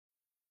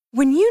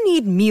When you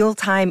need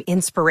mealtime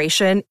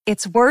inspiration,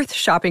 it's worth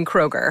shopping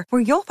Kroger,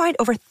 where you'll find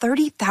over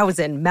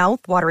 30,000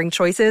 mouth-watering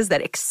choices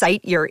that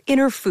excite your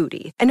inner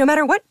foodie. And no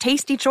matter what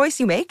tasty choice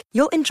you make,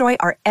 you'll enjoy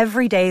our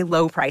everyday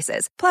low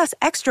prices, plus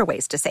extra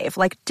ways to save,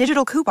 like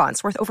digital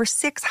coupons worth over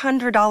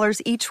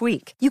 $600 each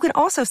week. You can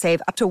also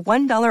save up to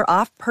 $1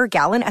 off per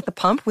gallon at the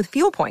pump with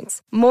fuel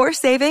points. More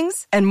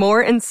savings and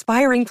more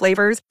inspiring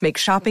flavors make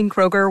shopping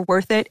Kroger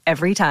worth it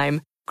every time.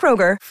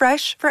 Kroger,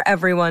 fresh for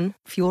everyone.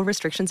 Fuel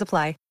restrictions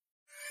apply.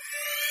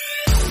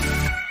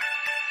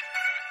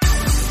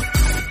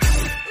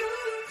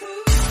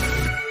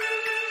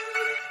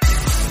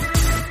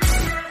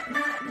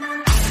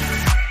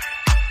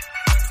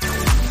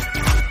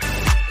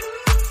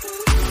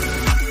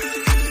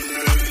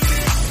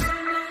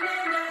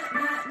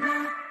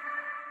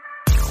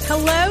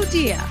 Hello,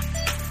 dear.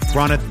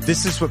 Rana,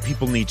 this is what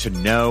people need to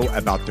know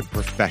about the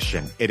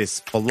profession. It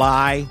is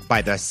fly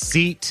by the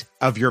seat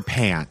of your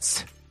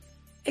pants.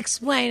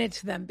 Explain it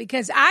to them,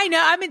 because I know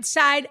I'm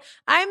inside.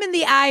 I'm in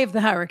the eye of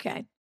the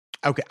hurricane.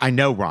 Okay, I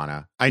know,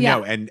 Rana. I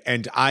know. And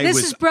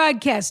this is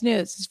broadcast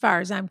news as far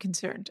as I'm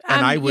concerned.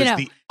 And I was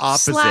the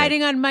opposite.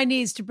 Sliding on my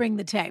knees to bring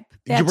the tape.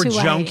 That's you were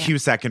who Joan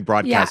Cusack in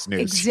broadcast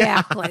news.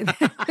 Exactly.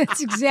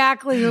 That's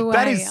exactly who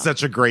that I am. That is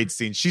such a great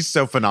scene. She's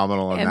so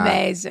phenomenal in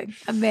Amazing.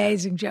 that.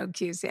 Amazing Joan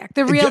Cusack.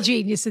 The real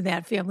genius in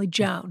that family,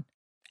 Joan.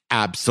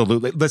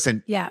 Absolutely.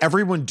 Listen,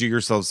 everyone do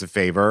yourselves a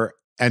favor,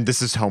 and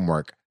this is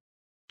homework.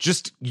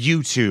 Just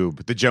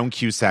YouTube the Joan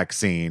Cusack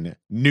scene,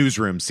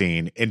 newsroom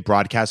scene in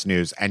broadcast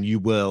news, and you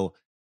will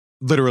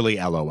literally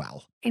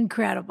LOL.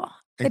 Incredible.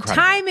 The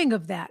timing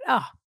of that.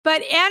 Oh,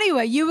 but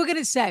anyway, you were going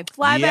to say,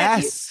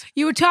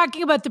 you were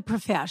talking about the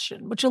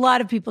profession, which a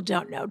lot of people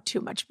don't know too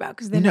much about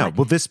because they're not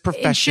this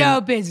profession, in show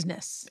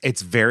business.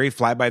 It's very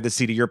fly by the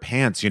seat of your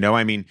pants.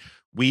 I mean,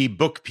 we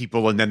book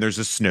people and then there's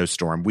a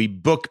snowstorm. We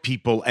book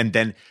people and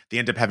then they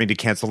end up having to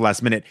cancel the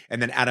last minute. And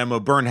then Adam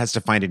O'Byrne has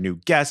to find a new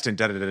guest and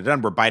da-da-da-da-da.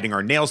 We're biting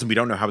our nails and we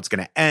don't know how it's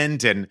going to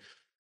end. And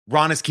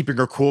Ron is keeping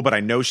her cool, but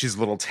I know she's a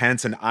little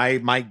tense and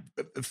my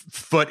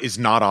foot is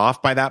not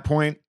off by that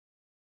point.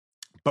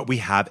 But we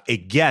have a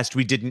guest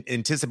we didn't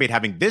anticipate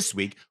having this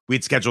week. We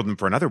had scheduled them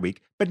for another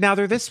week, but now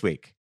they're this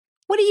week.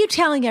 What are you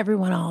telling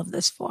everyone all of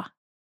this for?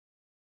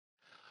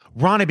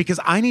 Rana, because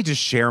I need to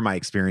share my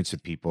experience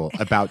with people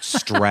about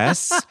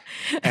stress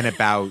and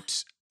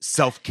about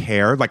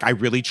self-care. Like, I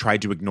really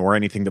tried to ignore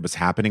anything that was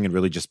happening and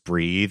really just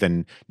breathe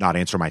and not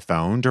answer my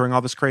phone during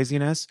all this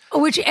craziness.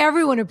 Which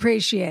everyone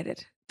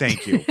appreciated.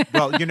 Thank you.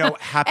 Well,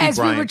 happy As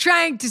Brian. we were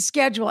trying to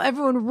schedule,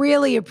 everyone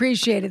really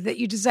appreciated that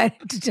you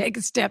decided to take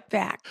a step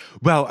back.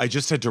 Well, I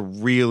just had to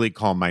really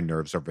calm my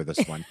nerves over this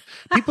one.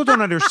 People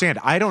don't understand.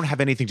 I don't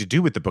have anything to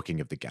do with the booking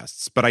of the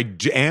guests, but I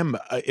am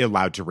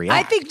allowed to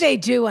react. I think they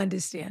do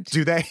understand.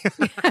 Do they?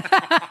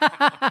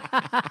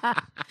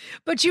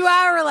 But you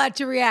are allowed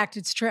to react.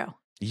 It's true.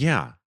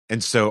 Yeah.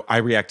 And so I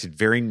reacted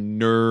very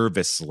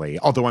nervously,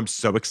 although I'm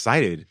so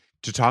excited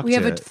to talk to. We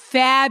have a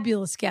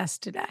fabulous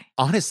guest today.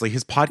 Honestly,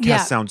 his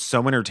podcast sounds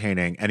so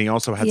entertaining, and he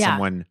also had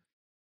someone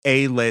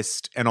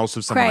A-list and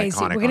also someone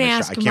iconic. We're going to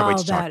ask him all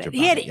about about it.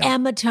 He had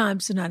Emma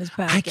Thompson on his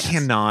podcast. I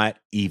cannot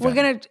even. We're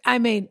going to. I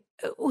mean,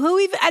 I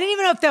didn't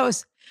even know if that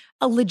was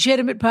a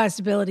legitimate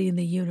possibility in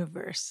the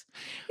universe.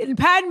 And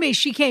pardon me,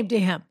 she came to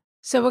him,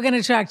 so we're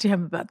going to talk to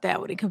him about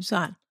that when he comes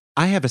on.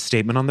 I have a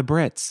statement on the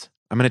Brits.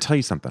 I'm going to tell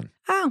you something.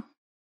 Oh,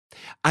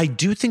 I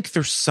do think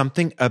there's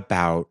something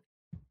about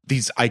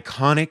these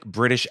iconic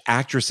British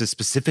actresses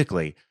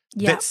specifically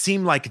that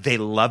seem like they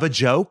love a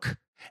joke.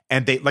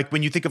 And they, like,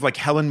 when you think of like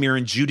Helen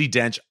Mirren, Judi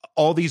Dench,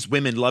 all these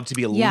women love to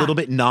be a little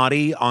bit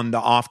naughty on the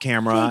off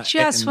camera. They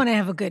just want to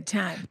have a good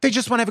time. They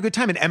just want to have a good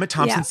time. And Emma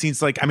Thompson seems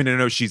like, I mean, I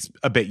know she's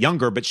a bit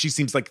younger, but she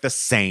seems like the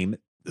same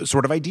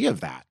sort of idea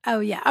of that.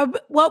 Oh, yeah.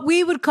 What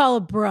we would call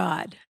a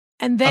broad.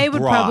 And they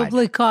would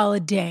probably call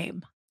a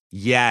dame.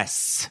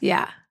 Yes.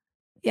 Yeah.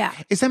 Yeah.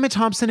 Is Emma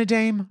Thompson a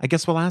dame? I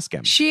guess we'll ask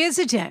him. She is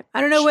a dame. I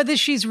don't know whether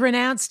she's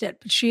renounced it,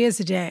 but she is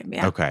a dame.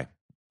 Yeah. Okay.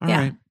 All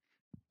right.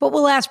 But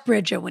we'll ask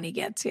Bridger when he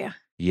gets here.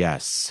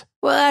 Yes.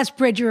 We'll ask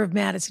Bridger of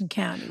Madison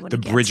County when he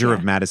gets here. The Bridger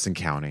of Madison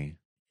County.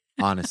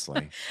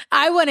 Honestly.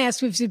 I want to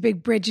ask him if he's a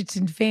big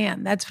Bridgerton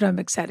fan. That's what I'm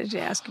excited to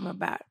ask him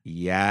about.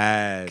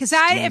 Yes. Because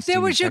if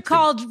there was your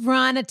called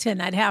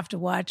Ronaton, I'd have to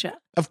watch it.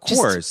 Of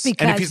course. And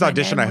if he's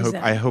auditioned,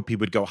 I hope he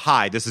would go,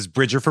 "Hi, this is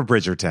Bridger for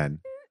Bridgerton."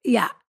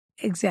 Yeah,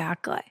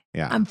 exactly.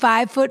 Yeah. I'm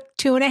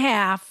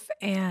 5'2.5"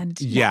 and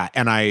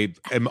and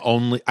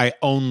I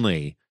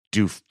only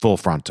do full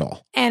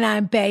frontal. And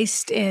I'm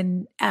based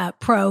in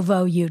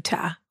Provo,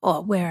 Utah,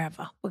 or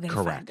wherever. We're going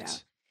to find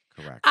out.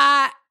 Correct.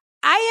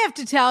 I have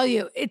to tell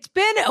you, it's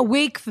been a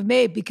week for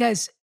me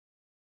because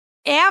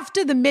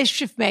after the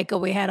Mischief Maker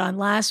we had on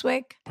last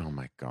week. Oh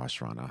my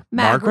gosh, Rana.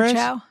 Margaret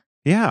Cho.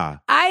 Yeah.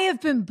 I have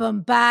been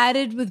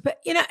bombarded with,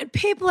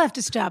 people have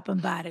to stop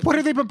bombarding. What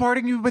are they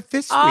bombarding you with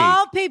this week?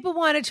 All people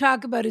want to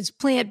talk about is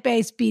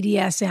plant-based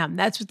BDSM.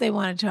 That's what they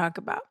want to talk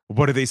about.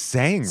 What are they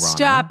saying, Rana?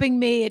 Stopping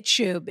me at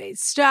Shoebies,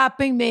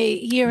 stopping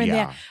me here and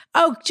there.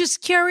 Oh,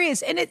 just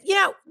curious. And,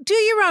 do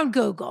your own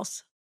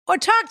Googles. Or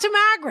talk to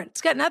Margaret.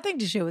 It's got nothing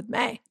to do with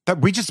me.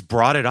 That we just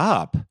brought it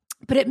up.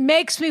 But it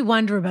makes me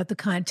wonder about the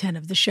content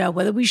of the show,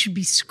 whether we should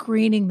be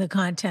screening the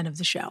content of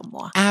the show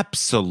more.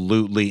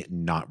 Absolutely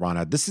not,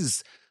 Rana. This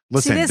is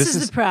this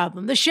is the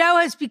problem. The show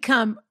has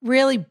become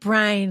really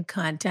Brian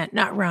content,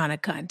 not Rana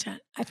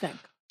content, I think.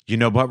 You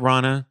know what,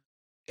 Rana?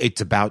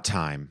 It's about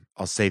time.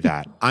 I'll say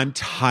that. I'm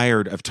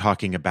tired of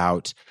talking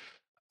about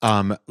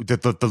the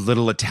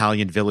little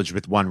Italian village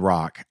with one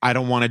rock. I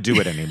don't want to do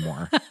it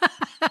anymore.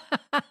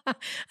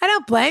 I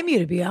don't blame you,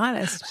 to be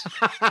honest.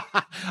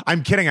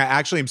 I'm kidding. I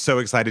actually am so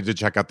excited to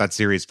check out that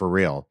series for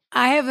real.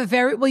 I have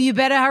you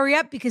better hurry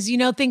up because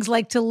things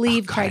like to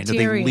leave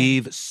Criterion. I know they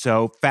leave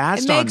so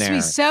fast on there. It makes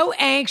me so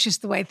anxious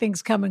the way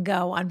things come and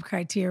go on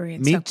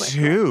Criterion. Me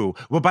too.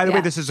 Well, by the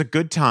way, this is a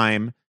good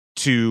time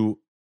to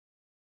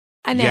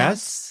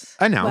announce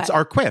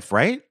our quiff,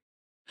 right?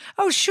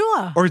 Oh,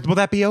 sure. Or will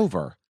that be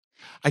over?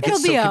 I get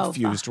so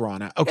confused,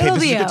 Rana. Okay,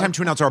 this is a good time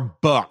to announce our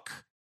book.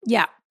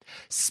 Yeah.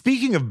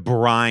 Speaking of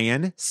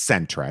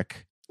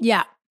Brian-centric,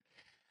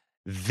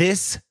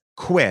 this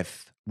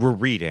quiff we're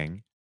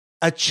reading,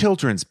 a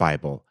children's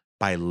Bible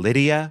by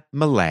Lydia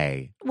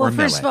Millay. Well,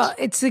 first of all,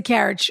 it's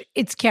Carriage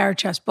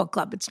House Book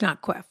Club. It's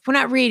not quiff. We're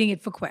not reading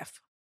it for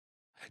quiff.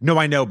 No,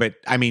 I know, but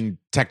I mean,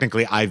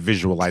 technically, I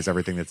visualize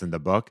everything that's in the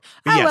book.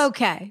 But yes,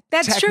 okay,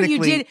 that's true.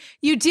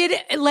 You did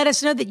let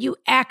us know that you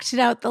acted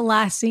out the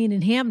last scene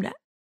in Hamnet.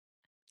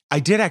 I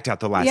did act out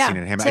the last scene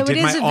in Hamlet. So I did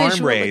it is my a arm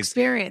visual raise,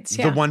 experience.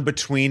 the one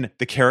between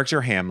the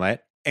character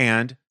Hamlet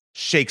and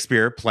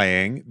Shakespeare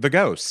playing the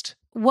ghost.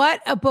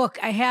 What a book,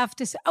 I have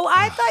to say. Oh,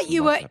 I thought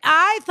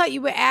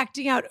you were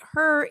acting out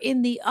her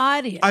in the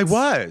audience. I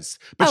was.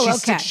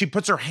 But she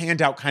puts her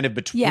hand out kind of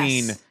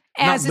between,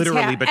 not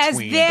literally between. As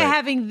they're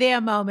having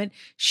their moment,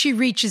 she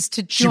reaches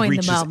to join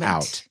the moment.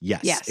 Out.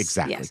 Yes,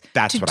 exactly. Yes.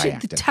 That's what I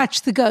acted. To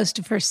touch the ghost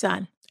of her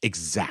son.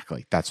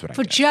 Exactly. That's what I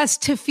did. For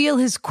just to feel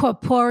his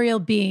corporeal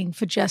being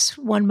for just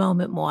one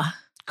moment more.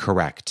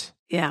 Correct.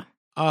 Yeah.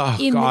 Oh,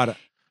 God.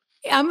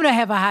 I'm going to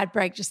have a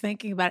heartbreak just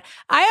thinking about it.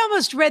 I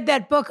almost read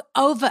that book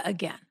over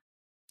again.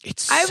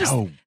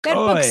 That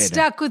book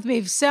stuck with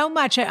me so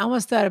much, I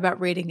almost thought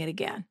about reading it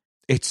again.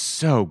 It's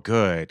so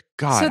good.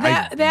 God, so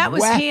that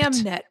was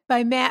Hamnet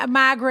by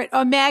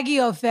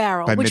Maggie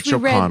O'Farrell. By Mitch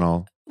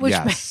O'Connell.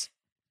 Yes.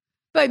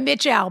 By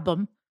Mitch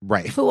Albom.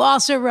 Right. Who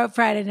also wrote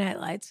Friday Night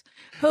Lights.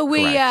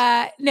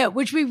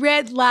 Which we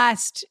read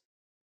last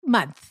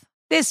month.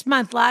 Last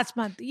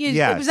month.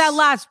 It was our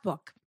last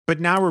book. But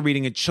now we're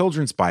reading a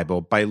children's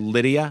Bible by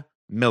Lydia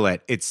Millay.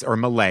 It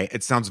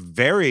sounds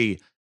very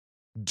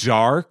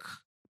dark,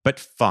 but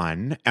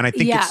fun. And I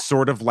think it's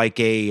sort of like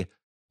a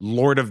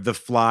Lord of the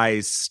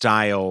Flies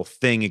style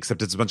thing,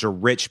 except it's a bunch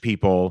of rich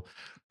people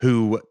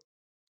who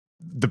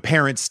the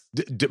parents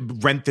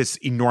rent this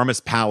enormous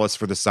palace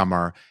for the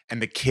summer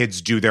and the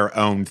kids do their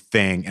own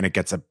thing. And it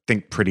gets, I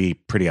think,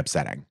 pretty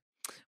upsetting.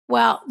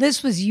 Well,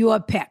 this was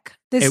your pick.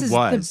 This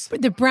is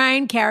the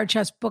Brian Carriage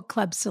House Book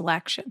Club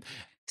selection.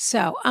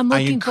 So I'm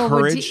looking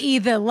forward to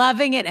either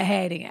loving it or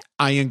hating it.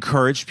 I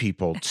encourage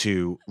people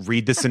to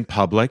read this in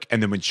public.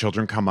 And then when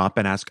children come up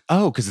and ask,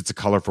 because it's a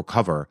colorful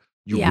cover,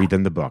 you read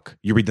them the book.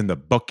 You read them the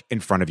book in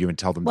front of you and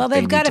tell them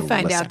they've got to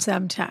find out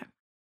sometime.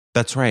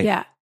 That's right.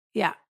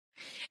 Yeah.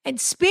 And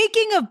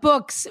speaking of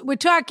books, we're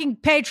talking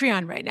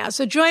Patreon right now.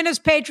 So join us,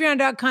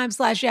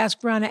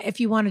 patreon.com/AskRana if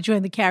you want to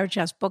join the Carriage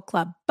House Book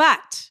Club.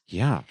 But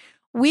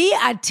we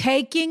are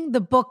taking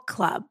the book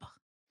club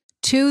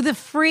to the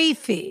free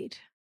feed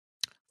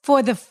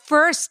for the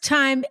first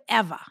time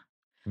ever.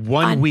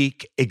 1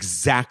 week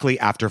exactly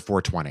after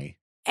 420.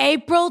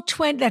 April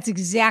 20. That's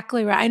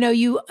exactly right. I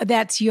know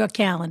that's your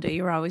calendar.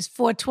 You're always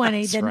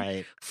 420. That's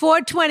right.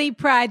 420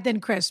 Pride,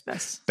 then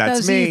Christmas.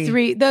 That's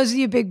me. Those are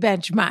your big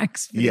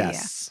benchmarks.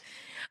 Yes.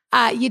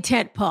 Your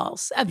tent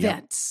poles,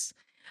 events.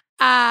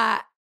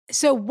 Yep.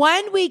 So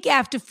 1 week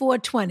after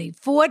 420,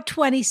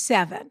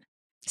 427,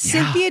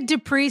 Cynthia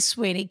Dupree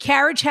Sweeney,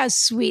 Carriage House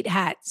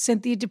sweetheart,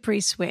 Cynthia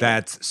Dupree Sweeney.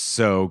 That's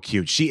so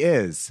cute. She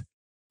is.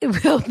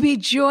 Will be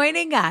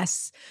joining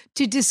us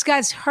to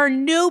discuss her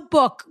new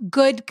book,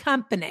 Good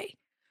Company,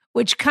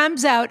 which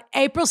comes out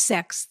April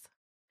 6th.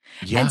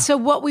 Yeah. And so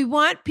what we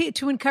want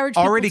to encourage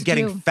people already to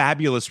getting do,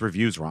 fabulous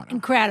reviews, Rana.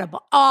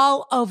 Incredible.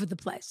 All over the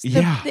place.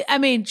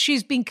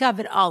 She's been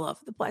covered all over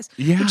the place.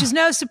 Yeah. Which is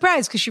no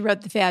surprise because she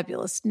wrote The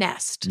Fabulous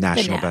Nest.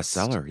 National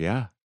bestseller,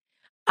 yeah.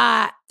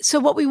 So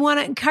what we want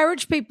to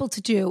encourage people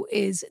to do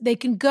is they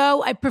can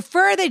go,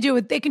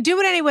 they can do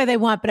it any way they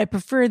want, but I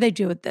prefer they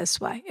do it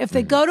this way. If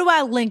they go to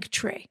our link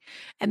tree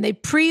and they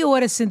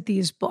pre-order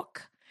Cynthia's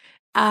book,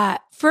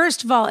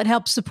 first of all, it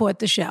helps support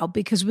the show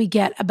because we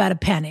get about a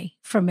penny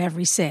from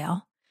every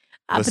sale.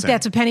 But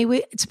that's a penny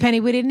we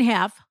didn't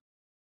have.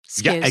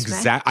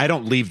 Excuse me. I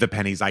don't leave the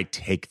pennies. I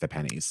take the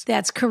pennies.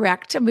 That's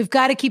correct. And we've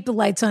got to keep the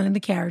lights on in the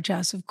Carriage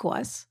House, of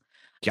course.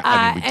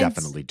 Yeah, we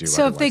definitely do.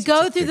 So if they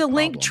go through the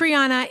link tree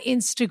on our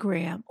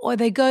Instagram, or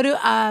they go to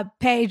a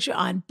page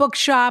on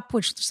Bookshop,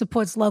 which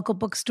supports local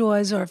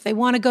bookstores, or if they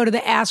want to go to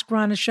the Ask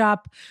Rana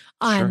shop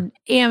on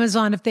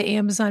Amazon, if they're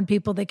Amazon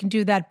people, they can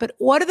do that. But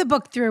order the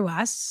book through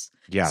us.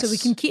 Yes. So we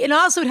can keep, and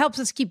also it helps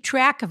us keep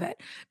track of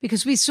it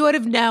because we sort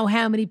of know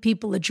how many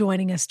people are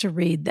joining us to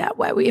read that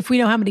way. If we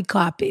know how many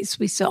copies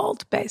we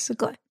sold,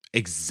 basically.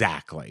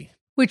 Exactly.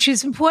 Which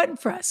is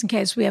important for us in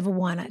case we ever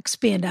want to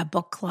expand our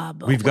book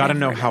club. We've got to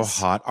know how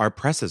hot our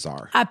presses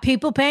are. Are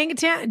people paying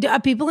attention? Are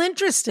people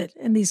interested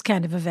in these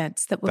kind of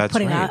events that we're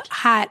putting our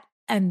heart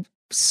and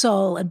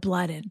soul and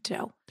blood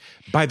into?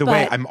 By the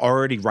way, I'm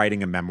already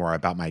writing a memoir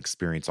about my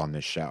experience on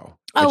this show.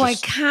 I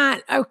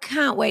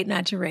can't wait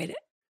not to read it.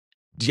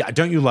 Yeah,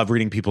 don't you love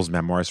reading people's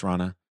memoirs,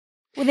 Rana?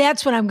 Well,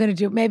 that's what I'm going to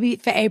do. Maybe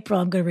for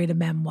April, I'm going to read a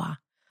memoir.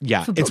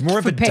 Yeah, it's more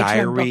of a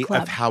diary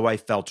of how I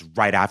felt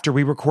right after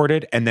we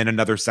recorded, and then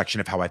another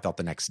section of how I felt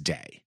the next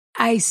day.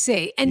 I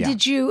see. And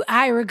did you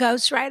hire a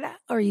ghostwriter,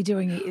 or are you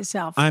doing it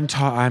yourself? I'm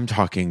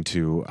talking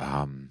to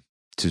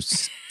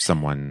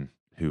someone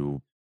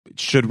who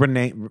should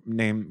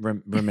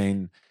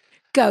remain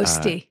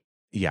Ghosty.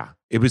 Yeah,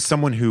 it was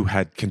someone who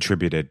had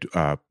contributed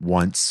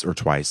once or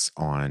twice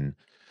on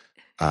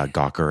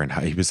Gawker, and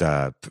he was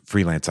a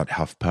freelance at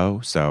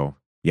HuffPo. So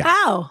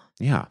yeah,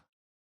 yeah.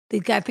 They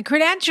got the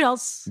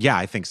credentials. Yeah,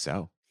 I think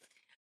so.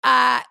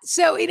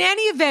 So in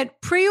any event,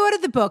 pre-order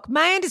the book.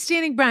 My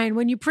understanding, Brian,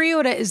 when you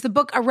pre-order is the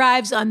book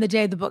arrives on the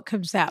day the book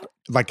comes out.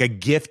 Like a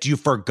gift you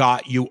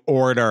forgot you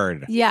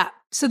ordered. Yeah.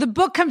 So the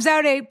book comes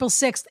out April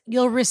 6th.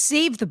 You'll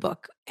receive the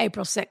book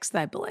April 6th,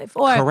 I believe.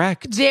 Or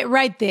correct.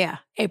 Right there,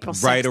 April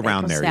 6th. Right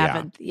around April there,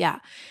 7th.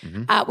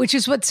 Yeah. Which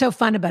is what's so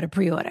fun about a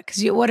pre-order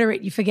because you order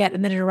it, you forget,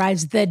 and then it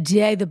arrives the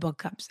day the book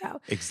comes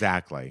out.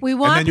 Exactly. We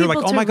want and then you're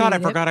people like, oh my God, I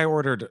it. forgot I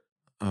ordered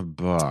a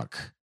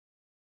book.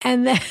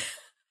 And then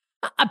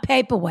a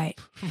paperweight.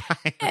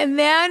 Right. And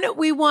then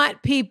we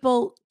want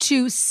people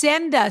to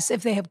send us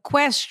if they have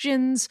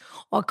questions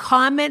or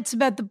comments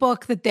about the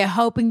book that they're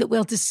hoping that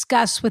we'll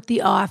discuss with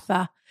the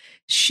author.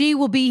 She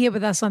will be here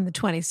with us on the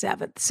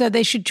 27th. So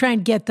they should try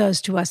and get those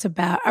to us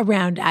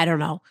around, I don't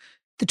know,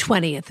 the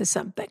 20th or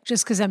something,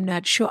 just because I'm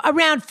not sure.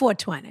 Around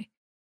 420.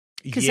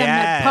 Because I'm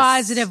not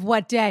positive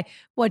what day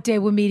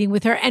we're meeting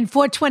with her. And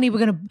 420, we're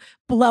going to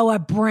blow our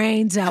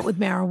brains out with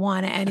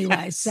marijuana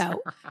anyway.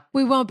 So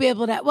we won't be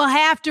able to, we'll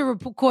have to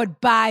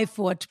record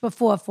before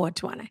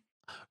 420.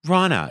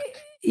 Rana.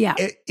 Yeah.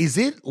 Is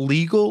it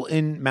legal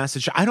in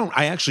Massachusetts?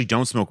 I actually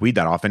don't smoke weed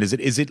that often.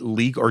 Is it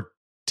legal or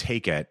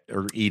take it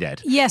or eat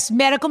it? Yes.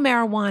 Medical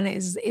marijuana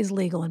is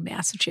legal in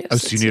Massachusetts. Oh,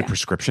 so you need a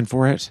prescription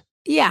for it?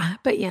 Yeah.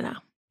 But you know.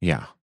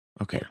 Yeah.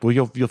 Okay. Well,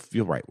 you'll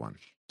write one.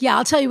 Yeah,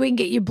 I'll tell you, we can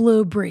get you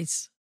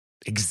blueberries.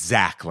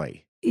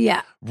 Exactly.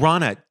 Yeah.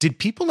 Rana, did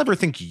people ever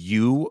think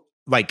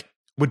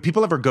would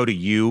people ever go to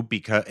you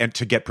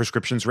to get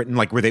prescriptions written?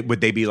 Like, would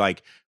they be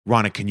like,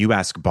 Rana, can you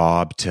ask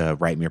Bob to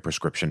write me a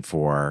prescription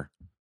for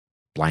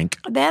blank?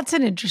 That's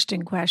an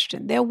interesting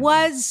question. There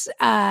was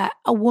a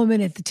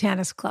woman at the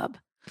tennis club.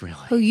 Really?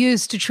 Who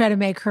used to try to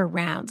make her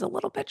rounds a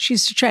little bit. She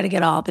used to try to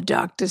get all the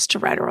doctors to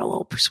write her a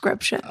little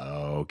prescription.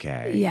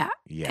 Okay. Yeah.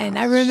 Yes. And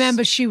I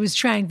remember she was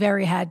trying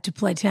very hard to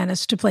play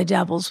tennis, to play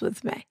doubles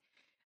with me.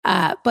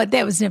 But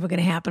that was never going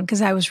to happen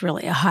because I was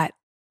really a hot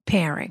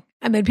pairing.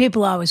 I mean,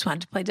 people always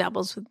wanted to play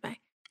doubles with me.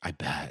 I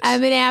bet.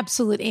 I'm an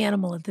absolute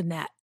animal at the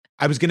net.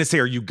 I was going to say,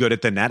 are you good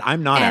at the net?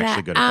 I'm not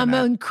actually good at the net.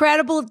 I'm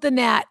incredible at the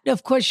net.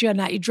 Of course you're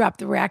not. You drop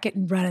the racket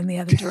and run in the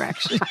other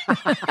direction.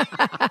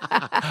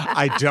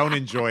 I don't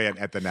enjoy it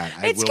at the net.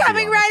 It's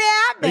coming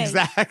right at me.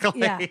 Exactly.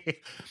 Yeah.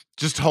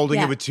 Just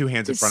holding it with two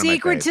hands in front of my face. The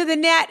secret to the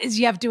net is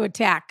you have to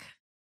attack.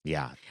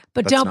 Yeah.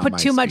 But don't put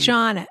too much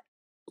on it.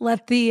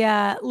 Let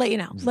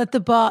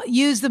the ball,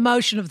 use the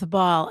motion of the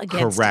ball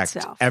against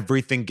itself.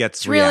 Everything gets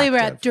it's really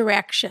about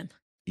direction.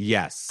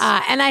 Yes.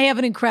 And I have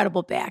an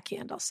incredible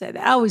backhand. I'll say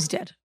that. I always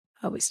did.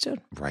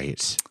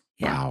 Right.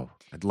 Yeah. Wow.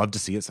 I'd love to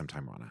see it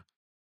sometime, Rana.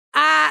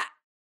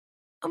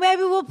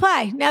 Maybe we'll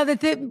play now that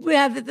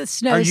the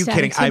snow. Are you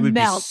kidding? I would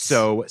melt. be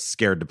so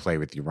scared to play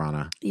with you,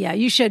 Rana. Yeah,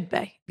 you should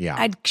be. Yeah.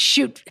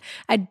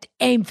 I'd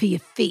aim for your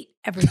feet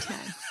every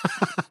time.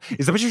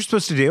 Is that what you're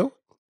supposed to do?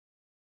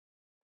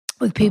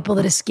 With people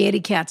that are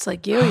scaredy cats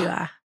like you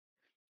are.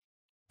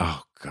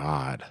 Oh,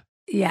 God.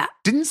 Yeah.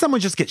 Didn't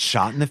someone just get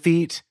shot in the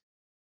feet?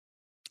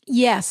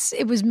 Yes,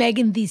 it was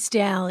Megan Thee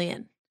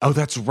Stallion. Oh,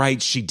 that's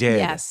right. She did.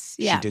 Yes.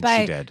 Yeah. She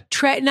did.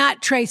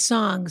 Not Trey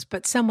Songz,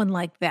 but someone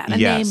like that. A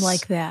name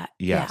like that.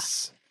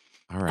 Yes.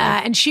 Yeah. All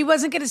right. And she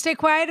wasn't going to stay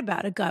quiet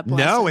about it. God bless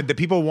her. No, and the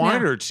people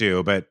wanted her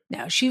to, but.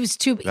 No, she was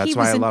too. That's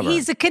why I love her.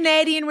 He's a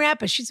Canadian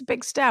rapper. She's a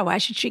big star. Why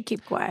should she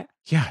keep quiet?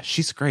 Yeah,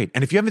 she's great.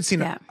 And if you haven't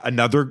seen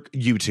another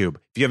YouTube,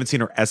 if you haven't seen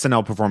her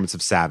SNL performance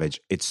of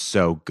Savage, it's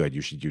so good.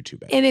 You should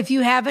YouTube it. And if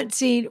you haven't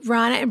seen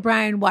Rana and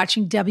Brian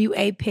watching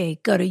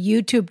WAP, go to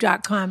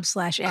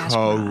youtube.com/ask.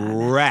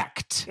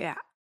 Correct. Yeah.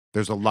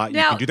 There's a lot you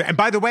can do there. And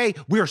by the way,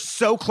 we are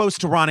so close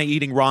to Rana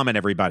eating ramen,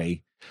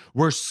 everybody.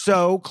 We're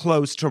so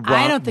close to ramen.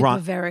 I don't think we're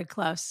very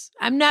close.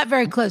 I'm not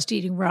very close to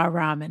eating raw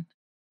ramen.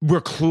 We're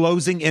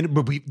closing in.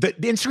 But the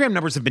Instagram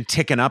numbers have been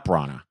ticking up,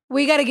 Rana.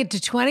 We got to get to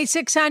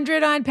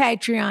 2,600 on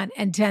Patreon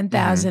and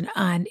 10,000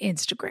 on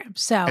Instagram.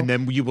 So, and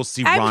then you will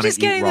see Rana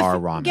eat raw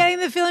ramen. I'm getting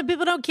the feeling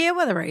people don't care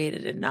whether I eat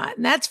it or not.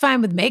 And that's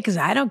fine with me because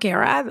I don't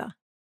care either.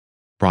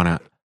 Rana,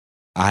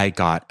 I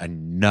got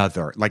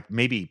another, like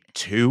maybe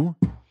 2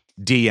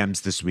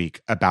 DMs this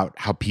week about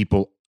how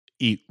people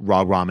eat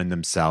raw ramen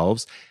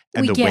themselves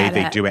and the way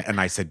they do it. And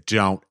I said,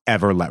 don't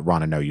ever let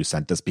Rana know you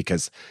sent this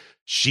because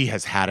she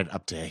has had it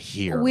up to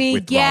here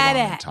with raw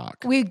ramen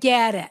talk. We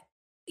get it.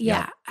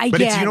 Yeah, I but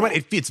get it's, it. you know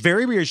what? It's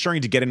very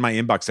reassuring to get in my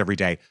inbox every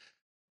day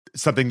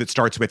something that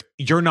starts with,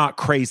 you're not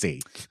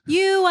crazy.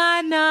 You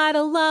are not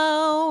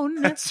alone.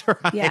 That's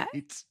right. Yeah.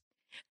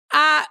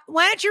 Why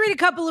don't you read a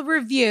couple of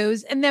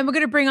reviews and then we're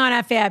going to bring on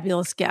our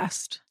fabulous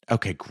guest.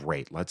 Okay,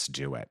 great. Let's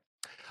do it.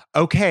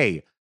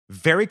 Okay.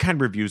 Very kind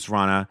reviews,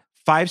 Rana.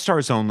 5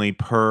 stars only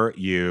per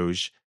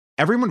usual.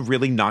 Everyone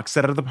really knocks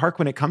it out of the park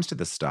when it comes to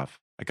this stuff.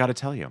 I got to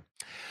tell you.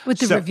 With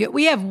the review.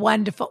 We have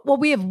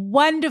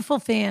wonderful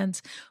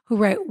fans who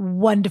write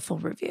wonderful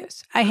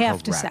reviews. I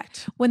have to say.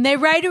 When they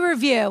write a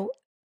review,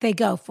 they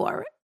go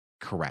for it.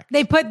 Correct.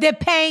 They're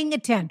paying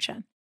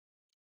attention.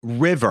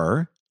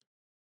 River,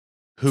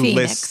 who Phoenix.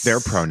 lists their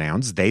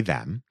pronouns, they,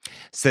 them,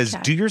 says,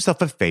 Okay. do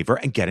yourself a favor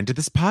and get into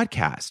this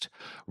podcast.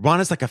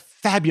 Rana's like a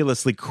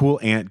fabulously cool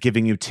aunt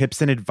giving you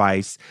tips and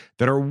advice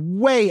that are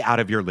way out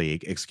of your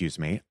league. Excuse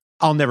me.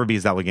 I'll never be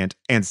as elegant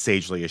and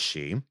sagely as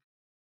she.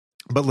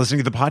 But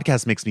listening to the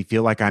podcast makes me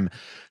feel like I'm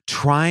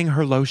trying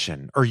her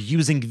lotion or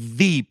using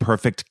the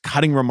perfect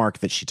cutting remark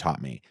that she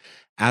taught me.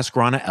 Ask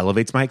Rana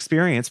elevates my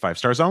experience. 5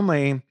 stars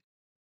only.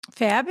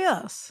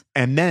 Fabulous.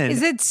 And then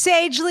Is it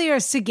sagely or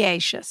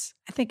sagacious?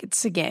 I think it's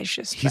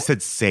sagacious. he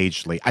said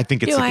sagely. I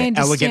think it's I understand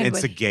elegant and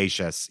what-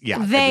 sagacious.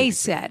 Yeah. They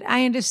said.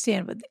 I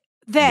understand what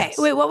they. Yes.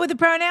 Wait, what were the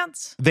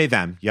pronouns? They,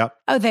 them. Yep.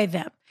 Oh, they,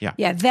 them. Yeah.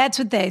 Yeah, that's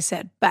what they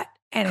said. But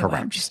anyway,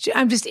 Correct.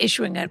 I'm just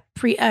issuing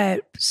a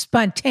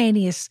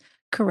spontaneous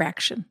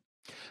correction.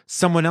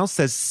 Someone else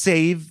says,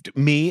 saved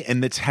me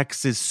in the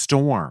Texas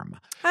storm.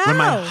 When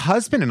my Oh.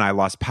 husband and I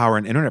lost power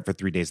and internet for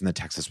 3 days in the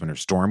Texas winter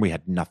storm, we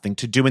had nothing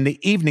to do in the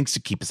evenings to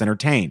keep us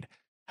entertained.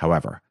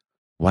 However,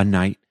 one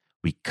night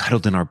we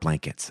cuddled in our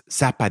blankets,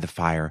 sat by the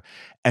fire,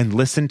 and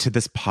listened to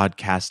this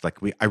podcast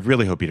I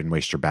really hope you didn't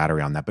waste your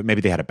battery on that, but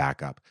maybe they had a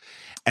backup.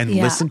 And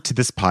Yeah. listened to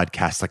this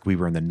podcast like we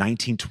were in the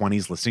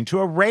 1920s listening to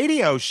a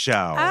radio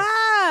show.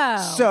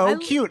 Oh. So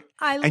cute.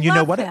 And you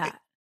know what? That.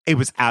 It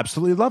was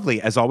absolutely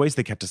lovely. As always,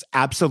 they kept us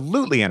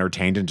absolutely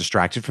entertained and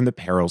distracted from the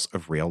perils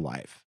of real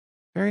life.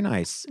 Very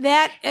nice.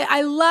 That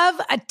I love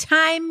a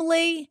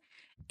timely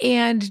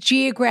and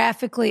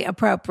geographically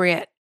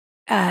appropriate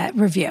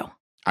review.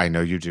 I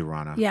know you do,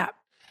 Rana. Yeah.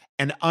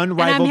 An And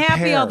unrivaled I'm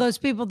happy pair. all those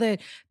people that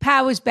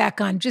power's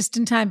back on just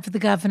in time for the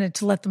governor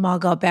to let them all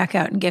go back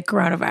out and get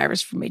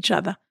coronavirus from each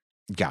other.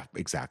 Yeah,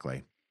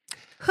 exactly.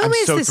 Who I'm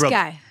is so this thrilled.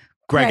 guy?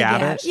 Greg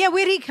Abbott? Yeah,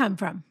 where'd he come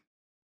from?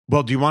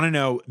 Well, do you want to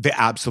know the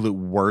absolute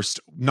worst,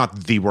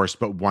 not the worst,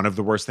 but one of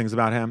the worst things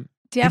about him?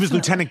 Definitely. He was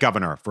lieutenant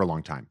governor for a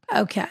long time.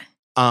 Okay.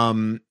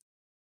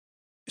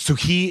 So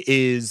he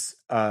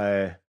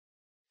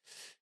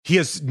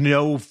has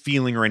no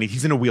feeling or anything.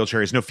 He's in a wheelchair.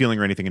 He has no feeling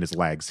or anything in his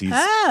legs. He's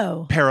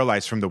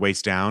paralyzed from the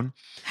waist down.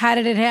 How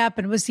did it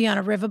happen? Was he on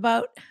a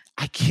riverboat?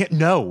 I can't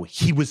know.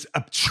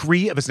 A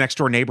tree of his next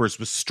door neighbors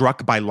was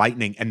struck by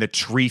lightning and the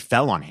tree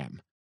fell on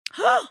him.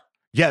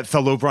 Yeah, it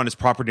fell over on his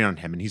property on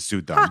him and he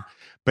sued them.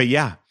 But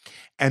yeah.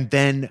 And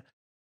then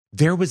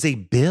there was a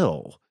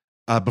bill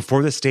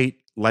before the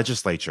state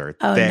legislature.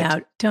 Oh,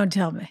 no, don't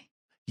tell me.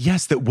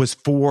 Yes, that was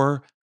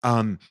for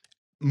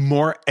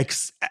more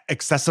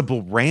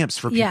accessible ramps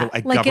for people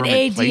at like government an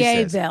ADA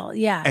places. bill.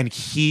 Yeah. And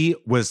he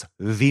was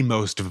the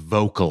most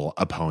vocal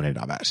opponent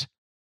of it.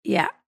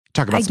 Yeah.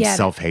 Talk about I some get it.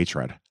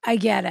 self-hatred. I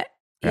get it.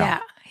 Yeah.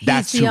 He's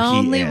That's the who he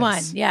only is.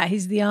 one. Yeah,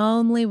 he's the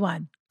only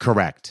one.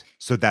 Correct.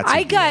 So that's who I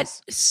he got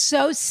is.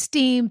 so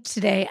steamed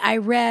today. I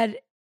read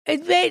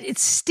it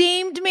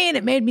steamed me and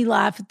it made me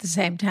laugh at the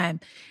same time.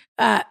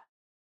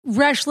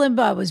 Rush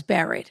Limbaugh was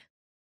buried.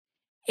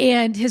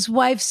 And his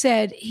wife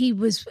said he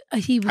was I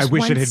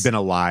wish it had been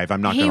alive.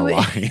 I'm not going to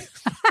lie.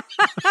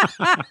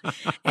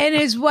 And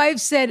his wife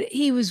said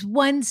he was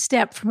one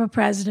step from a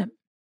president.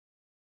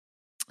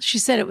 She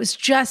said it was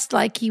just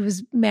like he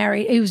was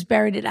married. He was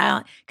buried at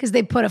Island because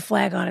they put a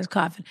flag on his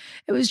coffin.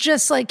 It was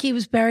just like he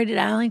was buried at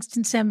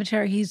Arlington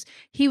Cemetery.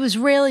 He was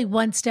really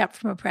one step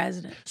from a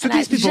president. So And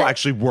these people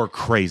actually were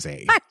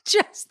crazy. I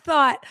just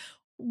thought,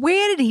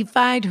 where did he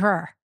find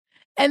her?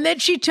 And then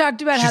she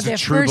talked about how She's a their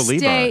true first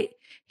believer. date,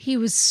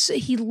 was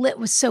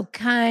so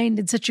kind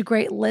and such a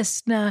great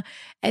listener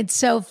and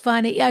so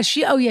funny. Yeah,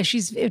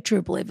 she's a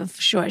true believer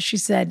for sure. She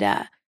said,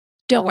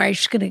 "Don't worry,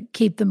 she's going to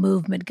keep the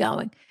movement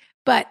going."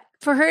 But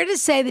for her to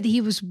say that he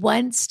was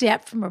one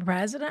step from a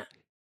president,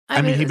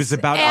 I mean, he it was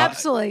about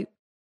absolutely.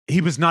 He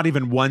was not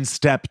even one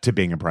step to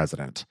being a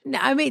president. No,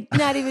 I mean,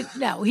 not even.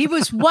 No, he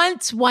was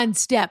once one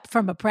step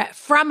from a president.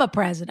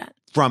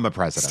 From a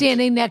president.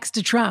 Standing next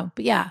to Trump.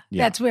 Yeah,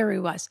 Yeah. that's where he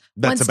was.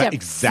 That's one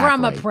about- step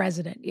from a exactly.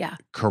 president. Yeah.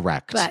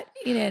 Correct. But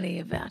in any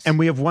event. And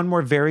we have one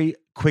more very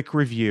quick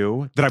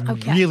review that I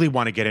Okay. really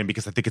want to get in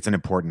because I think it's an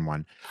important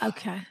one.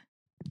 Okay.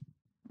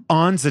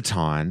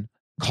 Onzaton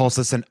calls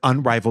us an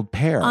unrivaled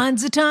pair.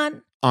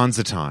 Onzaton?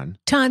 Onzaton.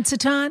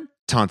 Tonsaton?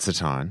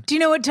 Tonsaton. Do you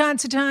know what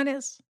Tonsaton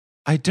is?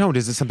 I don't.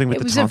 Is it something with It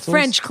the was tonsils? a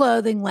French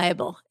clothing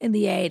label in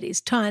the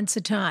 80s, Ton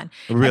Satan.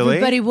 Really?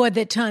 Everybody wore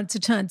their Ton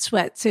Satan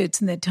sweatsuits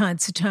and their Ton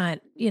Satan,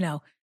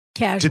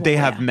 casual. Did they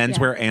have wear.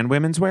 menswear and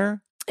women's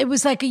wear? It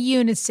was like a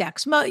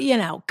unisex,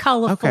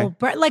 colorful,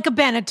 Okay. like a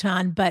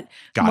Benetton, but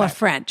Got more it.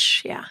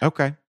 French. Yeah.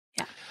 Okay.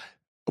 Yeah.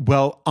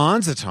 Well,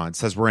 Anzaton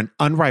says we're an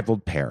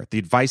unrivaled pair. The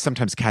advice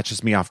sometimes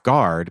catches me off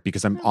guard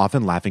because I'm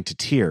often laughing to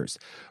tears.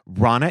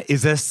 Rana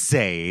is a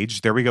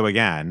sage. There we go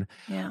again.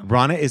 Yeah.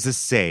 Rana is a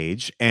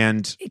sage,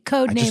 and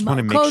Code I just name,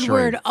 wanna make code sure-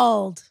 word,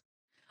 old.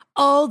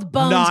 Old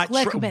Bones Not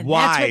Glickman.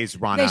 wise, That's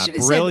what Rana. they should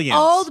have Brilliant.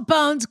 said. Old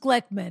Bones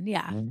Glickman.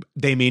 Yeah.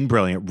 they mean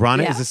brilliant.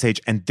 Rana Yeah. is a sage,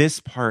 and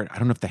this part, I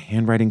don't know if the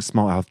handwriting's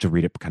small. I'll have to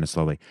read it kind of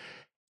slowly.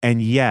 And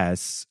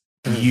yes,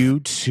 you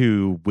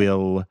two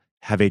will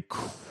have a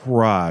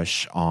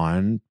crush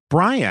on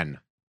Brian.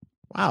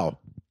 Wow.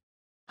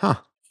 Huh.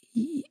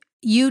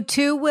 You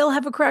too will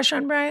have a crush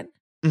on Brian?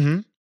 Mm-hmm.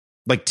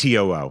 Like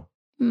TOO.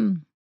 Hmm.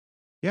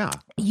 Yeah.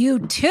 You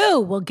too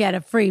will get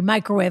a free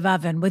microwave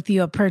oven with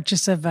your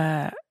purchase of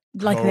a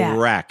like that.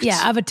 Correct.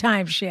 Yeah, of a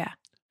timeshare.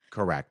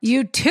 Correct.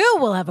 You too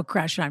will have a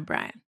crush on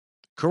Brian.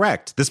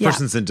 Correct. This Yeah.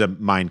 person's into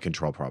mind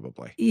control,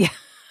 probably. Yeah.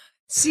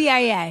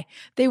 CIA.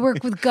 They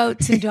work with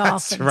goats and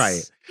That's dolphins.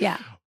 right. Yeah.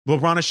 Well,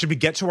 Rana, should we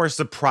get to our We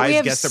surprise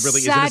have guest that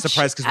really isn't a such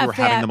surprise because a we were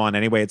having fab- them on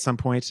anyway at some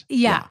point?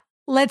 Yeah.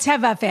 Let's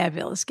have our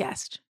fabulous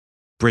guest.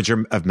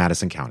 Bridger of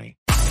Madison County.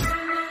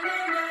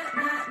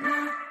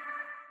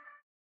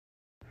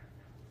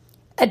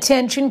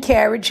 Attention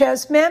Carriage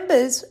House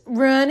members,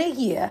 Rana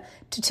here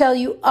to tell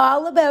you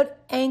all about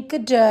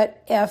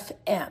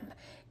Anchor.fm.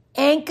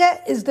 Anchor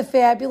is the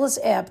fabulous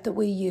app that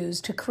we use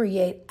to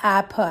create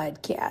our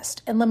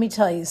podcast. And let me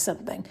tell you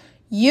something.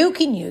 You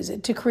can use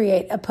it to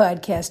create a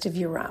podcast of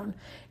your own.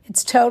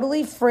 It's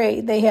totally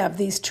free. They have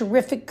these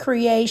terrific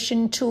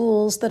creation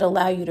tools that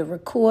allow you to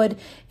record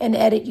and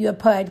edit your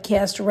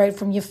podcast right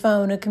from your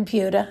phone or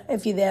computer,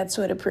 if you're that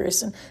sort of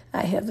person.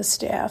 I have a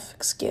staff,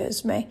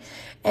 excuse me.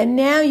 And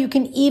now you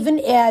can even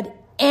add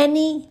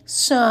any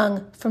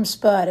song from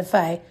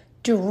Spotify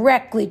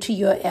directly to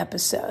your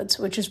episodes,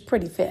 which is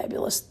pretty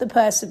fabulous. The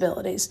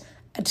possibilities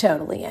are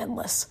totally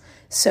endless.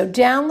 So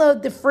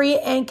download the free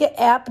Anchor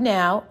app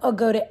now or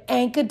go to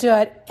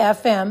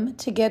anchor.fm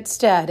to get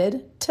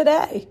started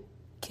today.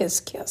 Kiss,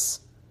 kiss.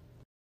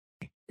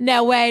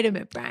 Now, wait a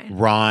minute, Brian.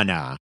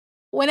 Rana.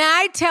 When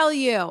I tell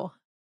you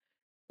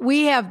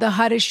we have the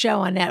hottest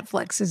show on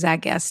Netflix as our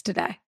guest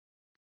today,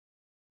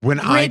 When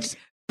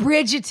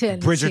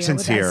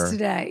Bridgerton's here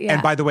today. Yeah.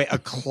 And by the way, a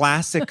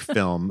classic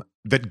film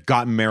that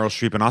got Meryl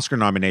Streep an Oscar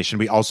nomination.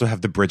 We also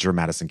have the Bridger of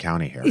Madison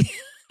County here,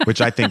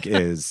 which I think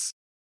is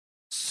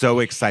so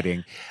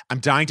exciting. I'm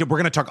dying to. We're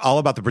going to talk all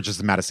about the Bridges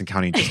of Madison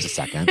County in just a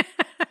second.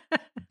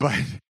 But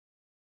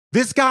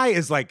this guy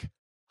is like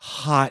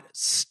hot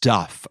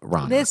stuff,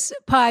 Rana. This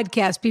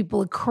podcast,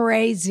 people are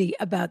crazy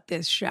about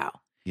this show.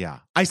 Yeah.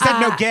 I said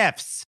no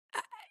gifts.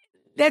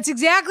 That's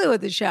exactly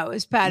what the show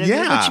is, Pat.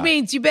 Yeah. Which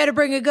means you better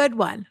bring a good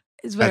one.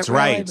 Is what That's it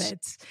really right.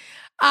 means.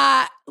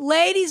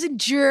 Ladies and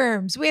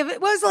germs. When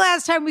was the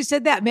last time we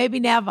said that? Maybe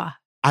never.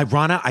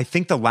 Rana, I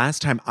think the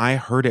last time I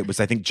heard it was,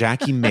 I think,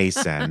 Jackie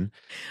Mason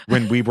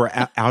when we were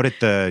out at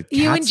the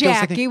You and Catskills, I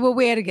think. Jackie were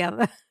weird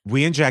together.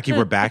 We and Jackie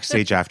were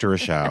backstage after a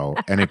show,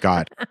 and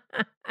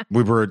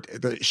we were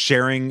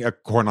sharing a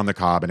corn on the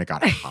cob, and it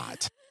got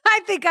hot. I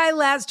think I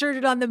last heard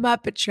it on the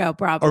Muppet Show,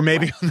 probably. Or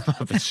maybe on the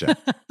Muppet Show.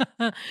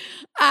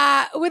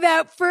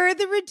 Without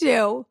further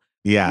ado,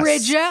 Yes.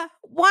 Bridger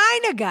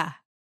Weiniger.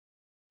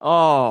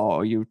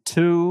 Oh, you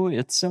two.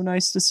 It's so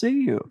nice to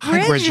see you.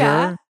 Hi,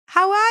 Bridger.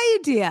 How are you,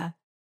 dear?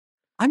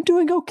 I'm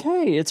doing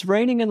okay. It's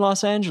raining in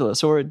Los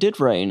Angeles, or it did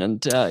rain.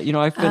 And,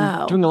 I've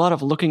been doing a lot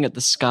of looking at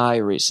the sky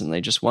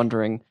recently, just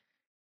wondering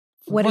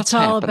What what's it's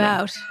all happening.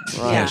 about.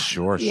 Right. Yeah,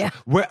 sure. Yeah.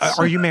 Where,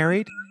 are you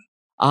married?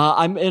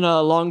 I'm in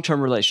a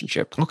long-term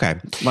relationship. Okay.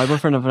 My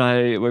boyfriend and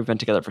I, we've been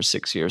together for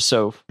 6 years.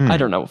 So I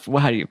don't know.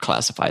 How do you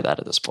classify that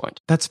at this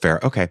point? That's fair.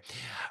 Okay.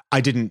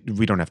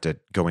 We don't have to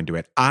go into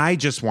it. I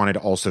just wanted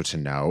also to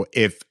know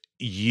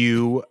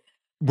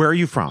where are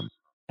you from?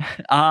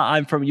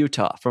 I'm from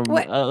Utah, from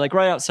What?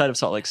 right outside of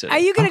Salt Lake City. Are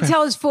you going to Okay.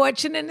 tell his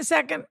fortune in a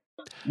second?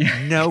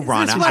 No,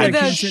 Rana. one of I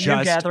those-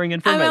 Continue gathering I'm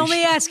information.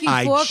 only asking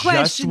I 4 just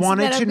questions.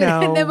 wanted and then to I'm gonna-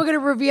 know- And then we're going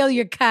to reveal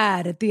your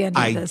card at the end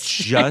of I this.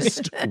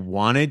 just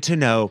wanted to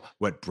know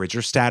what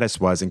Bridger's status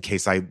was in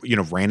case I,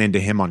 ran into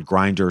him on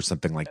Grindr or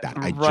something like that.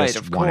 I Right, just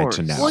of wanted to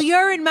course. know. Well,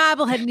 you're in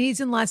Marblehead and he's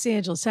in Los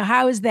Angeles. So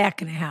how is that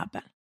going to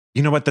happen?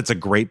 You know what? That's a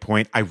great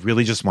point. I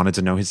really just wanted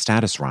to know his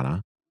status,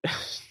 Rana.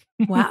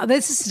 Wow,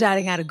 this is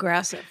starting out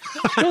aggressive.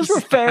 Those were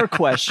fair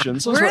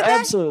questions. Those Were were they?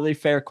 absolutely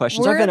fair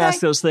questions. Were I've been they?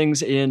 asked those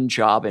things in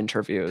job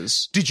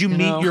interviews. Did you You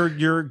meet know?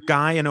 your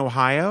guy in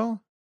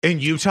Ohio? In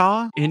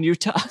Utah? In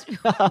Utah.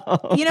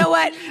 You know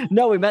what?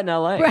 No, we met in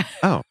LA. Right.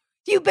 Oh,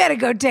 You better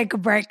go take a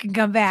break and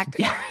come back.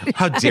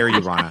 how dare you,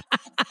 Rana?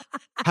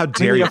 How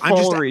dare We you? need a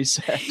full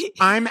reset.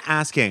 I'm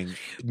asking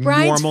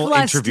Brian's normal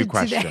flustered interview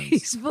today.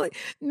 questions. He's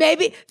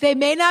maybe they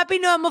may not be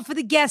normal for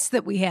the guests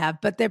that we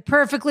have, but they're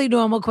perfectly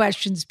normal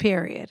questions,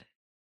 period.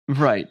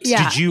 Right.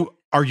 Yeah. Did you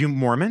Are you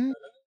Mormon?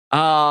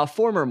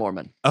 Former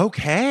Mormon.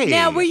 Okay.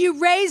 Now, were you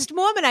raised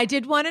Mormon? I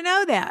did want to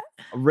know that.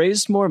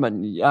 Raised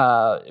Mormon.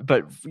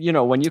 But,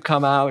 when you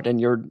come out and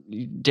you're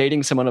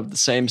dating someone of the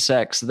same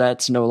sex,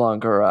 that's no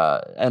longer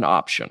an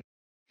option.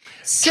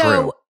 So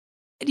True.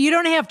 you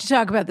don't have to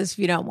talk about this if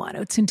you don't want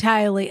to. It's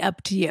entirely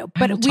up to you.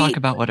 But we'll talk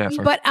about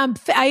whatever. But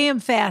I am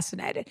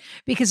fascinated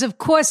because, of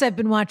course, I've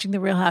been watching The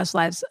Real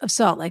Housewives of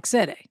Salt Lake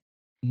City.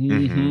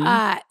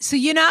 Mm-hmm. So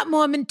you're not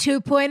Mormon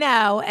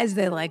 2.0, as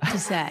they like to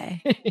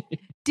say.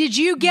 Did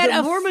you get the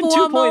a Mormon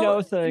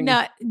formal 2.0 thing?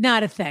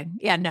 Not a thing.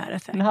 Yeah, not a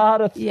thing.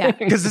 Not a thing. Yeah.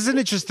 Because isn't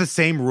it just the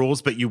same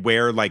rules, but you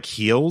wear like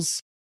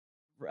heels?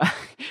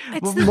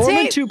 It's the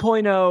Mormon same.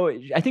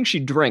 2.0, I think she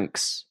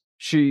drinks.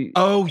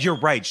 Oh, you're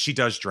right. She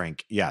does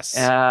drink. Yes.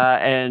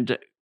 And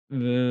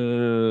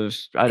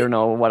I don't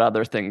know what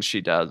other things she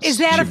does. Is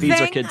that she a feeds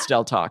her thing? kids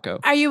Del Taco.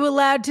 Are you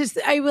allowed to?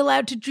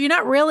 You're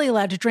not really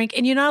allowed to drink,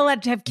 and you're not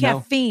allowed to have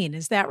caffeine.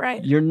 Is that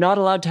right? You're not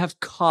allowed to have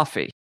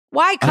coffee.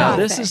 Why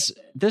coffee?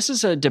 This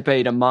is a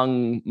debate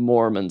among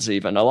Mormons.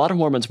 Even a lot of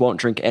Mormons won't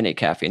drink any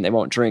caffeine. They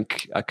won't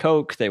drink a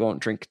Coke. They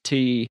won't drink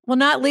tea. Well,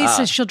 not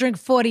Lisa. She'll drink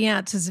 40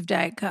 ounces of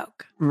Diet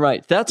Coke.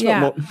 Right. That's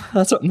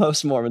what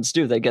most Mormons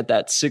do. They get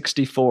that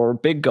 64 ounce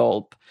big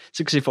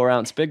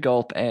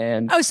gulp,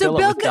 and so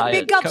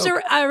big gulps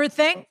are a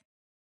thing.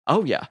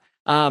 Oh yeah.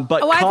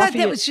 But I thought coffee,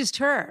 that was just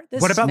her.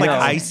 What about like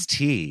iced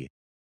tea?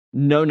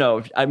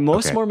 No.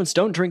 Most Mormons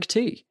don't drink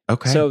tea.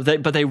 Okay. So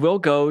they will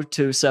go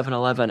to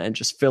 7-Eleven and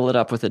just fill it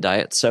up with a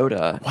diet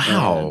soda.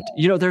 Wow.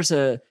 And, there's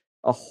a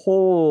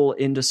whole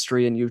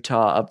industry in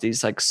Utah of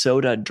these like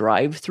soda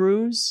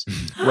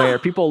drive-throughs where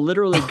people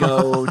literally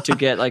go to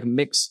get like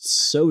mixed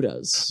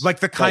sodas.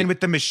 Like the kind with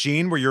the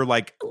machine where you're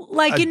like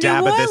in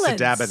dab New of Orleans, this, a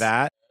dab of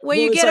that. where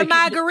you get a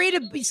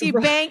margarita. You see a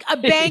bank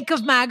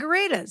of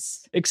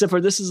margaritas. Except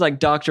for this is like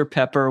Dr.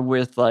 Pepper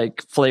with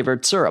like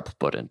flavored syrup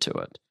put into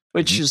it,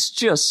 which is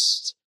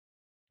just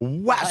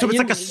wow. So it's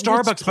like a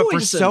Starbucks but for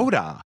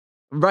soda.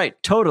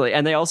 Right, totally.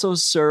 And they also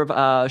serve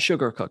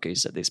sugar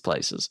cookies at these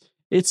places.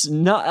 It's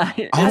not. Are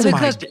very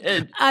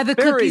the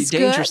cookies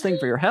dangerous good? thing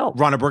for your health.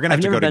 Rhonda, we're gonna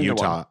have to go to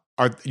Utah.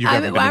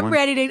 I'm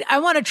ready to. I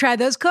want to try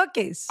those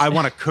cookies. I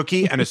want a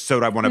cookie and a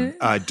soda. I want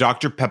a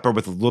Dr. Pepper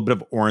with a little bit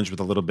of orange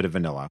with a little bit of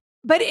vanilla.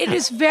 But it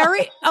is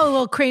very a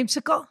little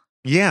creamsicle.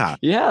 Yeah,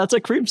 it's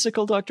a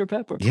creamsicle Dr.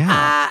 Pepper.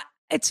 Yeah.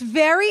 It's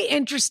very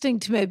interesting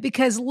to me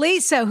because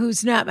Lisa,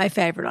 who's not my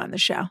favorite on the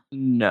show,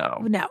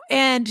 no,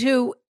 and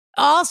who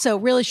also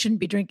really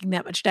shouldn't be drinking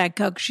that much Diet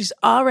Coke. She's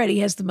already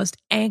has the most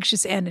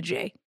anxious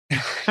energy.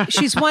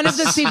 She's one of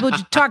those people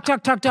who talk.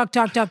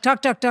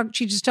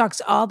 She just talks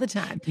all the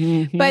time.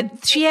 Mm-hmm.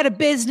 But she had a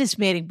business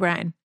meeting,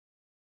 Brian.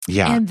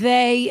 Yeah. And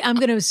I'm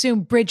going to assume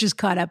Bridge is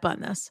caught up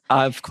on this.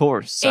 Of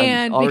course.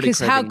 And because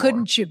how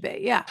couldn't you be?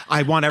 Yeah.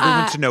 I want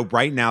everyone to know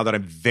right now that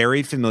I'm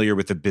very familiar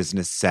with the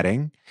business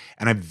setting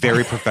and I'm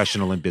very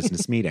professional in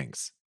business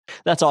meetings.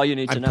 That's all you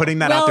need to know. I'm putting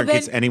that out there in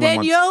case anyone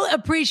wants. Then you'll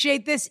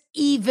appreciate this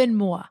even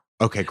more.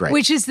 Okay, great.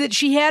 Which is that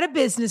she had a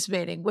business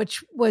meeting,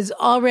 which was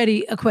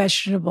already a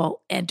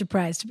questionable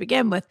enterprise to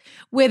begin with,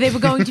 where they were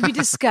going to be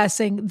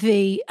discussing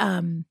the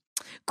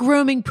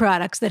grooming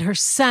products that her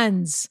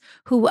sons,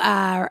 who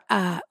are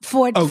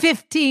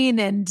 15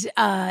 and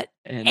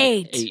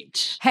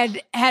 8,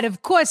 had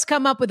of course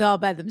come up with all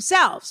by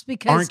themselves.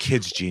 Because aren't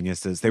kids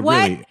geniuses? They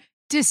what really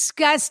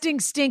disgusting,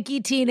 stinky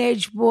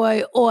teenage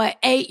boy or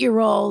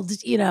 8-year-old,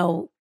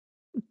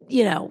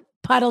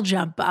 puddle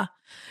jumper.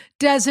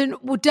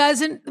 Doesn't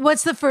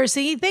what's the first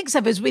thing he thinks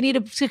of is we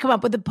need to come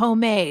up with a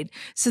pomade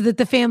so that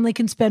the family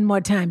can spend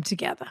more time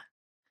together.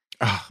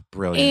 Oh,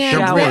 brilliant.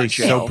 And they're really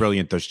so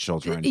brilliant, those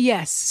children.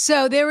 Yes.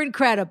 So they're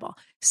incredible.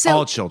 So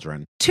all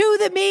children. To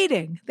the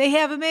meeting. They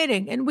have a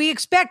meeting and we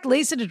expect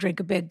Lisa to drink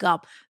a big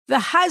gulp. The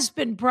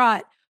husband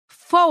brought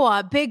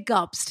 4 big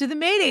gulps to the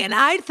meeting. And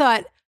I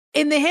thought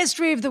in the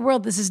history of the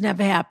world, this has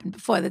never happened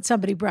before that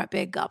somebody brought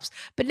big gulps.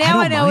 But now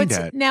I know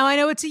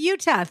it's a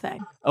Utah thing.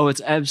 Oh,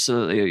 it's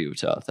absolutely a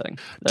Utah thing.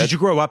 Did you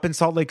grow up in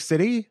Salt Lake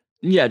City?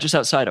 Yeah, just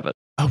outside of it.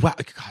 Oh wow,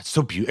 God,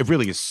 so beautiful! It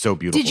really is so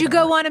beautiful. Did you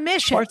go on a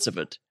mission? Parts of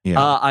it. Yeah.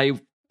 I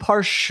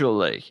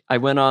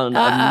went on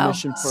a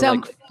mission for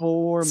like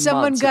 4 months.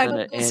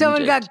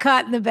 Someone got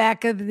caught in the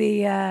back of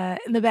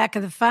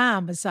the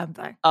farm or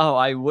something. Oh,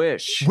 I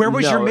wish. Where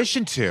was your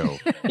mission to?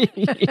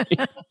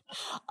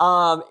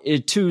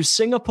 To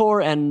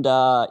Singapore and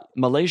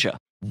Malaysia.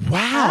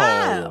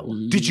 Wow.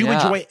 Oh. Did you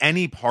enjoy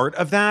any part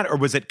of that, or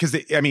was it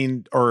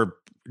or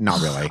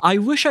not really? I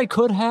wish I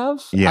could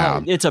have.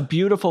 Yeah. It's a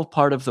beautiful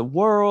part of the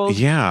world.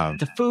 Yeah.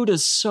 The food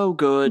is so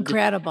good.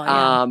 Incredible.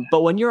 Yeah.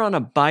 But when you're on a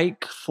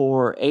bike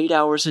for 8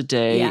 hours a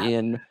day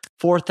in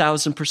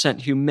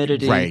 4,000%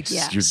 humidity, right.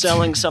 You're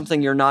selling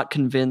something you're not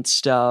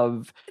convinced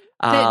of,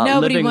 that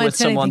nobody living wants with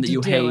someone that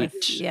you hate.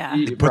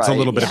 It puts a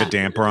little bit of a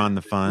damper on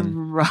the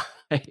fun.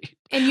 Right.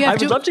 And I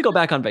would love to go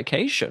back on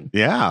vacation.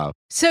 Yeah.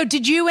 So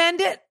did you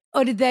end it?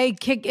 Or did they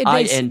kick it?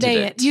 I ended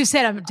it. You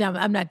said, I'm dumb.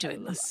 I'm not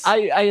doing this.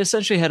 I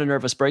essentially had a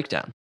nervous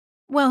breakdown.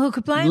 Well, who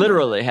could blame you?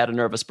 Literally had a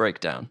nervous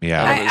breakdown.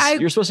 Yeah. And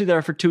you're supposed to be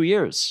there for 2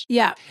 years.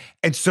 Yeah.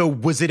 And so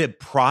was it a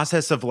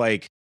process of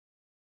like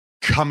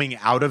coming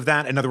out of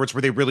that? In other words,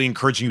 were they really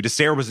encouraging you to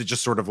stay, or was it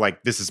just sort of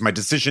like, this is my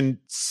decision,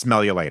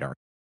 smell you later?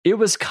 It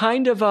was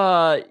kind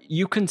of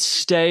you can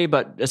stay,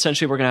 but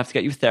essentially we're going to have to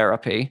get you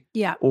therapy.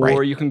 Yeah. Or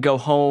Right. you can go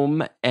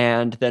home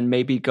and then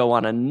maybe go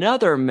on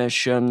another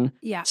mission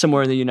Yeah.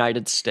 somewhere in the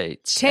United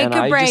States. Take And a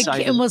I break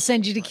decided- and we'll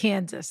send you to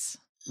Kansas.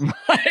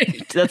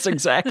 Right. That's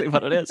exactly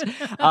what it is.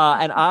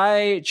 And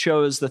I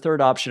chose the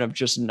third option of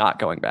just not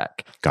going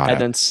back. Got and it.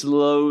 then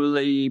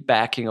slowly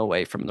backing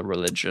away from the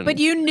religion. But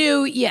you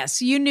knew,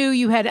 you knew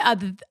you had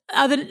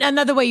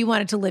another way you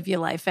wanted to live your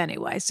life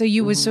anyway. So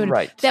you was sort of,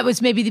 Right. that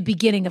was maybe the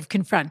beginning of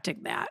confronting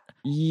that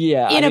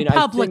yeah, in I mean, a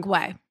public I think,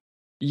 way.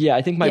 Yeah,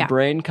 I think my Yeah.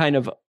 brain kind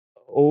of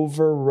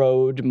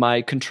overrode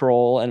my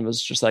control and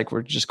was just like,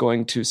 we're just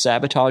going to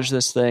sabotage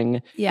this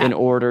thing Yeah. in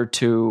order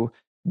to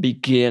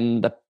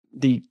begin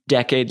the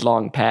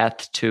decade-long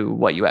path to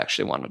what you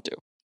actually want to do.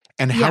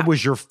 And how Yeah.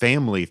 was your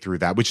family through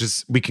that? Which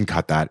is, we can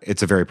cut that.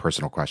 It's a very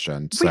personal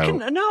question. So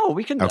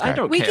we can, Okay. I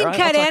don't We care. can I'll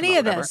cut talk any about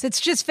of whatever. this. It's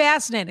just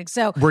fascinating.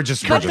 So we're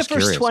just Cut the first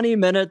curious. 20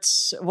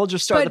 minutes. We'll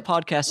just start But- the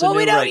podcast. well,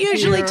 we anew don't right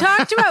usually here.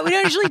 talk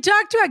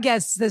to our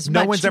guests this No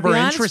much. one's to ever be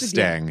honest with you.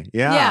 interesting.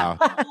 Yeah.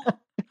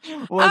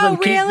 Well, Oh, then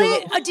keep the really?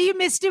 little- Do you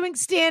miss doing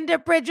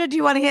stand-up, Bridget? Do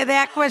you want to hear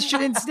that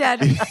question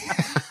instead?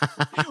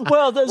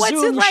 Well, the What's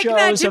Zoom it like not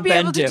shows to have be been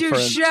able to different.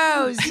 do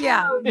shows?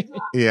 Yeah.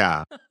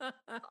 Yeah.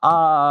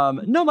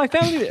 No, my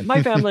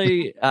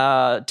family,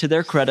 to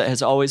their credit,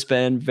 has always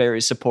been very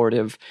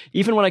supportive.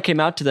 Even when I came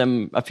out to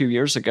them a few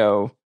years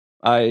ago,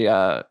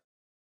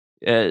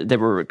 they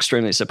were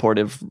extremely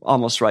supportive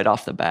almost right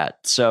off the bat.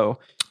 So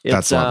it's,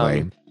 That's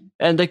lovely.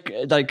 And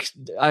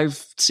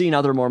I've seen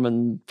other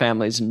Mormon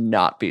families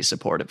not be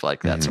supportive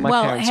like that. So my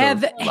Well, parents are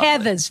lovely.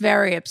 Heather's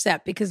very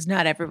upset because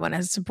not everyone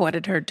has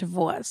supported her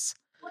divorce.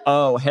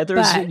 Oh,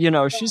 Heather's,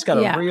 But- she's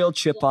got yeah. a real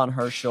chip on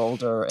her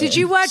shoulder. Did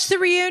you watch the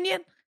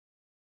reunion?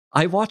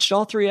 I watched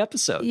all 3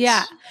 episodes.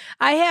 Yeah.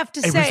 I have to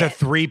It say, was a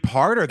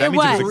 3-parter. That It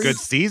means it was was. a good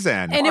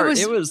season. And it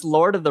was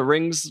Lord of the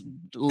Rings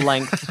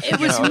length. it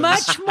was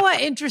much more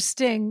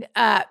interesting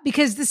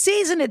because the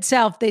season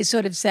itself, they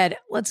sort of said,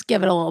 let's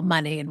give it a little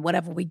money and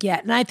whatever we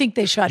get. And I think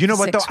they shot You know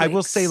for what, though? 6 I will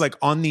weeks. say, like,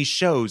 on these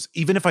shows,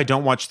 even if I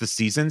don't watch the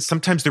seasons,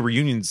 sometimes the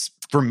reunions,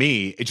 for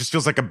me, it just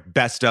feels like a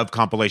best of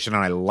compilation,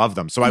 and I love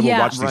them. So I will Yeah.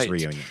 watch these Right.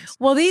 reunions.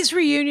 Well, these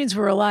reunions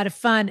were a lot of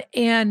fun.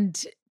 And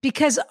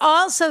because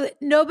also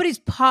nobody's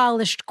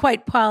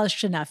quite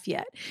polished enough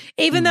yet.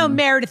 Even though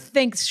Meredith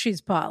thinks she's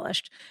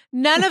polished,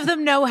 none of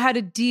them know how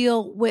to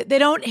deal with, they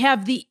don't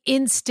have the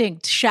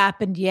instinct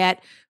sharpened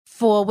yet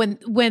for when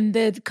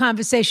the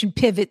conversation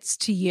pivots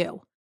to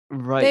you.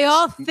 Right. They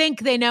all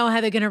think they know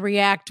how they're going to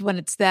react when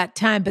it's that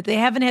time, but they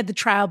haven't had the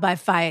trial by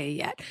fire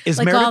yet. Is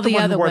like Meredith all the the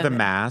one other who wore the women.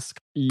 mask?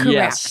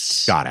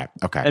 Yes. Got it.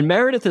 Okay. And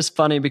Meredith is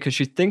funny because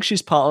she thinks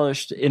she's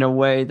polished in a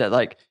way that,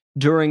 like,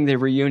 during the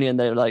reunion,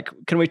 they're like,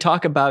 can we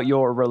talk about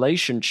your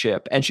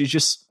relationship? And she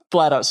just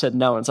flat out said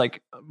no. And it's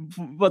like,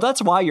 well, that's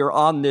why you're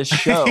on this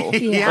show.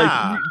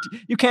 Yeah.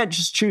 Like, you can't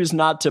just choose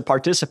not to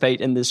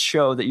participate in this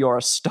show that you're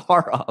a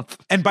star of.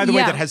 And by the way,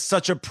 Yeah. that has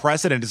such a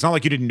precedent. It's not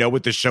like you didn't know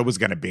what the show was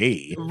going to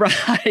be.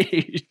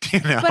 Right. You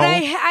know? But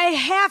I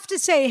have to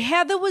say,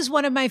 Heather was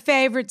one of my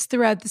favorites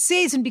throughout the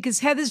season because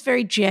Heather's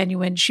very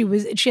genuine. She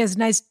has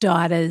nice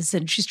daughters,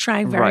 and she's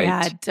trying very Right.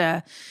 hard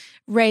to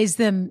raise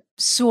them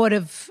sort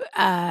of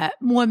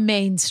more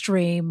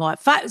mainstream or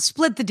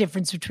split the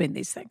difference between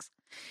these things.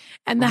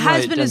 And the Right,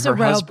 husband and is a her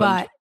husband-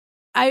 robot.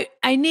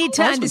 I need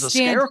to Her husband's a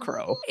understand.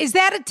 scarecrow. Is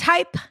that a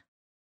type?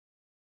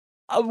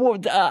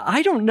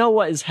 I don't know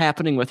what is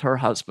happening with her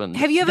husband.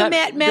 Have you ever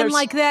met men there's-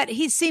 like that?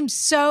 He seems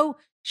so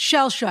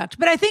shell shocked.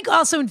 But I think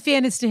also, in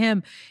fairness to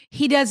him,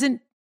 he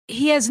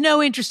has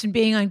no interest in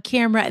being on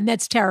camera, and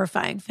that's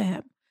terrifying for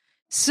him.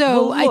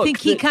 So Well, I look, think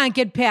he can't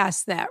get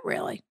past that,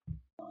 really.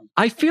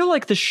 I feel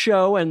like the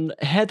show and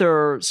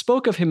Heather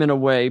spoke of him in a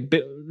way,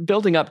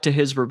 building up to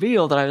his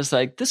reveal, that I was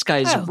like, this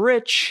guy's Oh.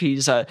 rich.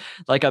 He's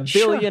like a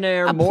Sure.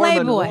 billionaire, A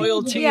Mormon playboy.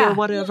 royalty Yeah. or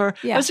whatever.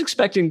 Yeah. I was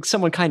expecting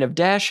someone kind of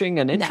dashing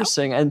and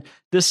interesting. And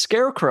this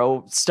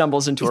scarecrow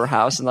stumbles into her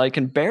house and like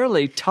can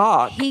barely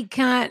talk. He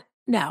can't.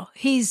 No,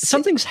 he's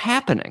Something's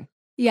happening.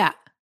 Yeah,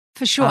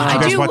 for sure. Did Did you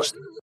I guys do watch-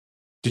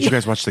 Did you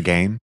guys watch the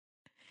game?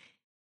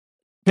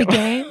 the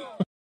game.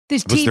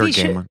 This Was there a TV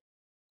game? show.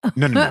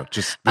 No.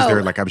 Just was there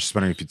Oh. like I was just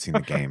wondering if you'd seen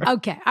the game.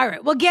 Okay. All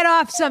right. Well, get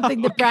off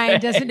something that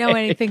Brian doesn't know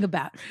anything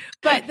about.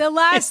 But the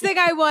last thing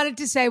I wanted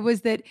to say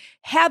was that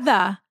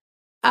Heather,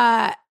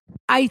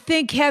 I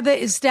think Heather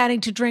is starting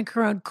to drink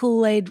her own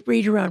Kool-Aid,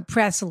 read her own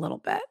press a little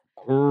bit.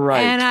 Right.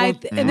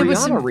 And and there was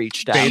Rihanna some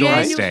reached out. Fatal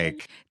Genuine-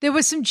 mistake. There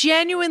was some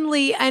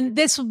genuinely, and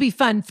this will be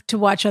fun to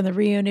watch on the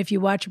reunion if you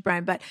watch it,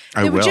 Brian, but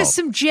I there were will. just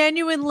some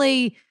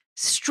genuinely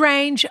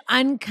strange,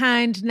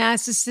 unkind,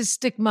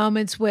 narcissistic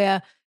moments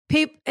where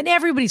people, and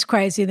everybody's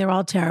crazy and they're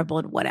all terrible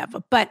and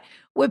whatever, but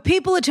where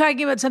people are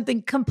talking about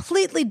something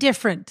completely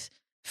different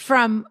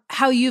from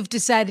how you've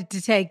decided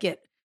to take it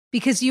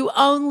because you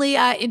only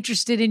are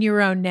interested in your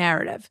own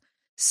narrative.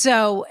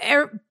 So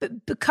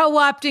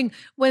co-opting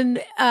when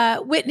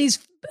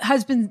Whitney's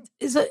husband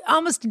is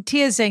almost in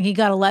tears saying he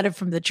got a letter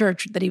from the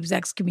church that he was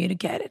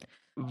excommunicated.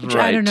 Which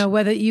I don't know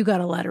whether you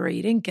got a letter or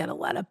you didn't get a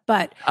letter,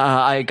 but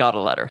I got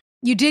a letter.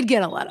 You did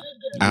get a letter.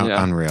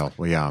 Unreal.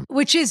 Well, yeah.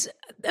 Which is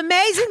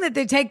amazing that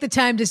they take the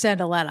time to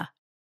send a letter.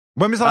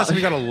 When was the last time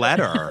you got a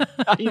letter?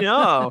 I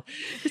know.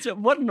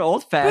 What an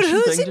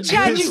old-fashioned thing to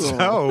do.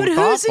 But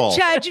who's in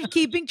charge of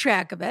keeping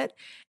track of it?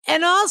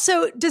 And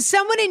also, does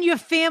someone in your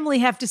family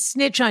have to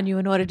snitch on you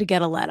in order to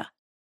get a letter?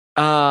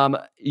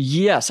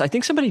 Yes, I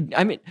think somebody.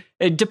 I mean,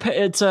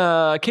 it's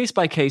a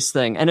case-by-case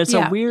thing, and it's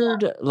a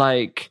weird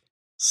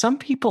some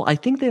people. I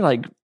think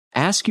they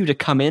ask you to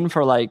come in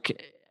for like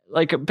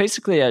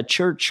basically a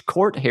church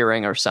court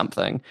hearing or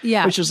something.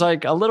 Yeah, which is a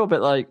little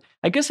bit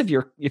I guess if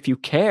you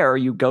care,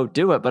 you go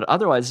do it. But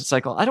otherwise, it's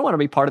well, I don't want to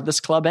be part of this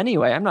club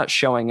anyway. I'm not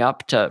showing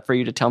up for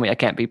you to tell me I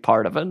can't be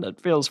part of it.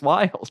 It feels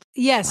wild.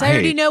 Yes, right. I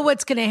already know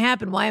what's going to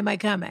happen. Why am I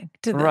coming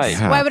to this? Right.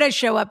 Why would I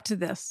show up to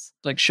this?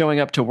 Like showing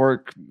up to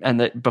work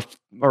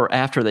or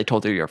after they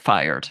told you you're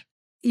fired.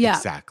 Yeah,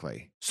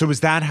 exactly. So is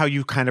that how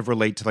you kind of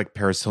relate to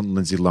Paris Hilton,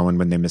 Lindsay Lohan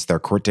when they miss their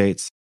court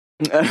dates?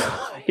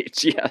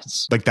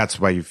 Yes. That's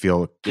why you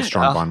feel a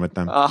strong bond with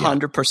them?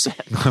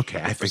 100%.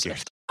 Okay, I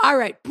figured. All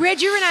right,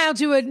 Bridger and I will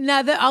do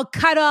another. I'll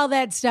cut all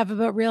that stuff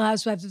about Real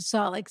Housewives of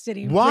Salt Lake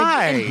City.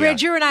 Why?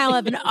 Bridger and I will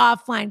have an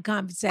offline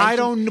conversation. I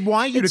don't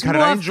want you to cut it.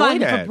 I enjoyed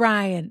it. It's more fun for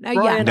Brian.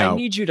 Brian, I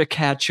need you to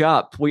catch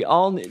up. We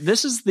all.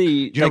 This is the.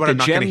 You know what? I'm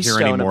not going to hear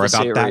any more about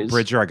series. that,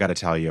 Bridger. I got to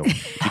tell you,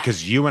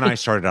 because you and I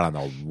started on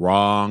the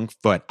wrong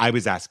foot. I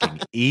was asking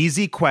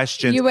easy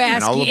questions. You were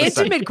asking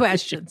intimate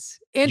questions.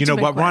 You know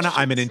what, Rana?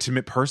 I'm an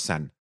intimate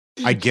person.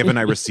 I give and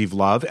I receive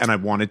love, and I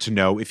wanted to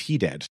know if he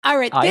did. All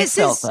right, this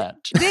is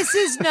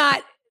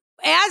not.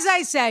 As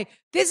I say,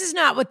 this is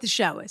not what the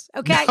show is,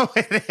 okay? No,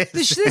 it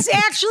is. This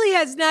actually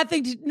has none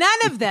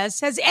of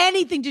this has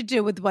anything to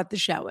do with what the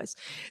show is.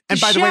 And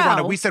by the way,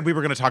 Rana, we said we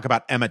were going to talk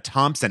about Emma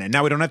Thompson, and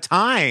now we don't have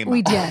time.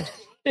 We did.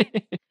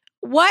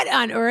 What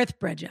on earth,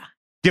 Bridger?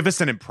 Give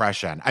us an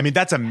impression. I mean,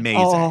 that's amazing.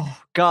 Oh,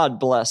 God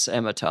bless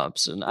Emma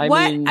Thompson.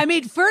 I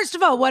mean, first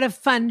of all, what a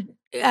fun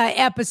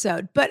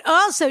episode. But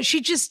also,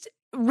 she just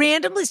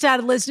randomly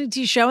started listening to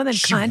your show and then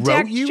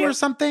contacted you or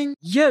something?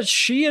 Yeah,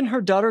 she and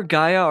her daughter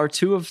Gaia are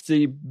two of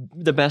the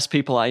best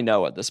people I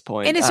know at this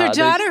point. And is her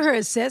daughter her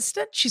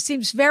assistant? She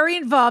seems very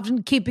involved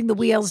in keeping the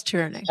wheels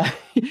turning.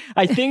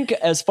 I think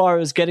as far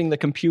as getting the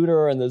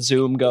computer and the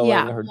Zoom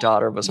going, her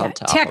daughter was on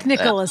top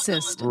technical of it.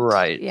 Assistant.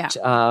 Right.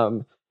 Yeah.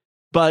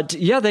 But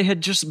yeah, they had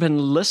just been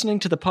listening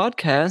to the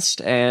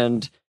podcast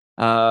and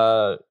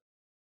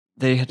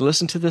they had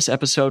listened to this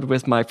episode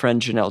with my friend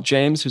Janelle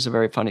James, who's a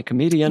very funny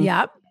comedian.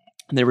 Yep.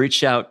 And they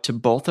reached out to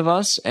both of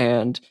us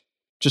and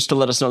just to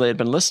let us know they had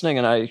been listening.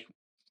 And I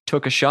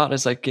took a shot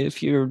as they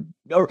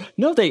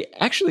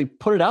actually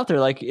put it out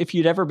there. If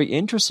you'd ever be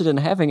interested in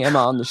having Emma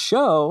on the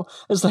show,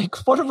 it's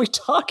what are we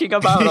talking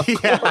about?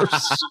 Of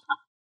course.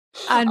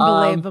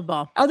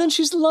 Unbelievable. And then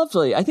she's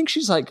lovely. I think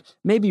she's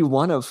maybe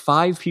one of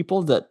 5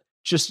 people that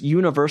just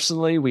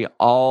universally we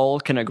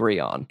all can agree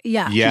on.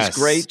 Yeah. Yes. She's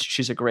great.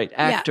 She's a great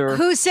actor. Yeah.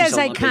 Who says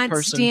I can't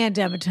person. stand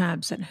Emma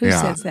Thompson? Who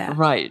says that?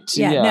 Right.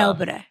 Yeah.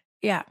 Nobody.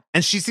 Yeah.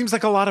 And she seems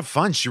like a lot of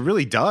fun. She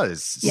really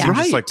does. Yeah. Seems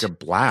just like a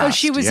blast. Oh,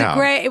 she was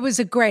it was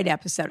a great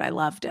episode. I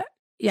loved it.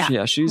 Yeah.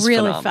 Yeah, she's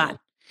really phenomenal. Fun.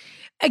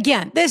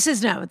 Again, this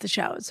is not what the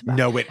show is about.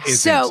 No, it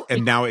isn't.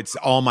 And now it's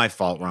all my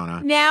fault,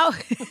 Rana. Now,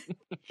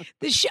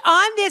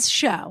 on this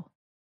show,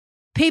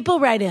 people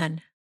write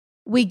in.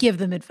 We give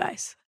them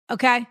advice.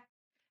 Okay?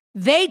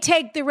 They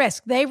take the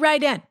risk. They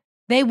write in.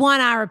 They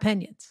want our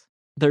opinions.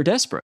 They're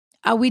desperate.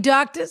 Are we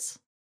doctors?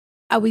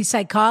 Are we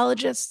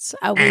psychologists?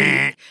 Are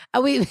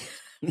we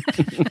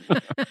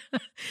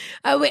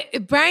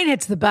Brian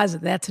hits the buzzer.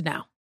 That's a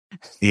no.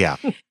 Yeah.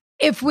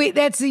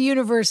 That's the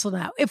universal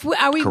now.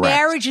 Are we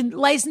Correct.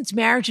 licensed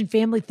marriage and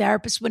family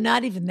therapists? We're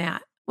not even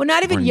that. We're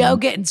not even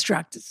yoga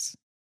instructors.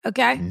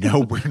 Okay.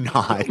 No, we're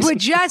not. We're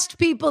just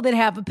people that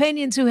have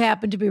opinions who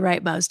happen to be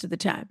right most of the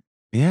time.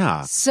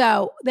 Yeah.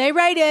 So they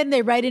write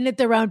in at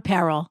their own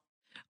peril.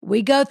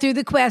 We go through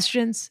the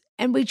questions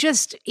and we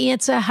just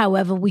answer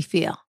however we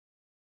feel.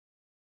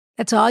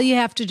 That's all you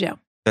have to do.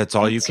 That's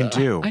all you can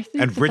do.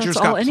 And Bridger's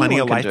got plenty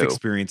of life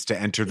experience to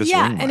enter this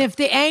room. Yeah, and if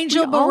the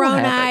angel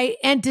Moroni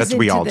enters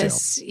into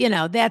this,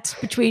 that's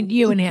between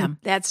you and him.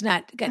 That's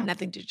got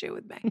nothing to do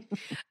with me.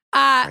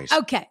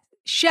 Okay,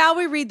 shall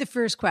we read the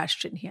first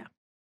question here?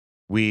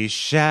 We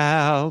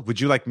shall.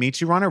 Would you like me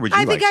to, Ron, or would you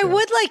I think I to?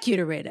 would like you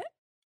to read it.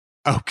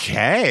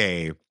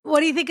 Okay. What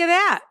do you think of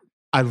that?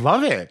 I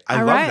love it.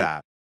 I love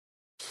that.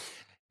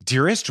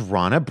 Dearest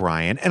Rana,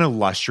 Brian, an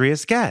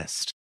illustrious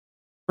guest,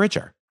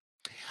 Bridger.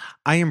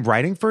 I am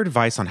writing for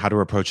advice on how to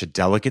approach a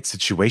delicate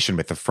situation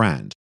with a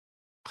friend.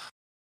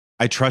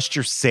 I trust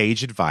your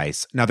sage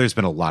advice. Now, there's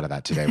been a lot of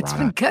that today,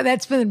 Rana.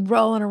 That's been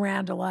rolling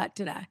around a lot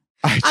today.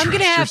 I'm going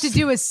to trust have your to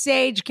do a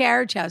Sage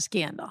Carriage House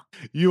candle.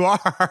 You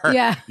are.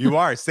 Yeah. You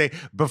are. Say,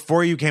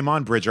 before you came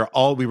on, Bridger,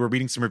 we were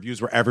reading some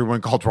reviews where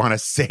everyone called Rana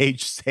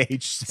Sage.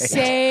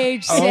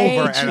 Sage,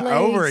 Over and Lady,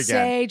 over again.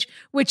 Sage,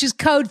 which is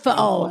code for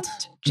old.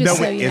 Just No,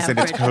 so it you know. isn't.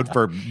 It's code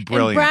for And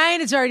brilliant.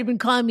 Brian has already been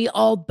calling me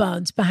old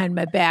bones behind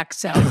my back,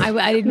 so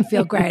I didn't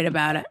feel great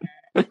about it.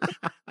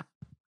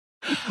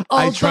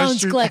 Old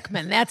Bones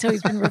Glickman. That's how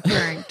he's been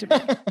referring to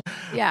me.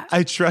 Yeah.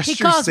 I trust He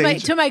your calls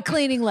Sage. to my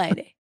cleaning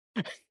lady.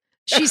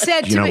 She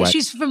said You to know me, what?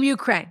 she's from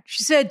Ukraine.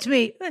 She said to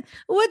me,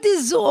 "What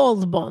is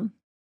old bone?"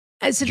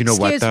 I said, You know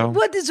what, "Excuse me, though?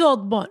 what is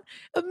old bone?"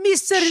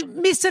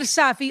 Mr.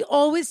 Safi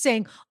always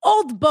saying,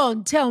 "Old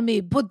bone, tell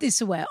me, put this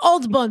away.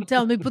 Old bone,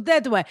 tell me, put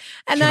that away."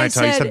 And Can I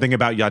tell you said, something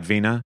about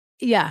Yadvina?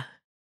 "Yeah,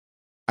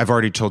 I've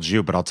already told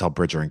you, but I'll tell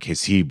Bridger in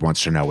case he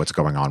wants to know what's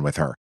going on with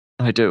her.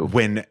 I do.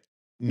 When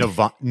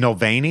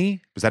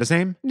Navalny, was that his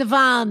name?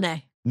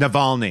 Navalny."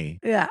 Navalny,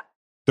 Yeah,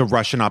 the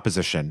Russian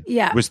opposition,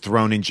 Yeah. was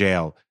thrown in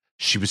jail.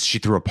 She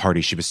threw a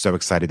party. She was so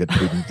excited that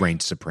Putin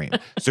reigned supreme.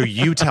 So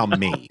you tell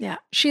me. yeah.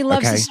 She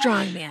loves Okay. a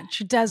strong man.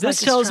 She does.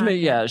 This like a tells strong me,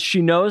 man. yeah,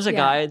 she knows a Yeah.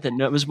 guy that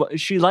knows what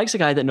she likes. A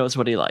guy that knows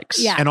what he likes.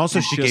 Yeah. And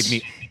also, she Just-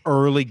 gave me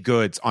early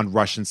goods on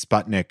Russian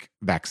Sputnik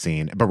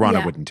vaccine, but Rana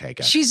Yeah. wouldn't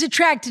take it. She's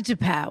attracted to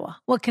power.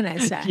 What can I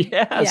say?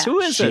 Yes, who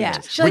isn't?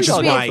 Yeah. She Which likes, is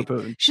to be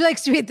why- at, she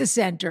likes to be at the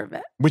center of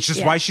it. Which is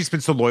Yeah. why she's been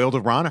so loyal to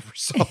Rana for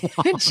so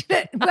long.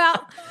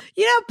 Well,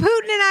 you know,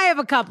 Putin and I have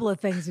a couple of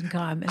things in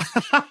common.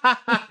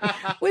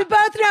 We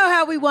both know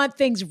how we want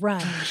things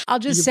run. I'll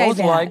just You say both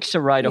that. like to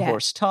ride a Yeah.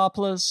 horse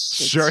topless.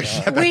 It's, Sure,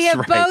 yeah, that's We have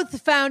right.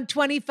 both found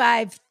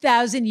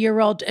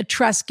 25,000-year-old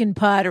Etruscan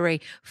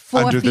pottery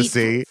Under the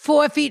sea.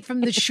 4 feet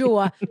from the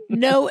shore,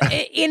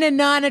 in a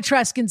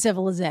non-Etruscan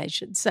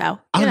civilization. So,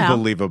 you know,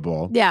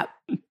 Unbelievable. yeah.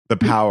 The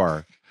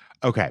power.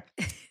 Okay.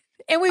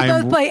 And we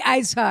I'm- both play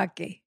ice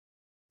hockey.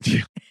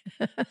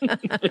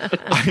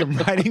 I am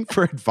writing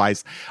for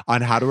advice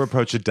on how to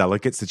approach a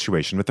delicate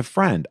situation with a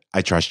friend.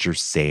 I trust your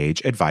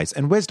sage advice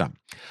and wisdom.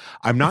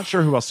 I'm not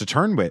sure who else to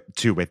turn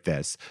to with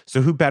this.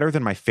 So who better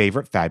than my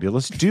favorite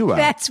fabulous duo?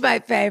 That's my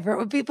favorite.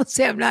 When people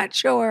say I'm not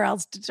sure where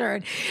else to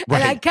turn.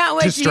 Right. And I can't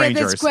wait To to hear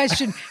this strangers.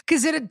 question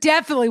because it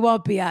definitely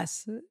won't be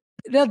us.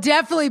 It'll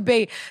definitely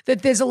be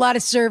that there's a lot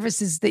of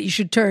services that you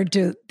should turn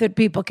to that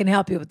people can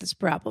help you with this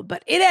problem.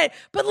 But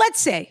let's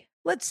say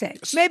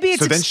maybe it's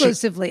So then she-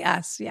 exclusively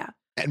us. Yeah.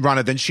 And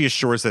Rana, then she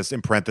assures us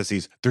in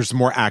parentheses, there's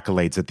more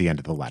accolades at the end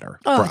of the letter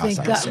Oh, for thank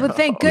us. God. Well,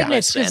 thank Yeah.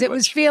 goodness because it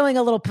was Sandwich. feeling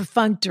a little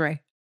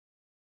perfunctory.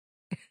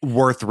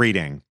 Worth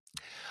reading.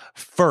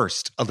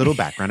 First, a little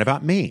background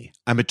about me.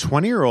 I'm a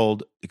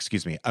 21-year-old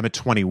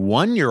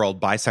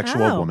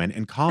bisexual Oh. woman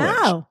in college.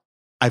 Oh,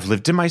 I've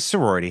lived in my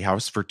sorority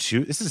house for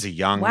this is a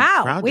young wow.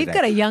 crowd We've today.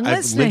 got a young I've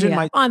listener lived in here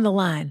my- on the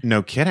line.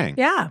 No kidding.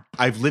 Yeah.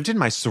 I've lived in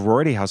my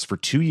sorority house for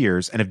 2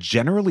 years and have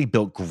generally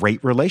built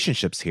great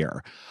relationships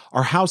here.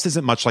 Our house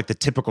isn't much like the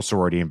typical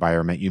sorority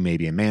environment you may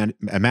be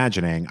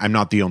imagining. I'm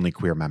not the only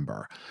queer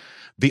member.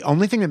 The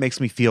only thing that makes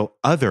me feel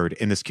othered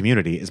in this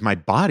community is my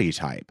body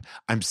type.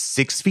 I'm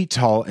 6 feet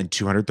tall and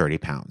 230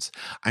 pounds.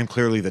 I'm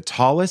clearly the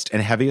tallest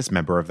and heaviest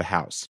member of the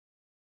house.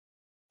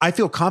 I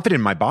feel confident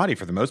in my body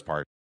for the most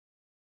part.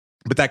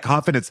 But that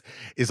confidence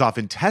is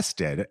often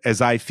tested as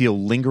I feel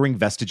lingering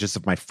vestiges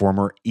of my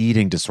former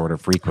eating disorder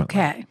frequently.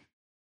 Okay.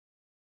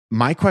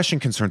 My question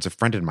concerns a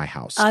friend in my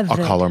house. I'll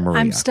Othered. call her Maria.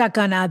 I'm stuck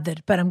on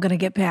othered, but I'm going to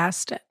get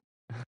past it.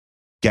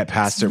 Get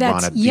past it,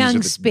 That's Rana.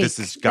 young speak. This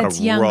has got That's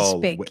to young roll.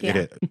 speak, with yeah.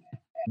 it.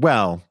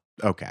 Well,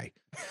 okay.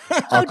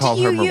 I'll call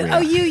do her you,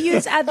 Maria. you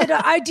use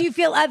othered? Do you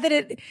feel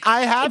othered?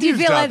 I have Do you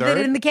used feel othered.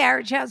 othered in the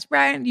carriage house,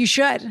 Brian? You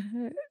should.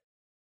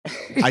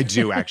 I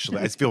do actually.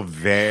 I feel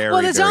very.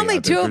 Well, there's very only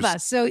othered. two of There's-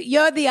 us, so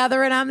you're the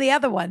other and I'm the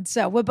other one.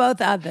 So we're both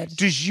othered.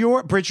 Does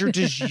your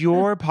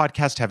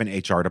podcast have an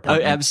HR Oh,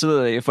 department?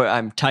 absolutely.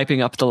 I'm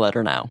typing up the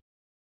letter now.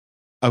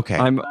 Okay,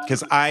 I'm-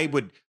 because I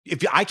would.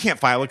 If I can't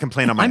file a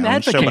complaint on my I'm own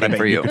show, but I advocating bet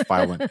for you you. could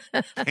file one.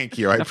 Thank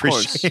you. I Of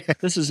course, appreciate it.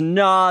 this is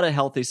not a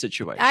healthy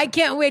situation. I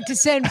can't wait to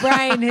send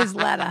Brian his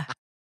letter.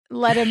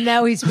 Let him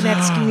know he's been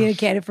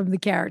excommunicated from the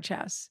carriage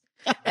house.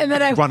 And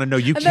then I Rana, no,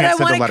 you and then I can't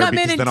send wanna a letter come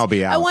in because and then I'll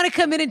be out. I want to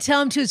come in and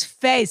tell him to his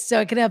face so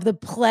I can have the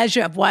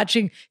pleasure of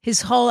watching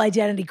his whole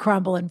identity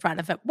crumble in front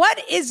of him. What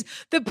is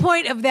the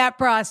point of that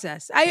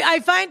process? I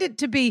find it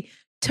to be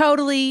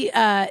totally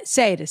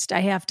sadist,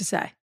 I have to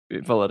say.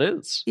 Well, it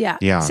is. Yeah.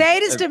 Yeah.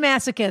 Sadist or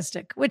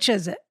masochistic? Which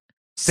is it?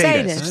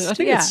 Sadist. I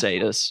think yeah. it's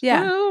sadist.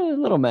 Yeah. Well, a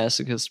little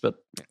masochist, but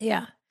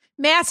Yeah.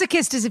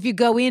 Masochist is if you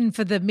go in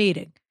for the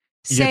meeting.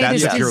 Yeah,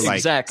 that's Sadist if is, you're like-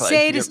 exactly.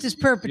 sadist You're- is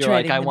perpetrating.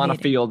 You're like, I the want to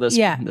meeting. feel this,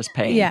 Yeah. this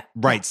pain. Yeah.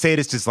 Right.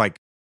 Sadist is like,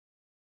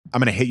 I'm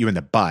going to hit you in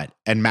the butt.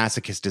 And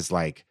masochist is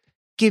like,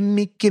 give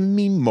me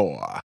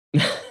more.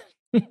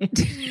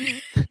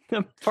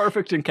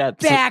 Perfect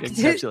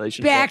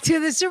encapsulation. Back to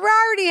the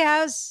sorority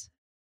house.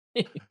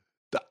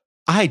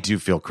 I do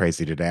feel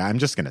crazy today. I'm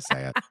just going to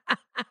say it.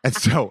 And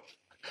so,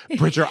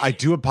 Bridger, I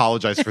do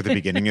apologize for the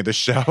beginning of the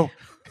show.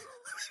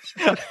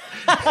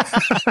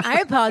 I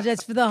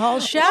apologize for the whole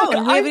show. Look,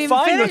 and we haven't I'm even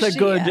fine with a finished it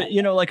good,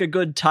 yet. like a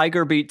good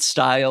Tiger Beat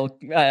style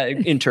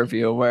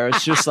interview where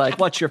it's just like,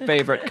 what's your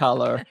favorite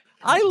color?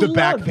 I The love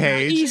back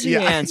page. easy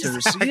Yeah, answers.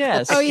 exactly.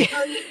 Yes. Oh, yeah.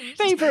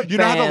 Favorite You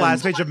know how the band?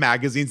 last page of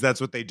magazines,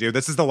 that's what they do?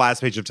 This is the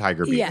last page of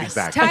Tiger Beat. Yes,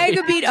 Exactly.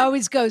 Tiger Beat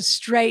always goes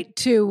straight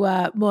to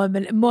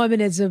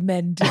Mormonism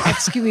and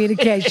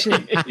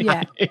excommunication.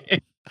 Yeah.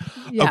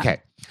 Yeah.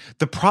 Okay.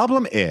 The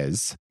problem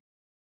is,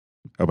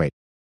 oh, wait.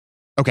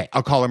 Okay,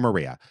 I'll call her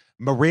Maria.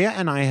 Maria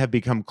and I have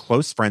become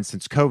close friends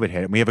since COVID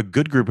hit, and we have a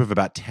good group of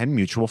about 10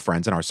 mutual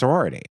friends in our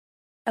sorority.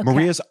 Okay.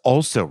 Maria's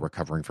also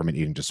recovering from an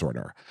eating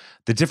disorder.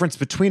 The difference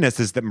between us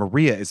is that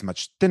Maria is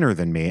much thinner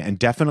than me and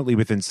definitely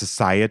within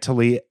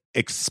societally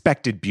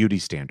expected beauty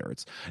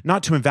standards.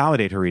 Not to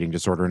invalidate her eating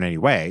disorder in any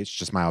way, it's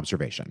just my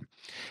observation.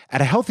 At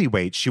a healthy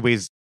weight, she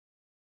weighs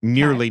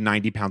nearly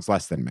 90 pounds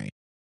less than me.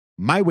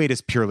 My weight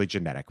is purely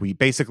genetic. We eat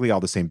basically all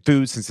the same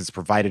food since it's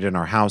provided in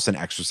our house and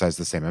exercise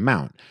the same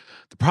amount.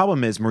 The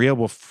problem is Maria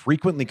will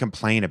frequently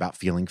complain about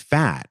feeling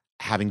fat,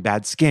 having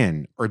bad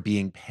skin, or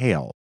being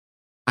pale.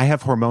 I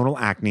have hormonal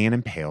acne and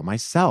am pale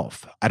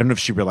myself. I don't know if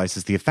she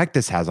realizes the effect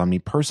this has on me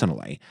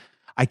personally.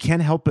 I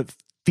can't help but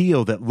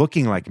feel that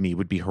looking like me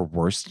would be her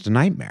worst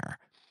nightmare.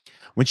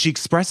 When she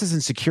expresses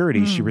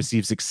insecurity, she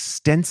receives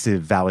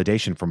extensive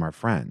validation from our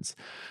friends.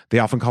 They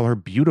often call her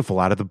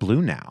beautiful out of the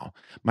blue now.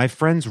 My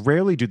friends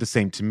rarely do the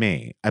same to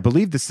me. I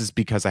believe this is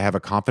because I have a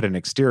confident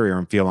exterior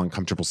and feel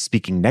uncomfortable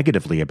speaking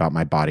negatively about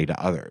my body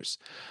to others.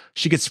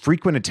 She gets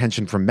frequent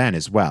attention from men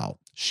as well.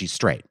 She's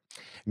straight.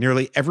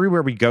 Nearly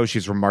everywhere we go,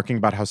 she's remarking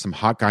about how some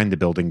hot guy in the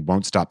building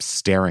won't stop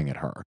staring at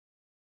her.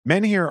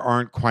 Men here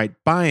aren't quite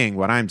buying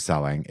what I'm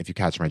selling, if you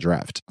catch my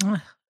drift.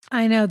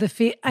 I know the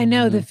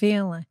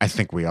feeling. I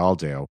think we all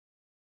do.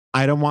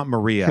 I don't want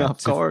Maria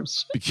Of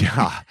course.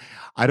 Yeah.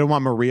 I don't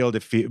want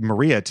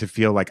Maria to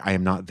feel like I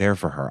am not there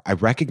for her. I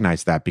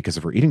recognize that because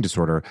of her eating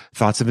disorder,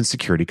 thoughts of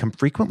insecurity come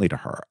frequently to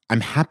her.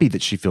 I'm happy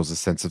that she feels a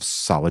sense of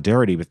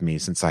solidarity with me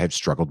since I have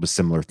struggled with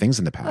similar things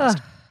in the past.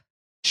 Ugh.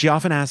 She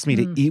often asks me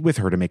to eat with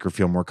her to make her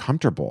feel more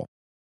comfortable.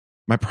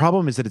 My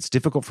problem is that it's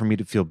difficult for me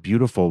to feel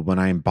beautiful when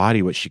I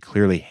embody what she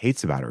clearly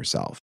hates about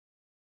herself.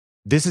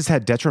 This has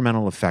had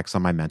detrimental effects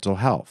on my mental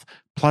health.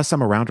 Plus,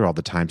 I'm around her all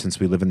the time since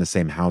we live in the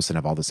same house and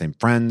have all the same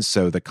friends,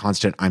 so the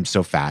constant "I'm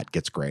so fat"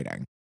 gets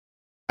grating.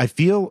 I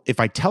feel if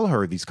I tell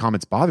her these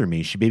comments bother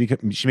me, she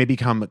may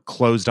become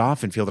closed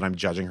off and feel that I'm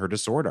judging her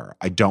disorder.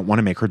 I don't want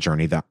to make her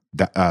journey that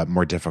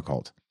more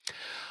difficult.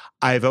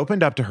 I've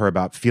opened up to her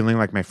about feeling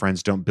like my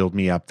friends don't build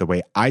me up the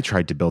way I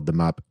tried to build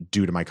them up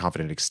due to my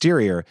confident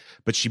exterior,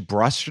 but she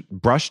brushed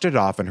it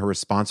off, and her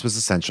response was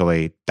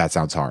essentially, "That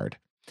sounds hard."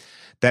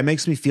 That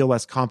makes me feel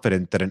less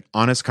confident that an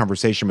honest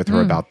conversation with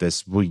her about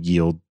this will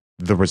yield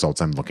the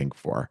results I'm looking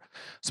for.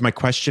 So my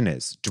question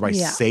is, do I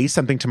say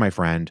something to my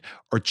friend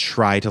or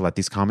try to let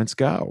these comments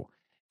go?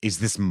 Is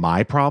this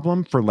my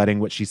problem for letting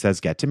what she says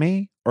get to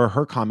me? Or are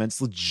her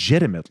comments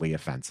legitimately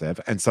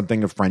offensive and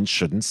something a friend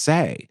shouldn't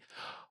say?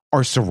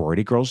 Are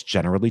sorority girls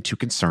generally too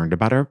concerned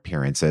about our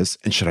appearances,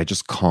 and should I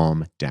just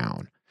calm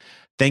down?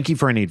 Thank you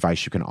for any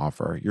advice you can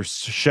offer. Your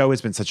show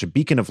has been such a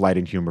beacon of light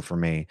and humor for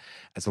me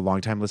as a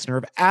longtime listener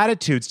of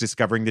Attitudes,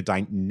 discovering the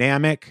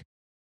dynamic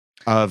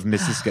of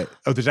Mrs.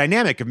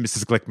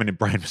 Glickman and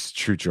Brian was a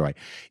true joy.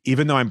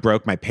 Even though I'm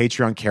broke, my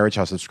Patreon Carriage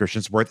House subscription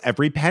is worth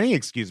every penny.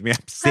 Excuse me. I'm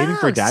saving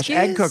for a Dash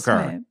egg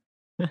cooker.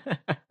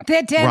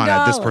 They're $10.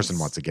 Rana, this person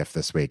wants a gift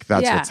this week.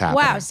 That's what's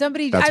happening. Wow,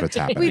 That's what's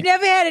happening. We've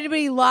never had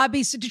anybody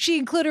lobby. So did she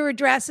include her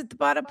address at the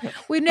bottom?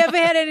 We've never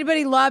had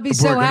anybody lobby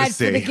so hard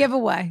for the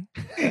giveaway.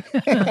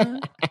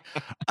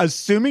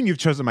 Assuming you've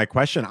chosen my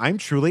question, I'm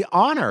truly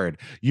honored.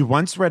 You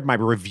once read my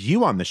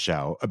review on the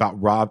show about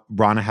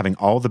Rana having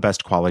all the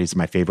best qualities of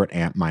my favorite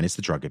aunt minus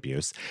the drug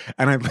abuse,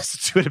 and I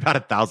listened to it about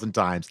 1,000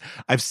 times.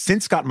 I've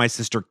since got my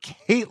sister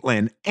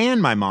Caitlin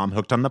and my mom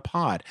hooked on the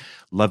pod.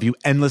 Love you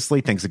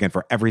endlessly. Thanks again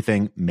for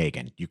everything.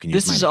 Megan, you can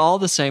use This is all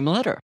the same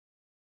letter.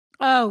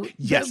 Oh,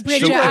 yes.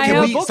 Bridget, So I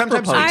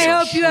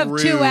hope you have true.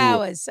 2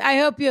 hours. I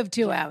hope you have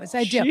 2 hours.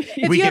 I do.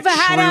 If We you have get a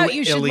hat true out,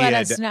 you should let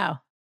Iliad. us know.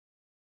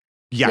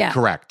 Yeah,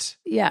 correct.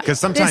 Yeah. Because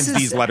sometimes This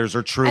is- these letters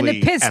are truly An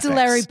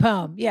epistolary epics.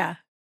 poem. Yeah.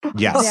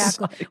 Yes.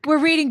 Exactly. We're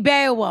reading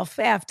Beowulf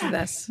after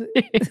this.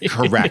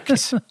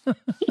 Correct.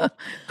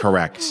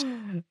 Correct.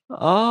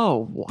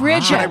 Oh, wow.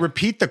 Bridget. Should I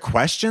repeat the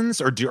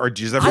questions, or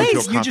does I everyone feel think you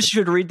confident? just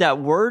should read that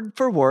word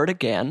for word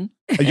again.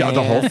 Yeah,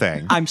 the whole And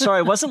thing. I'm sorry,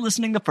 I wasn't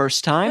listening the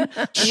first time.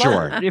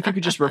 Sure. If you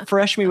could just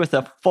refresh me with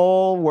a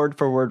full word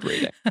for word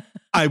reading.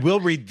 I will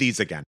read these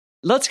again.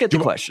 Let's get to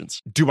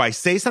questions. Do I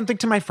say something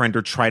to my friend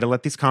or try to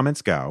let these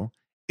comments go?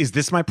 Is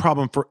this my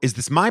problem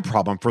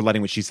for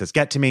letting what she says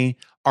get to me?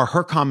 Are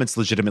her comments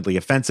legitimately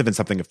offensive and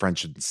something a friend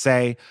shouldn't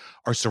say?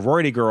 Are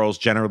sorority girls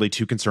generally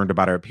too concerned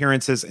about our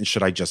appearances, and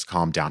should I just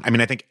calm down? I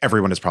mean, I think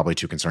everyone is probably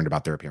too concerned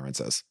about their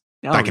appearances.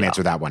 I can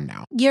answer that one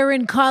now. You're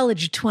in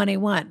college at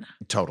 21.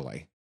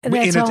 Totally.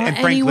 That's all And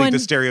frankly, anyone- the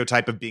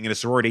stereotype of being in a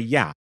sorority,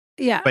 yeah.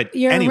 Yeah, But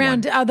you're anyone.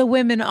 around other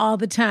women all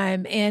the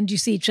time and you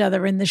see each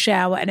other in the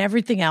shower and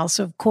everything else.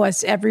 So of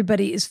course,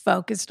 everybody is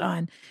focused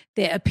on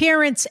their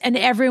appearance and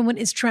everyone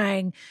is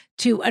trying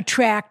to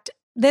attract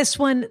this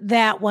one,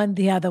 that one,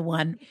 the other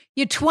one.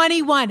 You're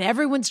 21.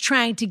 Everyone's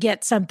trying to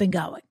get something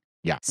going.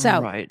 Yeah. So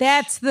Right.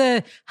 that's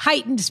the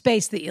heightened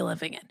space that you're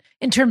living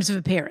in terms of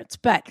appearance.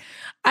 But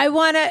I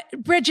want to,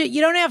 Bridget,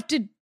 you don't have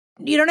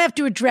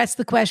to address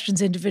the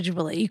questions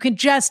individually. You can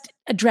just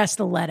address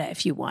the letter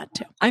if you want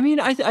to. I mean,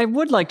 I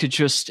would like to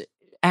just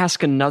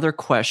ask another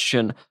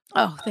question.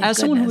 Oh, thank As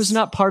someone who is goodness.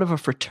 not part of a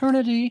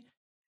fraternity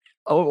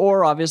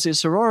or obviously a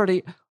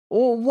sorority,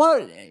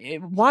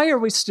 why are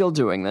we still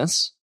doing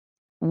this?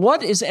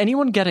 What is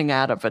anyone getting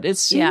out of it? It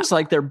seems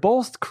like they're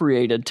both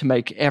created to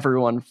make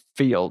everyone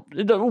feel.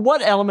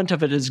 What element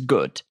of it is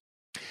good?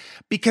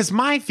 Because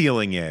my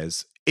feeling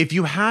is, if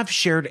you have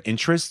shared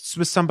interests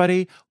with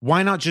somebody,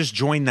 why not just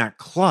join that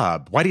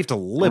club? Why do you have to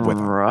live with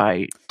them?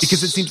 Right.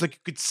 Because it seems like you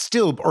could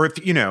still, or if,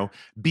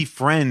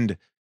 befriend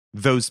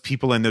those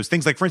people and those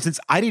things. Like, for instance,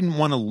 I didn't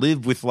want to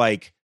live with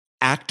like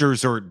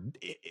actors or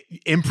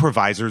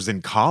improvisers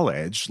in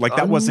college. Like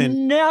that wasn't,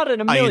 not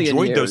in a I million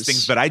enjoyed years. those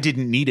things, but I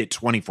didn't need it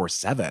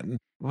 24/7.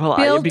 Well,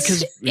 Built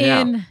because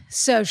in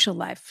social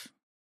life.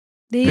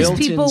 These Built-in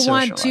people social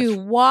want to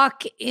life.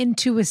 walk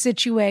into a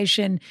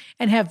situation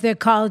and have their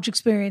college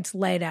experience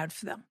laid out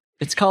for them.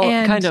 it's called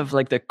and- kind of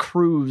like the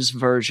cruise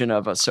version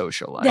of a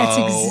social life. That's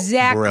Oh,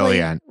 exactly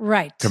brilliant.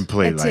 right.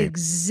 Completely. That's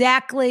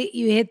exactly,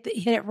 you hit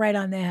it right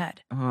on the head.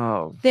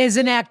 Oh, There's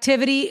an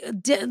activity,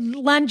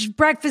 lunch,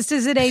 breakfast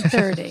is at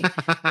 8:30.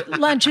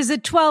 Lunch is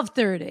at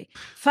 12:30.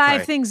 Five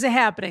Right. things are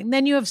happening.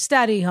 Then you have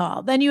study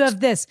hall. Then you have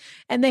this.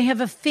 And they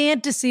have a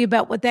fantasy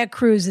about what that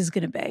cruise is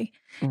going to be.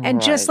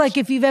 And just right. like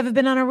if you've ever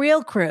been on a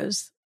real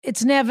cruise,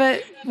 it's never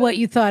what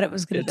you thought it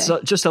was going It's to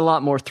be. just a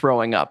lot more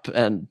throwing up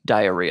and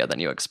diarrhea than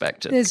you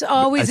expected. There's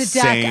always A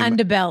a dark same-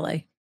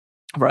 underbelly.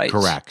 Right.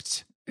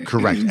 Correct.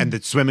 And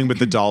the swimming with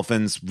the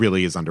dolphins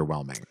really is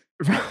underwhelming.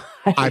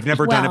 I've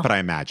never done it, Well, but I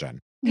imagine.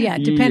 Yeah,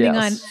 Yes.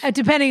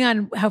 depending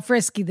on how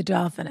frisky the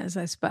dolphin is,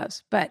 I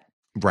suppose.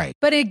 Right.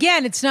 But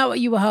again, it's not what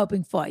you were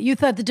hoping for. You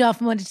thought the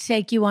dolphin wanted to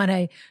take you on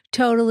a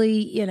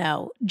totally,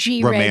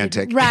 G-rated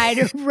Romantic.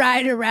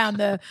 ride around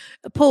the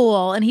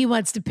pool, and he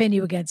wants to pin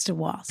you against a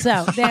wall.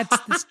 So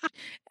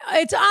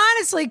it's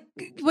honestly,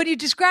 when you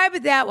describe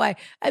it that way,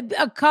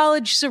 a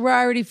college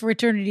sorority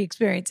fraternity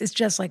experience is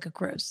just like a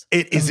cruise.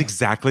 It is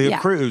exactly a Yeah.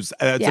 cruise.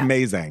 That's Yeah.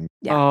 amazing.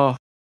 Yeah. Oh,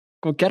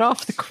 well, get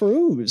off the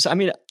cruise. I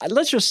mean,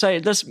 let's just say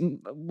this.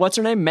 What's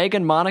her name?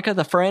 Megan Monica,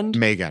 the friend?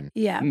 Megan.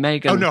 Yeah.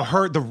 Megan. Oh,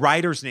 no, the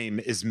writer's name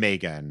is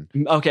Megan.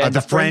 Okay.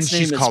 The friend friend's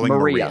she's name is calling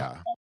Maria.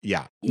 Maria.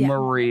 Yeah.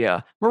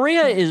 Yeah.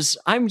 Maria is,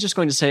 I'm just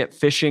going to say it,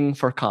 fishing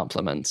for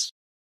compliments.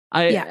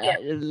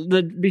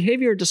 The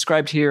behavior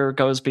described here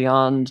goes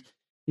beyond,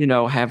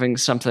 having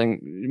something,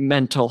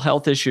 mental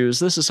health issues.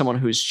 This is someone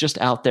who's just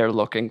out there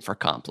looking for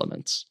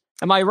compliments.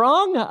 Am I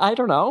wrong? I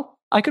don't know.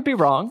 I could be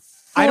wrong.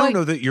 I don't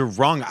know that you're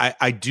wrong.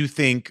 I do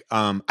think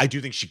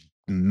she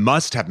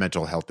must have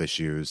mental health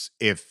issues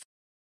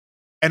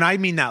and I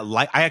mean that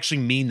I actually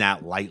mean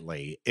that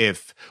lightly.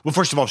 Well,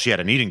 first of all, she had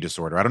an eating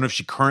disorder. I don't know if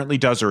she currently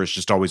does or is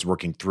just always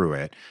working through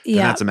it. Then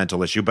Yeah. that's a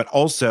mental issue. But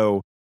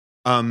also,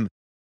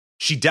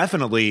 she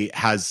definitely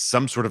has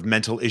some sort of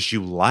mental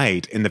issue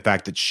light in the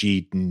fact that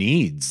she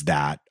needs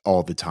that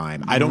all the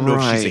time. I don't know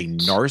if she's a Right.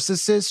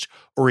 narcissist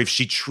or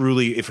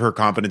if her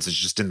confidence is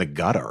just in the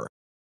gutter.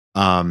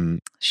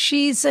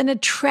 She's an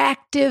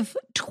attractive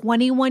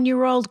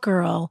 21-year-old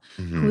girl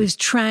Mhm. who is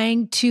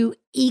trying to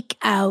eke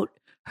out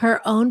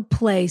her own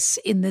place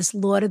in this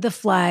Lord of the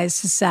Flies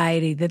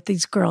society that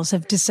these girls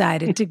have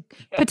decided to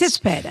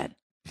participate in.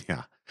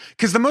 Yeah.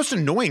 Because the most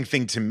annoying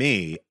thing to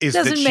me is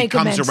Doesn't that she make her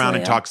comes around mentally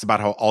and ill. talks about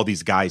how all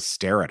these guys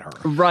stare at her.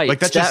 Right. Like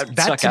that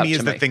stuck to out me is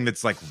to the me. thing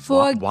that's like,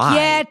 why?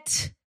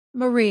 Forget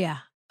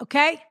Maria,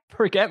 okay?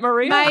 Forget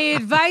Maria? My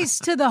advice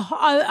to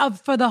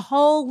for the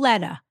whole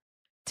letter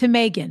to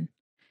Megan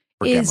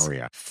Forget is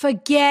Maria.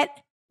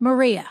 forget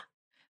Maria.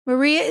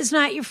 Maria is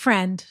not your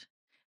friend.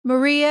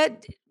 Maria,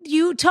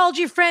 you told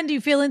your friend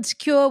you feel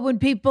insecure when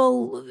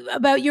people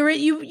about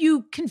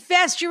you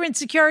confessed your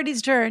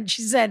insecurities to her, and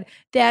she said,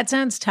 "That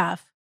sounds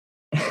tough."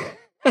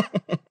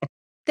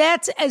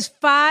 That's as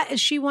far as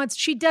she wants.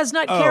 She does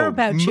not care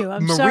about you.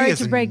 I'm sorry Maria's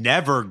to break.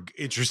 never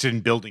interested in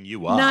building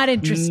you up. Not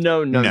interested.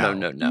 No. No.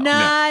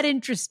 Not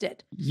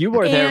interested. You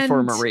were there for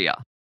And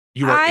Maria.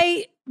 You are.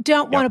 I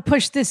don't Yeah. want to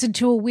push this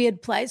into a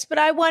weird place, but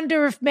I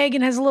wonder if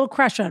Megan has a little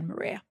crush on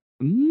Maria.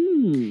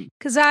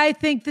 Because I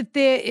think that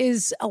there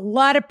is a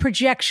lot of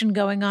projection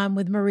going on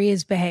with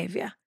Maria's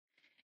behavior,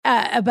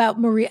 about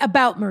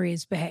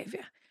Maria's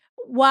behavior.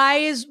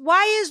 Why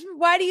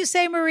do you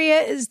say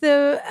Maria is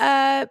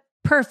the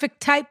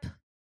perfect type?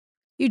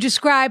 You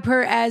describe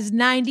her as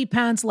 90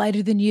 pounds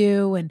lighter than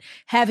you and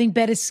having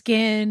better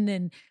skin,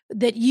 and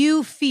that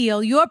you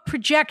feel your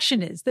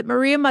projection is that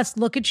Maria must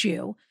look at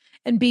you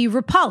and be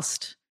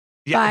repulsed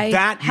by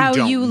that how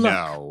don't you look.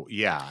 know.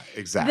 Yeah,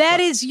 exactly. That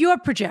is your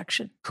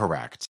projection.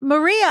 correct.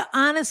 Maria,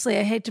 honestly,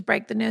 I hate to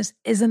break the news,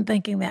 isn't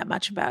thinking that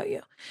much about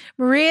you.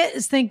 Maria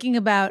is thinking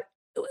about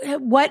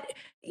what,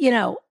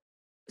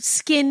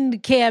 skin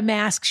care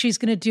mask she's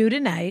going to do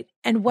tonight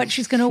and what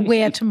she's going to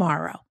wear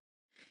tomorrow.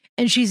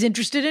 And she's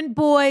interested in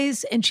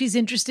boys, and she's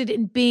interested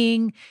in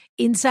being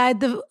inside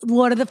the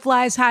Lord of the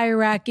Flies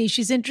hierarchy.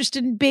 She's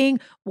interested in being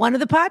one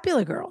of the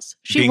popular girls.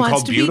 She Being wants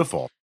called to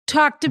beautiful. be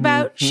talked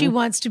about. Mm-hmm. She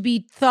wants to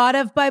be thought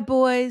of by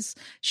boys.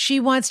 She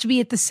wants to be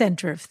at the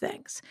center of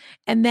things.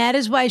 And that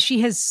is why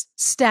she has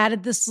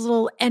started this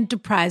little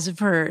enterprise of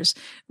hers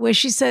where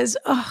she says,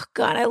 oh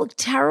God, I look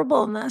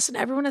terrible in this. And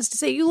everyone has to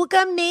say, you look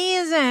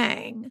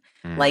amazing.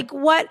 Like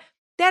what?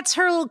 That's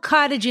her little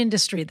cottage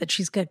industry that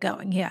she's got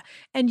going here.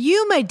 And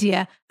you, my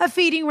dear, are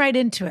feeding right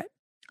into it.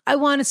 I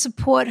want to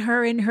support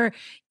her in her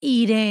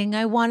eating.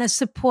 I want to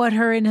support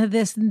her in her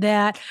this and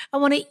that. I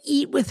want to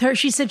eat with her.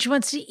 She said she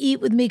wants to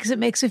eat with me because it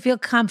makes her feel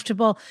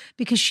comfortable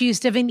because she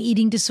used to have an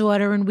eating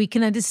disorder and we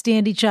can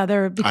understand each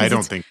other because I don't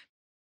it's think.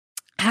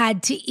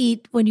 hard to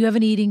eat when you have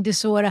an eating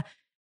disorder.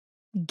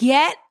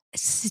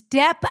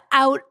 Step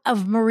out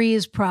of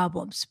Maria's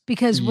problems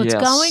because what's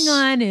Yes. going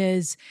on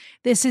is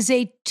this is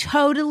a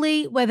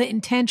totally, whether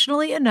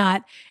intentionally or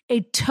not,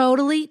 a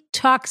totally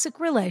toxic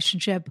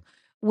relationship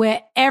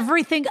where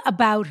everything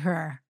about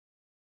her,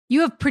 you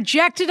have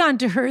projected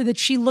onto her that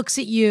she looks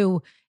at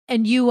you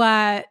and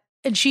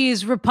and she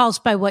is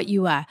repulsed by what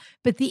you are.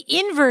 But the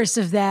inverse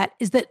of that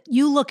is that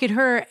you look at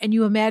her and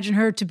you imagine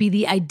her to be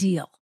the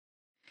ideal.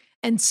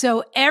 And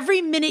so every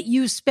minute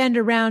you spend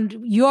around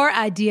your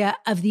idea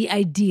of the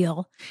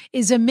ideal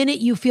is a minute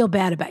you feel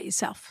bad about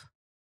yourself.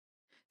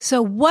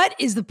 So what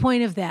is the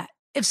point of that?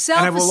 If And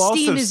I will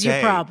self-esteem also is your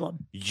say,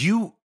 problem.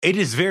 It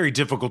is very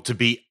difficult to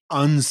be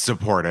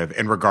unsupportive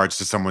in regards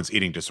to someone's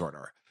eating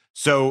disorder.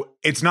 So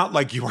it's not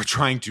like you are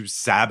trying to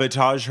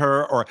sabotage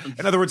her, or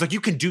in other words, like you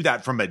can do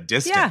that from a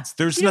distance. Yeah.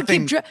 There's You don't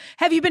nothing.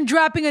 have you been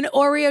dropping an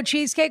Oreo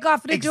cheesecake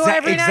off at a door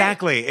every night?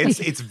 Exactly.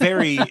 It's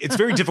very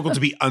difficult to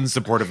be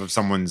unsupportive of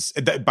someone's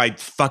by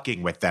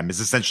fucking with them is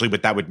essentially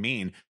what that would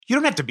mean. You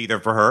don't have to be there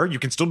for her. You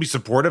can still be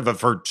supportive of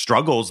her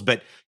struggles,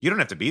 but you don't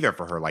have to be there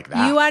for her like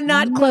that. You are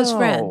not close No.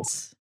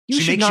 friends. You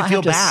She should makes you not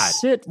feel have to bad.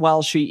 sit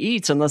while she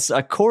eats unless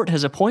a court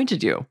has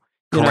appointed you.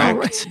 You know,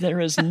 Correct. there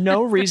is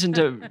no reason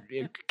to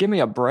give me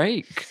a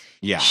break.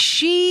 Yeah.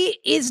 She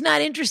is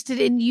not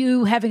interested in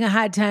you having a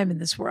hard time in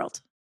this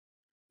world.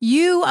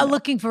 You are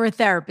looking for a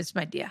therapist,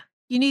 my dear.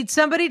 You need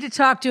somebody to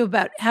talk to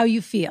about how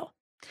you feel.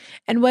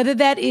 And whether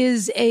that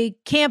is a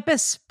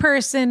campus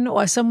person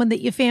or someone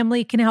that your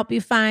family can help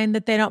you find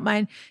that they don't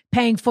mind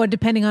paying for,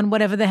 depending on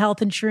whatever the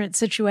health insurance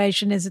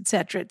situation is, et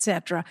cetera, et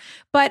cetera.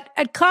 But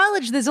at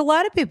college, there's a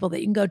lot of people that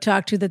you can go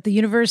talk to that the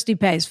university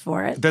pays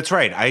for it. That's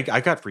right. I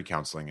got free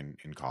counseling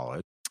in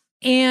college.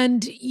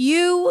 And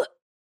you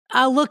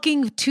are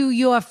looking to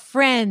your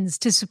friends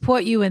to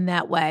support you in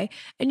that way.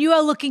 And you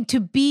are looking to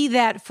be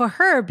that for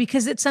her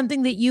because it's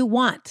something that you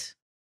want.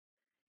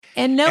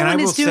 And no And I one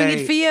is will doing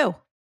say- it for you.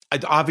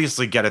 I'd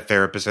obviously get a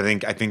therapist.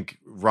 I think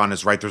Ron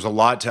is right. There's a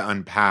lot to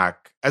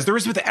unpack, as there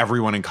is with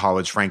everyone in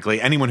college, frankly.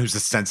 Anyone who's a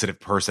sensitive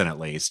person, at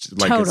least,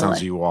 like it sounds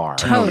Totally. you are.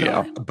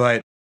 Totally.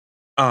 But,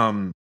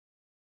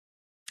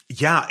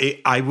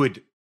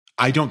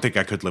 I don't think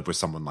I could live with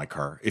someone like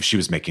her if she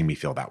was making me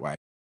feel that way.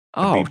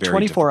 Oh, be very 24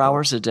 difficult.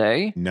 hours a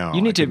day? No,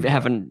 You need I to couldn't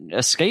have do an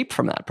escape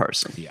from that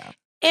person. Yeah.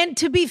 And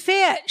to be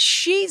fair,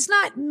 she's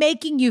not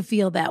making you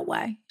feel that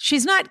way.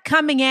 She's not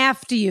coming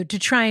after you to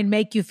try and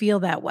make you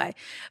feel that way.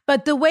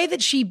 But the way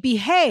that she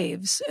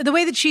behaves, the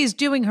way that she is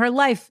doing her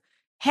life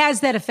has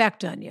that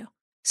effect on you.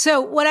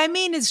 So what I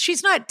mean is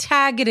she's not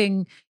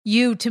targeting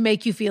you to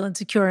make you feel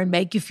insecure and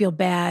make you feel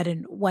bad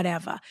and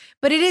whatever.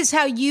 But it is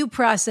how you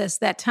process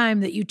that time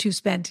that you two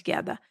spend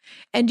together.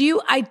 And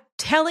I'm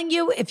telling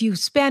you, if you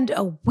spend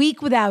a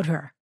week without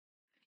her,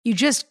 you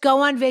just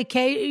go on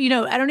vacation.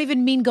 I don't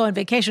even mean go on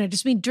vacation. I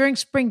just mean during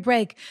spring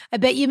break. I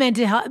bet you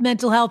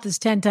mental health is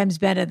 10 times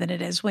better than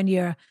it is when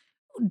you're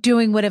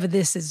doing whatever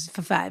this is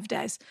for 5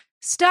 days.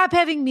 Stop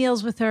having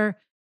meals with her.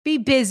 Be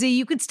busy.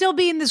 You could still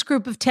be in this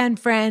group of 10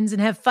 friends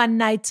and have fun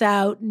nights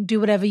out and do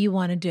whatever you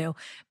want to do.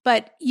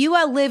 But you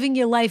are living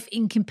your life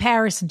in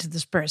comparison to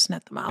this person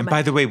at the moment. And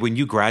by the way, when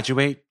you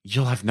graduate,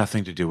 you'll have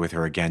nothing to do with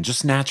her again.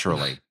 Just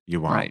naturally, you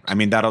won't. Right. I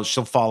mean,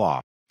 she'll fall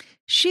off.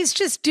 She's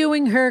just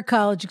doing her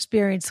college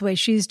experience the way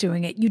she's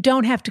doing it. You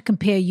don't have to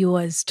compare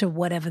yours to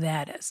whatever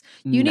that is.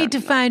 You need to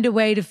find a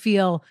way to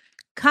feel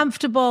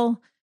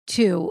comfortable,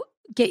 to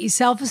get your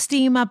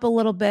self-esteem up a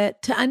little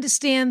bit, to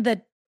understand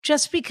that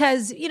just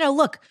because,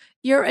 look,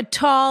 you're a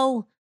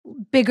tall,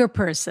 bigger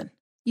person.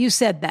 You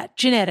said that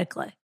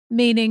genetically,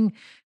 meaning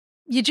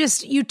you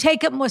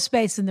take up more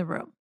space in the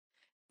room.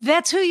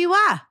 That's who you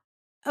are.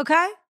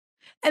 Okay.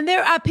 And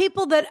there are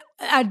people that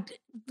are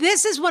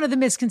This is one of the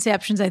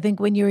misconceptions, I think,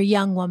 when you're a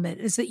young woman,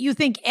 is that you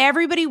think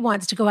everybody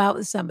wants to go out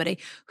with somebody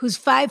who's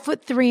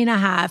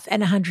 5'3.5"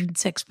 and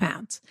 106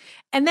 pounds.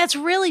 And that's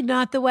really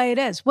not the way it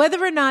is.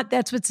 Whether or not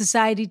that's what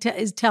society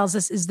tells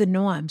us is the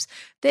norms,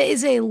 there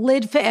is a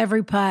lid for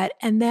every pot.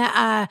 And there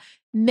are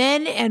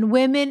men and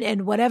women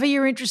and whatever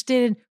you're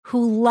interested in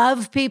who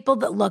love people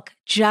that look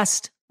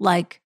just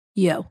like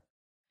you.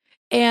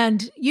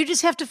 And you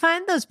just have to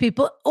find those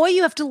people, or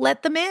you have to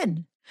let them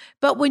in.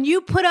 But when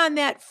you put on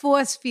that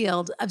force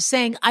field of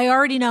saying, I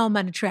already know I'm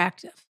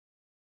unattractive,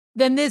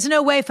 then there's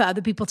no way for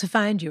other people to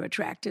find you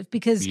attractive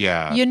because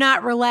you're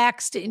not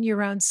relaxed in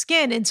your own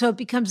skin. And so it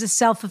becomes a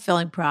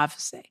self-fulfilling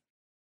prophecy.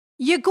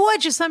 You're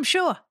gorgeous, I'm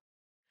sure.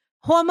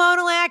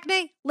 Hormonal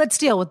acne, let's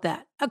deal with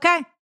that.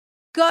 Okay?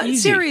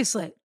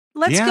 Seriously.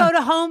 Let's go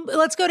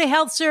to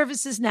health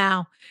services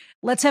now.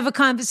 Let's have a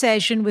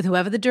conversation with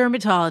whoever the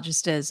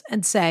dermatologist is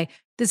and say,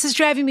 this is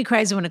driving me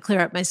crazy. I want to clear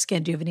up my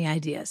skin. Do you have any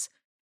ideas?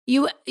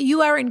 You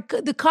are in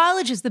the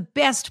college is the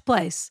best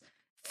place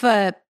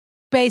for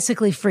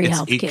basically free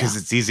health care because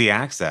it's easy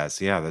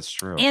access. Yeah, that's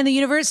true. And the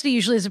university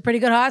usually is a pretty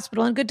good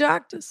hospital and good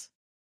doctors.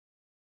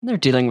 They're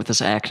dealing with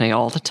this acne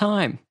all the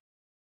time.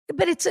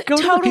 But it's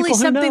totally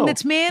something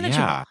that's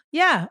manageable. Yeah.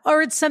 Yeah.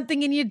 Or it's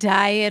something in your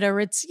diet, or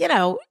it's,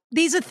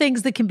 these are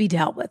things that can be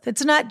dealt with.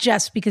 It's not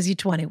just because you're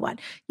 21.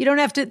 You don't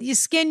have to, your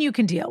skin you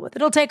can deal with.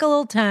 It'll take a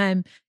little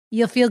time.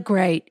 You'll feel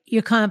great.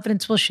 Your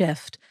confidence will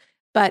shift.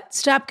 But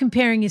stop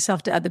comparing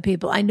yourself to other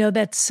people. I know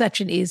that's such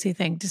an easy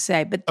thing to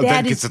say, but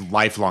that is it's a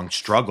lifelong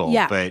struggle.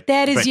 Yeah, but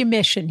that is your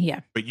mission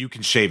here. But you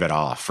can shave it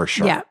off for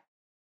sure. Yeah,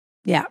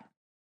 yeah.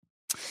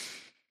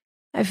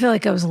 I feel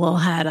like I was a little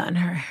hard on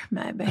her,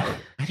 maybe.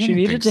 She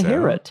needed to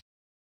hear it.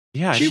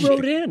 Yeah, she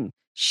wrote in.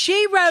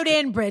 She wrote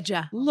in,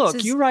 Bridger.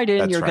 Look, you write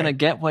in, you're going to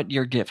get what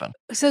you're given.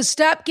 So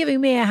stop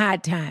giving me a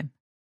hard time.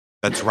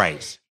 That's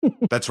right.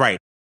 That's right.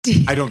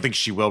 I don't think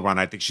she will run.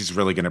 I think she's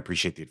really going to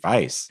appreciate the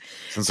advice.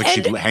 Sounds like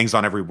she hangs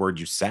on every word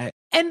you say.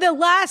 And the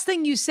last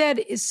thing you said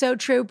is so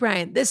true,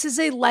 Brian. This is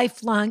a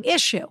lifelong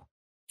issue.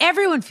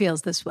 Everyone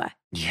feels this way.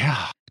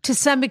 Yeah. To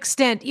some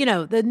extent,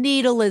 the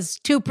needle is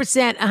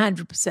 2%,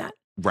 100%.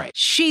 Right.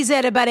 She's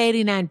at about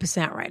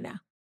 89% right now.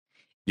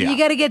 Yeah. You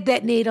got to get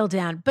that needle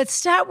down. But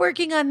start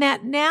working on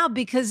that now,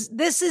 because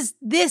this is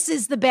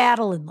the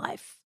battle in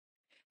life.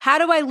 How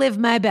do I live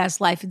my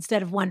best life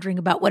instead of wondering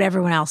about what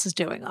everyone else is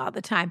doing all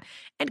the time?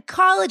 And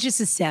college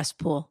is a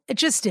cesspool. It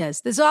just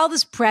is. There's all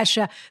this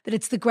pressure that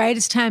it's the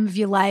greatest time of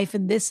your life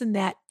and this and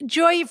that.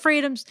 Enjoy your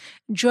freedoms.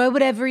 Enjoy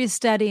whatever you're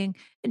studying.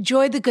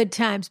 Enjoy the good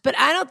times. But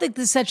I don't think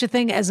there's such a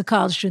thing as a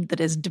college student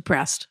that isn't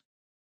depressed.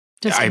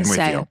 Just I'm going to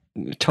say with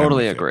it.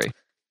 Totally agree.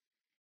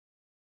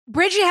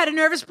 Bridgie had a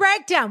nervous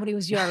breakdown when he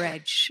was your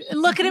age. And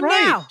look at him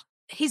now.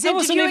 He's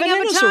interviewing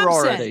Emma Thompson.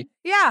 Sorority.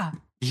 Yeah.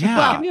 Yeah.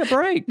 Well, give me a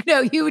break. No,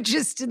 you were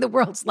just in the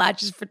world's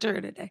largest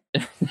fraternity.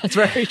 That's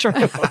very true.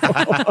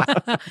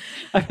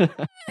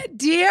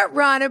 Dear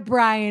Ron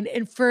O'Brien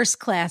and first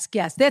class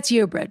guest. That's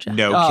you, Bridget.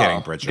 No kidding,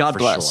 Bridget. God for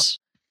bless.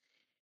 Sure.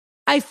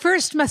 I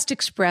first must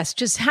express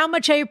just how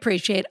much I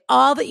appreciate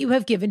all that you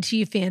have given to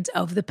your fans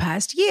over the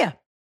past year.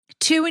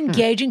 2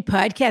 engaging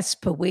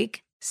podcasts per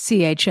week,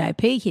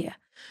 CHIP here.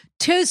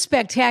 2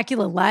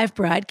 spectacular live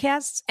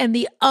broadcasts, and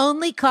the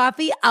only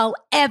coffee I'll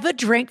ever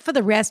drink for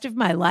the rest of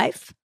my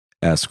life.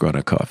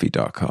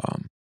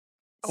 AskRonnaCoffee.com.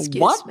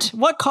 What?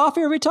 What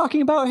coffee are we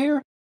talking about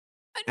here?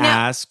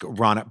 Ask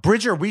Ronna.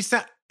 Bridger,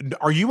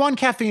 are you on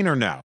caffeine or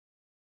no?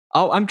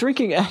 Oh, I'm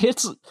drinking.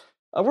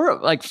 We're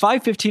at like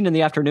 5:15 in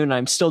the afternoon, and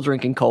I'm still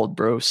drinking cold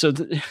brew. So,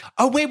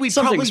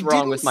 something's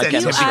wrong with my You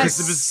chemistry. are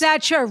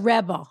such a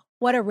rebel.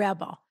 What a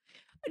rebel.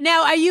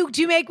 Now, do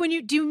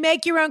you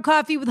make your own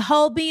coffee with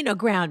whole bean or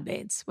ground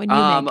beans when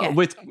you make it?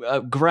 With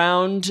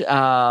ground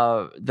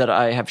that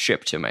I have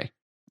shipped to me.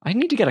 I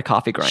need to get a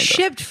coffee grinder.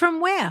 Shipped from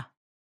where?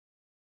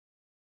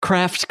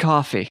 Craft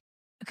coffee.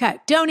 Okay,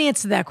 don't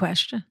answer that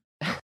question.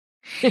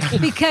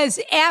 Because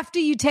after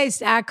you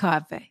taste our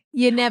coffee,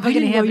 you're never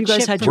going to have it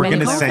shipped from We're going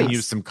to anywhere send else.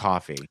 you some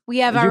coffee. We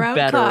have our own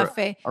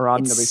coffee.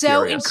 It's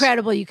so furious.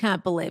 incredible, you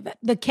can't believe it.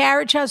 The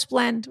Carriage House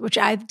blend, which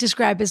I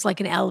describe as like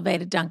an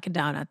elevated Dunkin'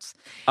 Donuts.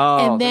 Oh,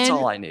 and then that's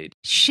all I need.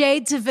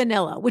 Shades of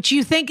vanilla, which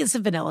you think is a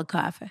vanilla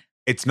coffee.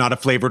 It's not a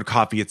flavored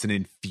coffee. It's an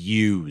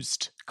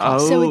infused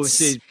coffee.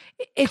 So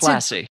it's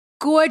classy. A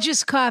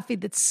gorgeous coffee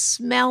that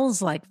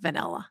smells like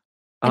vanilla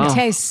and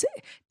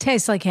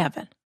tastes like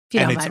heaven.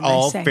 And it's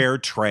all fair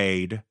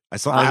trade.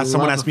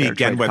 Someone asked me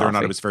again whether or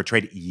not it was fair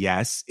trade.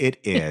 Yes, it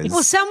is.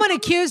 Well, someone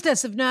accused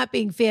us of not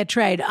being fair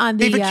trade on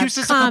the They've accused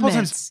us a couple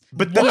times,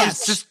 but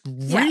just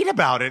read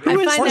about it. I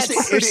find that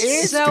it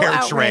is so fair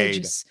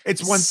outrageous. trade.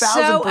 It's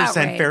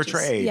 1,000% fair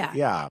trade.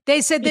 Yeah.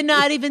 They said they're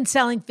not even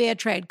selling fair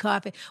trade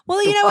coffee.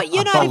 Well, you know what?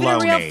 You're not even a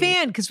real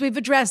fan because we've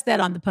addressed that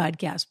on the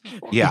podcast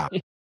before. Yeah.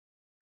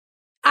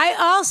 I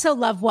also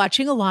love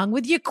watching along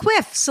with your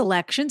quiff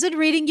selections and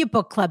reading your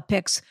book club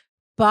picks.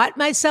 Bought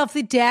myself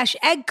the Dash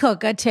egg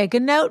cooker, take a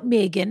note,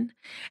 Megan,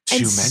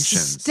 and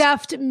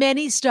stuffed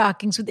many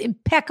stockings with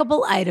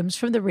impeccable items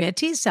from the Rare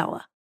Tea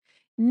Cellar.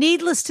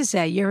 Needless to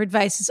say, your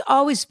advice is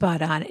always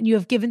spot on, and you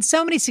have given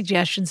so many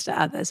suggestions to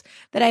others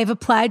that I have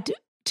applied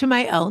to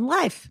my own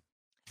life.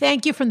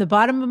 Thank you from the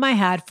bottom of my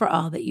heart for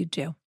all that you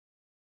do.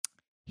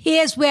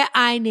 Here's where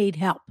I need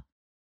help.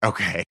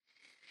 Okay.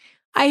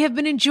 I have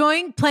been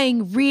enjoying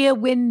playing Rear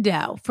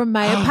Window from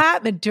my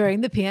apartment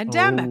during the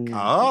pandemic.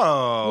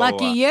 Oh.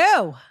 Lucky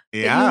you.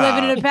 Yeah. That you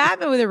live in an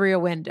apartment with a rear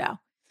window.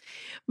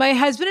 My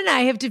husband and I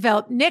have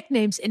developed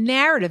nicknames and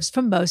narratives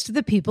for most of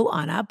the people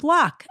on our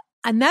block.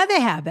 Another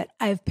habit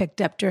I've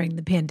picked up during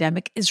the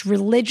pandemic is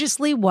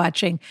religiously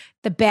watching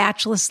The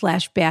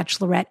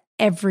Bachelor/Bachelorette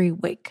every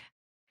week.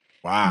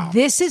 Wow.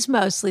 This is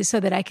mostly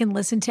so that I can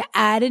listen to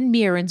Adam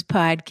Mirren's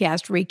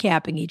podcast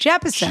recapping each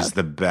episode. She's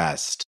the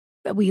best.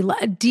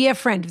 A dear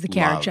friend of the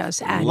Carrot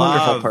House, Adam.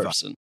 Wonderful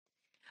person.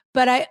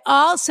 But I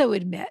also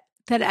admit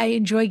that I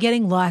enjoy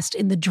getting lost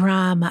in the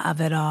drama of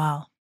it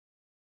all.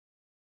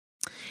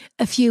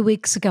 A few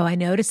weeks ago, I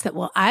noticed that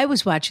while I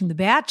was watching The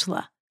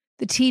Bachelor,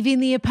 the TV in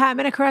the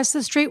apartment across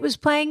the street was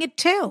playing it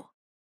too.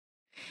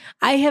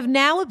 I have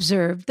now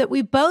observed that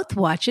we both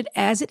watch it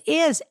as it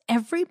is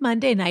every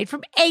Monday night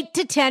from 8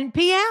 to 10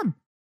 p.m.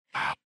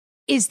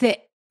 Is there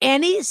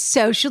any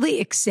socially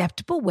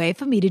acceptable way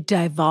for me to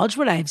divulge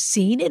what I've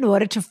seen in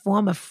order to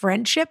form a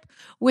friendship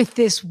with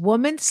this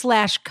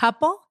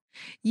woman/couple?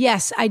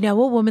 Yes, I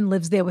know a woman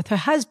lives there with her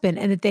husband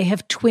and that they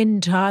have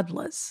twin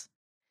toddlers.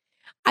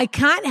 I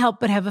can't help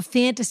but have a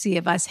fantasy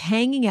of us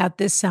hanging out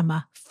this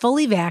summer,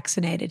 fully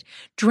vaccinated,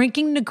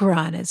 drinking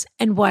Negranas,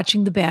 and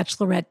watching The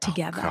Bachelorette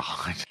together.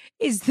 Oh, God.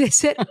 Is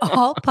this at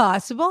all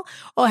possible,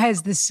 or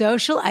has the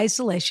social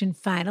isolation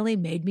finally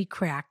made me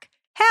crack?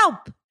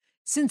 Help!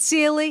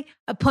 Sincerely,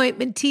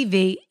 Appointment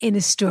TV in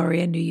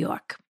Astoria, New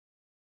York.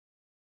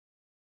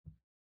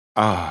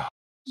 Oh.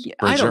 Yeah,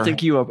 Bridger.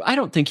 I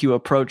don't think you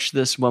approach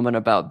this woman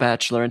about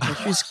Bachelor until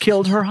she's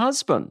killed her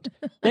husband.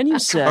 Then you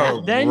say,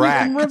 then you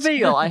can Correct.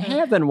 reveal. I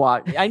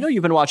know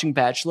you've been watching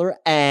Bachelor,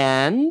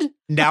 and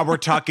Now we're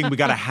talking, we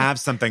got to have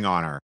something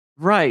on her.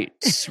 right.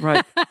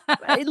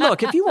 Hey,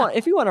 look, if you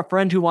want a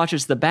friend who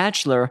watches The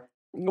Bachelor,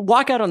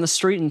 walk out on the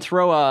street and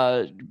throw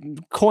a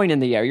coin in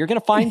the air. You're going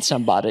to find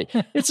somebody.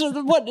 It's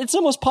the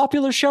most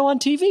popular show on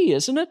TV,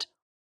 isn't it?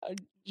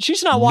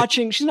 She's not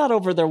watching. She's not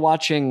over there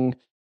watching.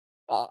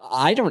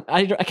 I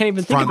can't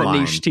even think of a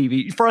niche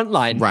TV.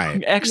 Frontline.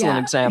 Right. Excellent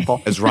Yeah.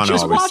 example. As Ron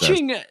She's always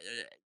watching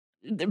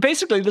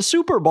basically the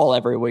Super Bowl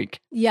every week.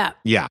 Yeah.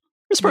 Yeah.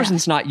 This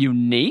person's not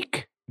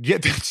unique. Yeah,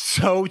 that's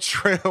so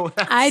true.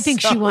 That's I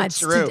think she so wants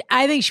true. to.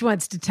 I think she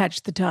wants to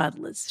touch the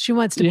toddlers. She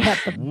wants to pet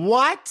them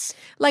What?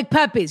 like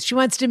puppies. She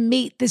wants to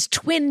meet this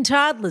twin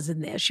toddlers in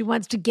there. She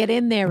wants to get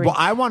in there. And Well,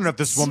 I want to know if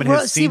this woman see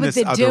has seen what this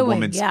they're other doing,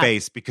 woman's yeah.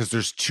 face, because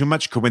there's too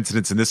much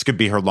coincidence, and this could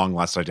be her long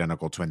lost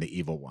identical twin, the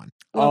evil one.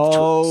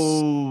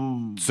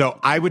 Oh. So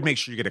I would make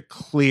sure you get a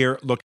clear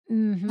look.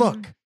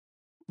 Mhm.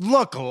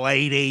 Look,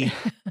 lady.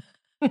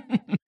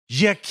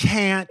 You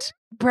can't.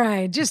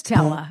 Brian, just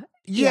tell her.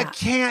 You Yeah.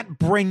 can't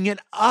bring it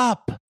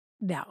up.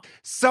 No.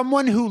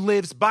 Someone who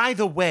lives, by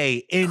the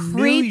way, in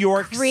New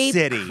York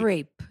City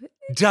Creep.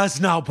 does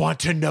not want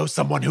to know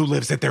someone who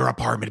lives at their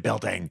apartment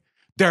building.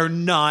 They're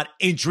not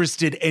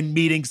interested in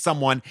meeting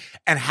someone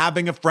and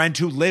having a friend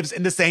who lives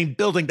in the same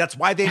building. That's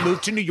why they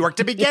moved to New York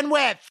to begin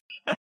with.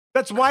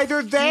 That's why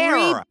they're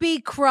there.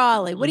 Creepy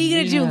crawly. What are you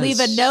going to do? Leave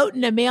a Yes. note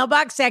in a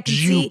mailbox that can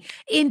see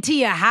into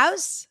your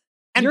house?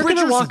 And You're going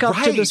to Bridger's walk up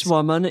to right. this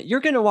woman.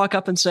 You're going to walk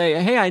up and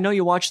say, "Hey, I know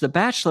you watch The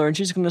Bachelor," and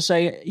she's going to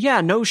say,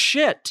 "Yeah, no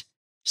shit.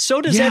 So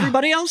does Yeah.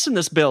 everybody else in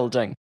this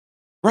building."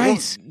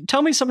 Right. Well,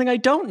 tell me something I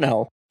don't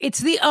know. It's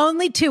the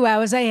only 2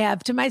 hours I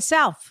have to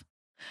myself.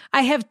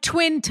 I have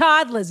twin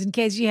toddlers, in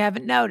case you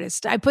haven't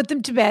noticed. I put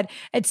them to bed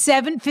at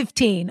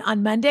 7:15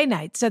 on Monday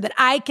night so that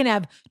I can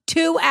have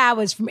 2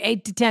 hours from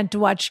 8 to 10 to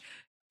watch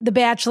The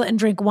Bachelor and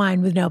drink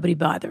wine with nobody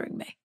bothering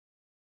me.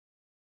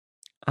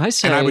 I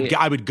say, And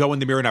I would go in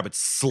the mirror and I would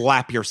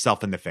slap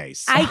yourself in the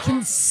face. I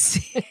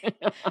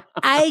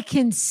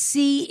can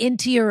see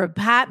into your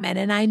apartment,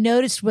 and I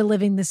noticed we're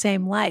living the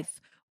same life.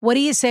 What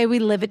do you say we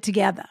live it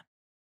together?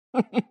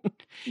 if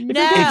you're No.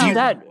 going to do you-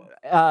 that,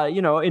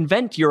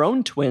 invent your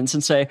own twins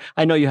and say,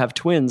 "I know you have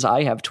twins.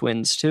 I have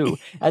twins too,"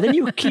 and then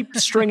you keep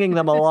stringing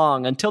them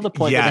along until the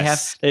point that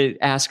Yes. they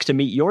ask to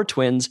meet your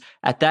twins.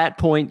 At that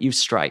point, you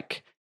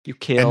strike, you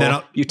kill, And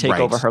then you take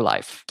right. over her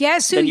life.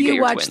 Guess who Then you get you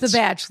your watch twins. The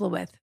Bachelor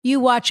with? You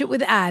watch it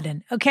with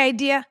Aden. Okay,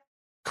 dear?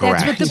 Correct.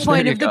 That's what the There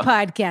point you of the go.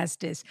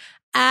 podcast is.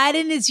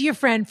 Aden is your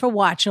friend for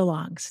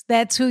watch-alongs.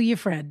 That's who your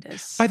friend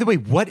is. By the way,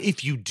 what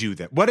if you do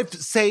that? What if,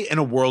 say, in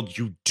a world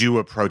you do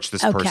approach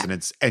this Okay. person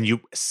and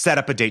you set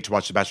up a date to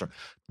watch The Bachelor?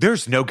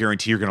 There's no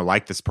guarantee you're going to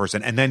like this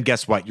person. And then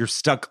guess what? You're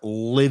stuck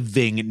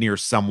living near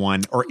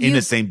someone or in You-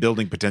 the same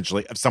building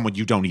potentially of someone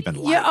you don't even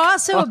like. You're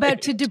also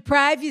about to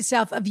deprive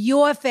yourself of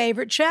your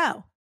favorite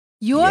show.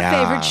 Your Yeah.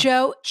 favorite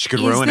show She could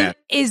ruin it.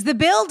 is The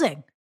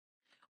Building.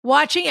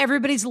 Watching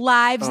everybody's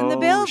lives in the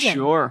building.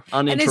 Sure,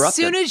 And uninterrupted. as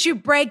soon as you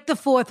break the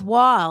fourth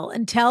wall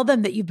and tell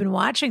them that you've been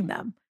watching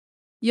them,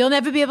 you'll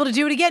never be able to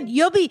do it again.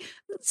 You'll be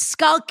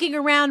skulking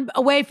around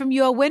away from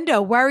your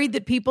window, worried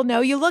that people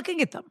know you're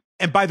looking at them.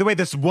 And by the way,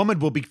 this woman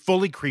will be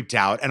fully creeped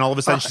out, and all of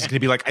a sudden she's going to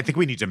be like, I think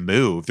we need to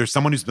move. There's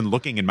someone who's been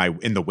looking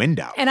in the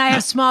window. And I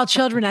have small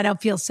children. I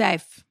don't feel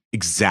safe.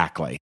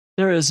 Exactly.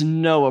 There is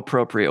no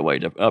appropriate way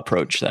to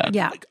approach that.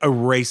 Yeah. Like,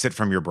 erase it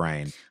from your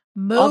brain.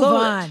 Move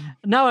on.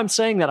 Now I'm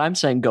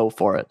saying go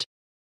for it.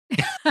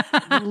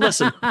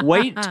 Listen,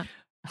 wait,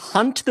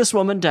 hunt this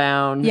woman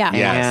down, Yeah.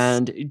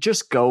 and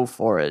just go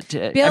for it.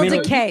 Build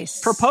a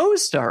case.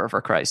 Propose to her,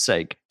 for Christ's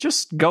sake.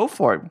 Just go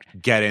for it.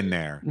 Get in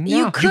there.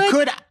 You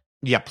could.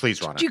 Yeah,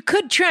 please, Rana. You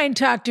could try and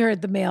talk to her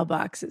at the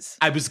mailboxes.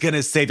 I was going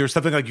to say, there's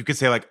something like you could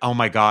say like, oh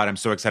my God, I'm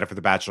so excited for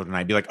The Bachelor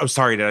tonight. Be like, oh,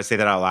 sorry, did I say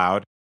that out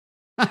loud?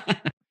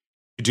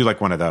 You do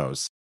like one of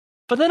those.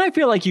 But then I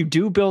feel like you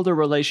do build a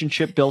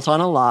relationship built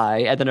on a lie,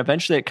 and then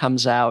eventually it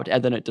comes out,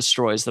 and then it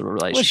destroys the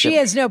relationship. Well, she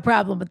has no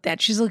problem with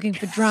that. She's looking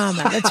for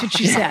drama. That's what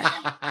she said.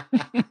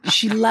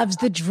 She loves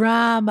the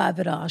drama of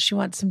it all. She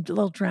wants some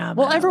little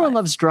drama. Well, everyone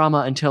loves drama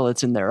until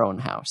it's in their own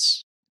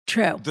house.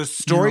 True. The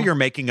story you're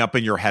making up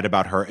in your head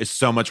about her is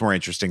so much more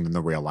interesting than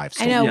the real life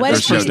story. I know. Yeah, What if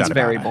There's no she's doubt about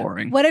very it.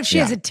 boring. What if she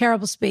has Yeah. a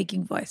terrible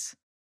speaking voice?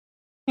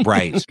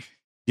 Right.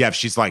 Yeah, if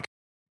she's like,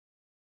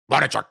 why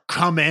don't you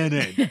come in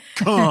and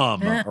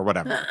come or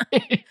whatever.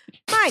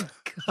 My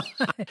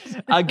God.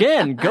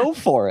 Again, go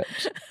for it.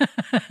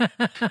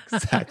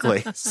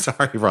 Exactly.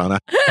 Sorry, Rana.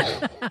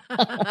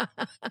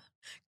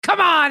 Come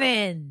on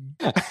in.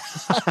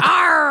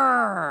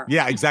 Arr!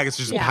 Yeah, exactly. It's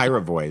just Yeah. a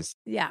pirate voice.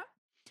 Yeah.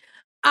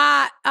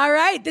 All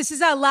right. This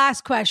is our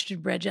last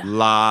question, Bridget.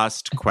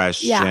 Last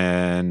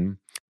question.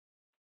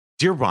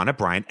 Dear Rana,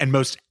 Brian, and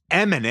most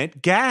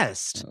eminent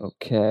guest.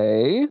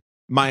 Okay.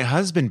 My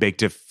husband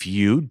baked a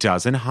few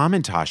dozen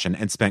Hamantaschen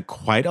and spent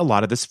quite a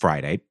lot of this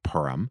Friday,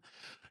 Purim,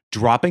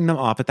 dropping them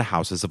off at the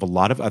houses of a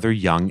lot of other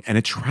young and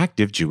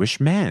attractive Jewish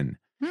men.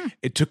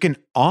 It took an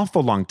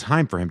awful long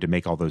time for him to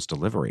make all those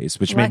deliveries,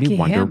 which made me Lucky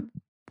wonder him.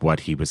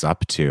 what he was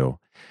up to.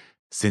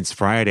 Since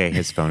Friday,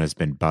 his phone has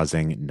been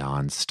buzzing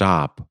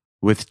nonstop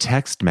with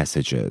text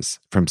messages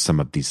from some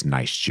of these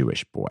nice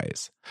Jewish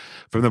boys.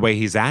 From the way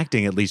he's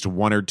acting, at least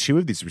one or two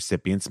of these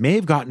recipients may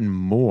have gotten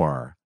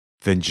more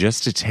than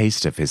just a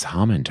taste of his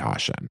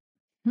Hamantaschen.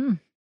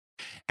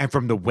 And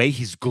from the way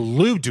he's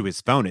glued to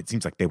his phone, it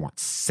seems like they want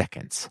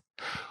seconds.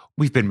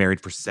 We've been married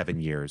for 7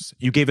 years.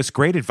 You gave us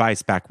great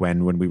advice back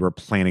when we were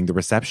planning the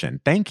reception.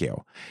 Thank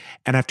you.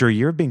 And after a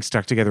year of being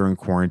stuck together in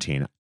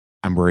quarantine,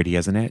 I'm worried he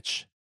has an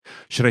itch.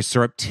 Should I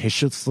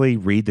surreptitiously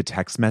read the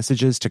text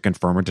messages to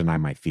confirm or deny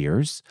my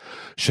fears?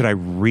 Should I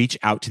reach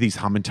out to these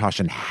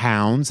Hamantaschen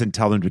hounds and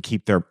tell them to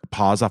keep their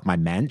paws off my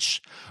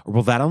mensch? Or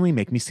will that only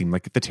make me seem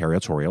like the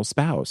territorial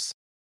spouse?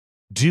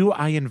 Do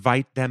I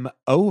invite them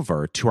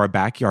over to our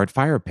backyard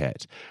fire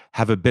pit,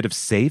 have a bit of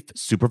safe,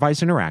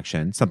 supervised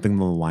interaction, something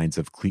along the lines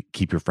of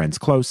keep your friends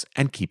close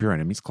and keep your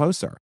enemies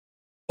closer?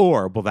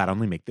 Or will that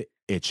only make the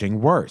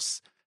itching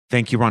worse?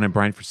 Thank you, Ron and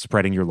Brian, for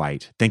spreading your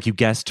light. Thank you,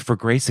 guest, for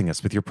gracing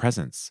us with your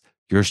presence.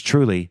 Yours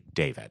truly,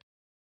 David.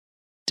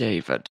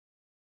 David.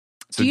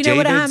 So Do you know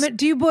what David's-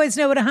 do you boys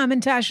know what a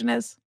Hamantaschen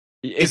is?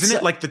 Isn't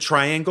it like the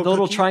triangle? the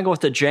little cookie? triangle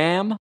with the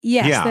jam?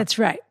 Yes, Yeah. that's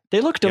right. They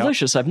look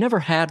delicious. I've never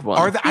had one.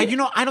 Are they, I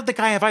don't think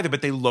I have either,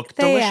 but they look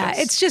delicious. Yeah,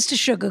 it's just a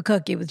sugar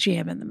cookie with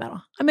jam in the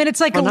middle. I mean, it's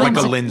like Well, a like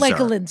a Lindsay, like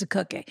a Linzer. Lindsay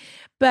cookie,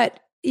 but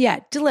yeah,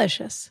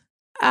 delicious.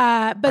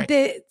 But Right.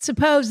 the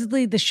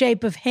supposedly the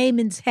shape of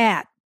Haman's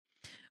hat,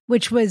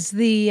 which was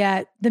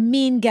the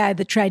mean guy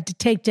that tried to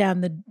take down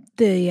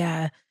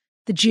the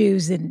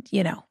Jews in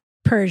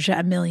Persia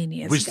a million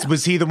years ago.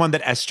 Was he the one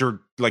that Esther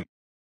like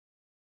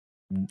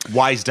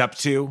wised up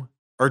to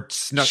or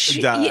snuck?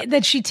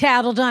 That she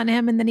tattled on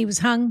him and then he was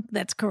hung?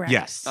 That's correct.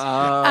 Yes.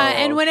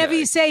 And whenever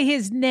you say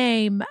his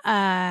name,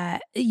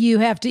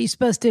 you're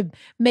supposed to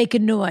make a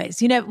noise.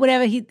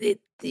 Whenever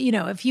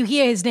if you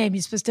hear his name,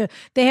 you're supposed to.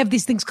 They have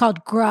these things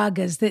called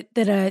gragas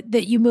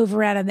that you move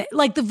around and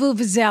like the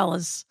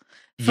vuvuzelas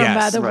from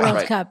Yes, the right. World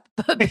Right. Cup,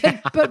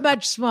 but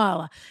much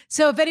smaller.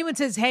 So if anyone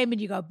says Haman,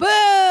 you go boo.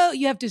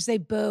 You have to say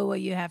boo, or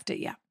you have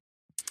to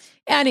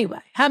Anyway,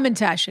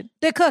 Hamantaschen,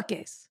 the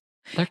cookies.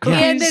 They're cookies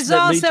And there's that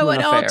lead also to an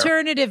affair.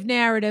 alternative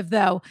narrative,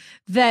 though,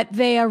 that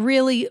they are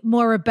really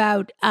more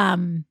about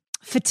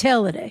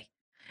fertility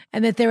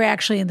and that they're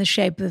actually in the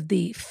shape of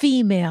the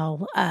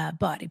female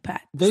body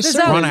part. They There's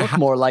certainly Rana, look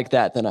more like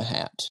that than a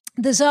hat.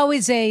 There's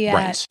always a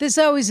Right. there's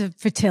always a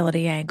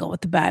fertility angle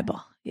with the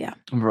Bible. Yeah.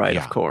 Right,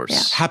 Yeah. of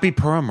course. Happy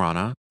Purim,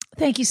 Rana.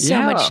 Thank you so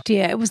Yeah. much,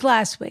 dear. It was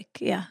last week.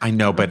 Yeah. I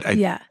know, but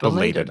Yeah.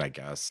 belated, I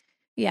guess.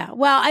 Yeah.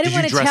 Well, I didn't Did you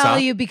want to dress tell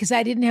up? you because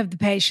I didn't have the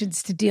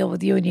patience to deal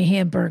with you in your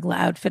Hamburglar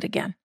outfit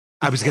again.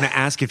 I was going to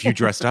ask if you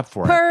dressed up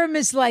for it. Purim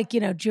is like,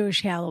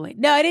 Jewish Halloween.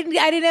 No, I didn't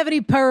have any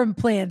Purim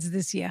plans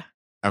this year.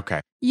 Okay.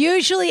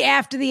 Usually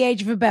after the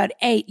age of about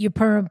 8, your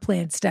Purim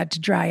plans start to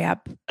dry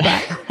up.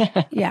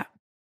 But yeah.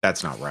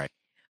 That's not right.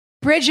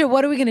 Bridget,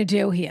 what are we going to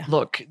do here?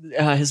 Look,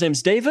 his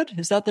name's David.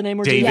 Is that the name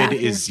we're doing?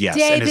 David Yeah. is, yes.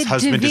 And his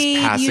husband David,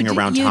 is passing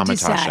around you Hamantaschen.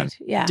 decide.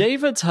 Yeah.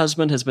 David's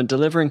husband has been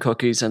delivering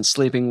cookies and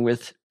sleeping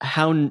with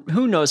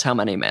who knows how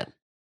many men.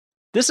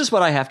 This is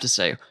what I have to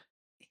say.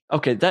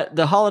 Okay, that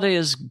the holiday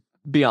is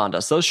beyond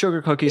us. Those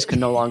sugar cookies can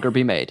no longer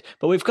be made.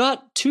 But we've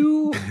got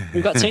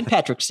St.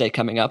 Patrick's Day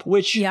coming up,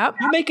 which Yep.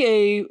 you make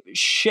a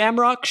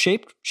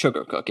shamrock-shaped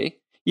sugar cookie.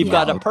 You've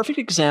got a perfect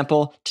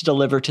example to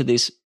deliver to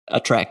these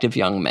attractive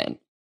young men.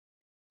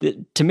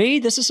 To me,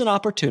 this is an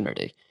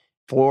opportunity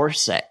for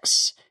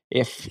sex.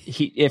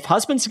 If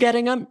husband's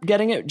getting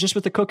it just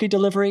with the cookie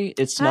delivery,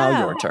 it's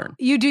now your turn.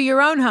 You do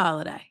your own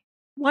holiday.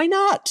 Why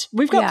not?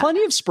 We've got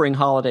plenty of spring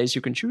holidays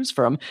you can choose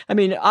from. I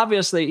mean,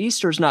 obviously,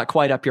 Easter's not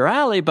quite up your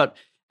alley, but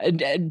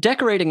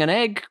decorating an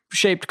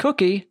egg-shaped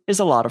cookie is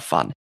a lot of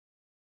fun.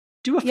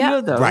 Do a few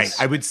of those. Right.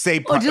 I would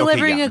say... Or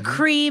delivering a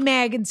cream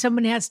egg and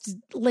someone has to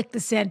lick the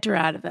center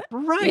out of it.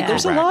 Right. Yeah.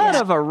 There's a lot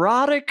of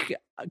erotic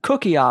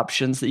cookie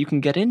options that you can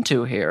get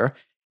into here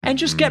and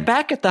just get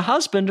back at the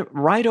husband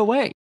right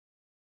away.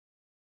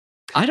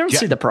 I don't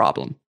see the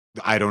problem.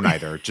 I don't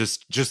either.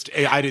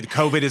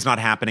 COVID is not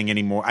happening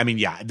anymore. I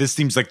mean, this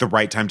seems like the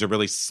right time to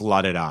really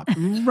slut it up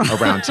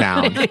around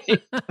town.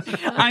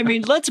 I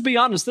mean, let's be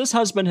honest. This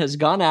husband has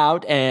gone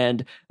out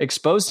and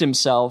exposed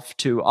himself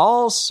to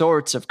all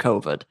sorts of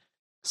COVID.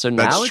 So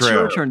now it's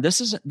your turn. This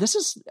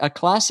is a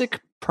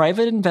classic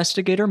private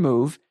investigator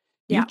move.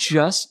 You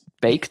just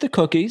bake the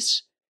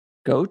cookies,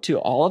 go to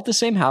all of the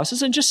same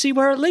houses, and just see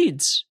where it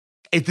leads.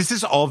 This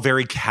is all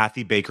very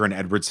Kathy Baker and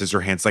Edward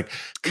Scissorhands, like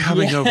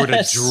coming over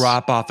to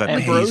drop off a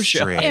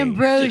pastry.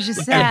 Ambrosia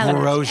salad.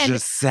 Ambrosia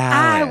salad.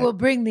 I will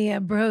bring the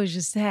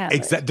ambrosia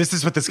salad. This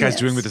is what this guy's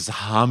doing with his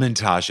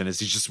Hamantaschen is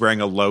he's just wearing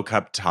a low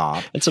cup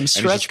top. And some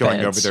stretch and he's just going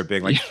pants. over there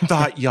being like,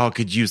 thought y'all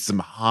could use some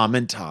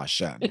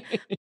Hamantaschen.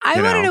 I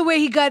want to know where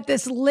he got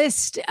this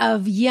list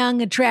of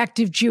young,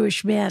 attractive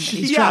Jewish men that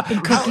he's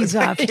dropping cookies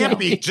off to. Can't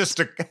be just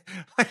a...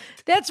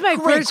 That's my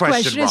first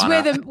question is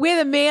Rana.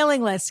 where the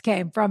mailing list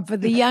came from for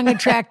the young,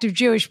 attractive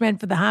Jewish men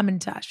for the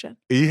Hamantaschen.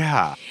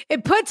 Yeah.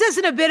 It puts us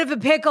in a bit of a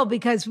pickle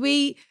because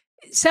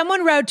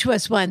someone wrote to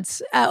us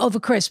once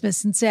over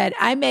Christmas and said,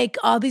 I make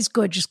all these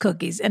gorgeous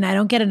cookies and I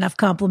don't get enough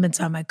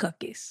compliments on my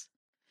cookies.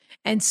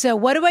 And so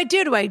what do I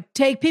do? Do I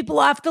take people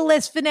off the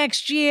list for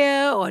next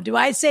year? Or do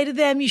I say to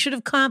them, you should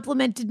have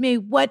complimented me?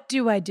 What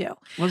do I do?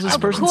 Was this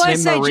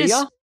person's name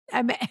Maria?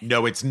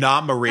 No, it's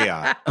not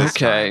Maria.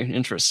 Okay,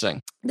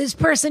 interesting. This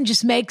person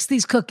just makes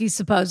these cookies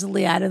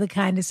supposedly out of the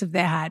kindness of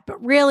their heart.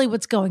 But really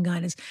what's going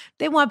on is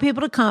they want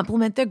people to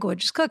compliment their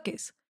gorgeous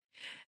cookies.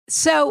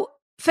 So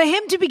for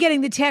him to be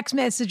getting the text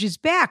messages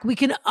back, we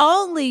can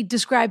only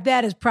describe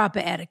that as proper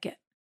etiquette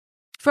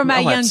from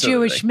our young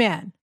Jewish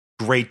men.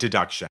 Great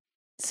deduction.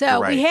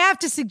 So we have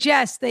to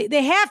suggest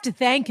they have to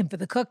thank him for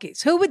the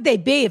cookies. Who would they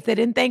be if they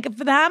didn't thank him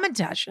for the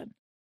Hamantaschen?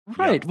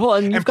 Right. Well,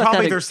 and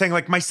probably they're saying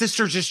like, my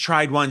sister just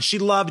tried one. She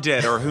loved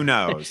it, or who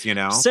knows, you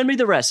know? Send me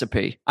the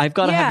recipe. I've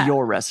got to have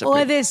your recipe.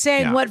 Or they're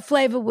saying, what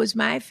flavor was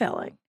my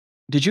filling?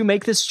 Did you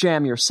make this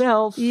jam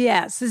yourself?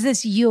 Yes. Is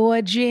this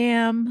your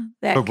jam?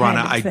 But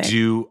Rana, I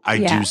do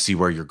see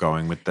where you're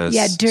going with this.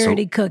 Yeah,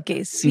 dirty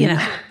cookies, you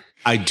know.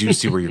 I do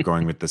see where you're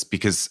going with this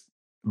because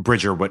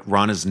Bridger, what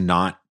Rana's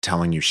not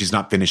telling you, she's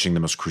not finishing the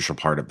most crucial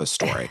part of the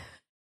story.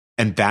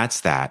 And that's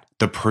that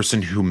the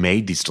person who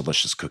made these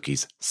delicious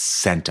cookies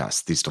sent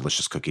us these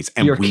delicious cookies.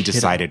 And we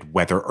decided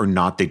whether or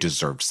not they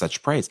deserved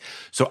such praise.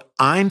 So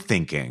I'm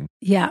thinking,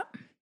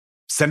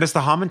 send us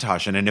the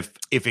Hamantaschen. And if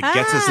it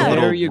gets us a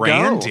little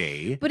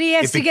brandy. But he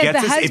has to get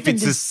the husband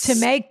to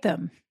make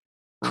them.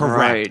 Correct.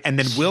 Right. And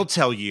then we'll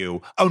tell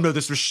you, oh no,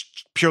 this was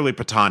purely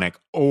platonic.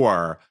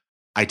 Or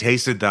I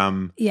tasted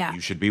them. Yeah.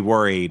 You should be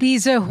worried.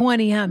 These are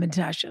horny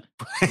Hamantaschen.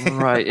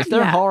 Right. If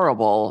they're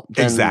horrible,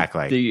 then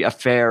exactly. The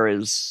affair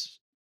is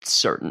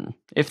certain.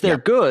 If they're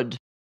good,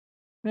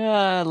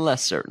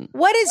 less certain.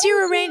 What is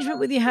your arrangement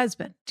with your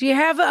husband? Do you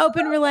have an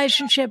open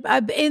relationship?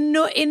 In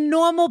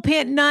normal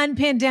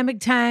non-pandemic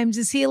times,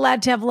 is he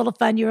allowed to have a little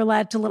fun? You're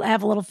allowed to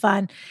have a little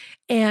fun.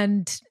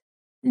 And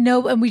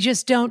we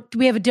just don't,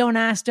 we have a don't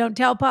ask, don't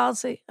tell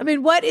policy. I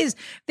mean,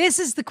 this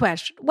is the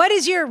question. What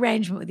is your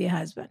arrangement with your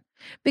husband?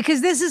 Because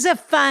this is a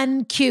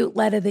fun, cute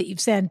letter that you've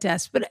sent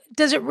us, but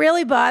does it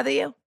really bother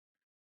you?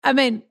 I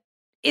mean,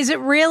 is it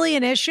really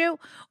an issue?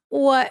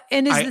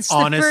 And is this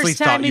the first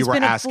time he's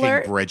been a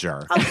flirt? I honestly thought you were asking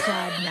Bridger. Oh,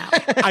 God,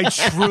 no. I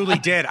truly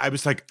did. I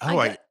was like,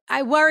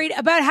 I worried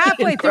about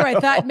halfway through. I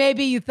thought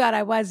maybe you thought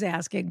I was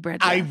asking Bridger.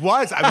 I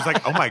was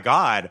like, oh my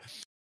God.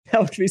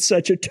 That would be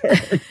such a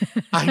turn.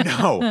 I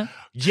know.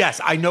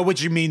 Yes, I know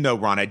what you mean, though,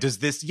 Rana. Does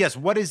this? Yes.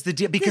 What is the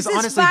deal? Because does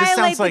honestly, this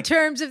sounds like the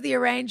terms of the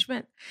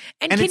arrangement.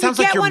 And can it you sounds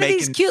get like you're one of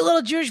these cute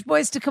little Jewish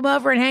boys to come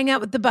over and hang out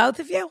with the both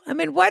of you? I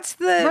mean, what's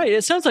the right?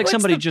 It sounds like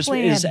somebody just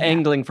is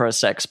angling for a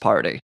sex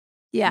party.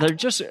 Yeah, they're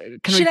just.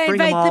 Should I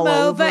invite them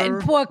over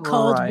and pour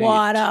cold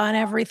water on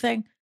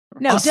everything?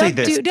 No,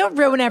 don't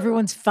ruin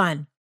everyone's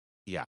fun.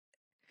 Yeah,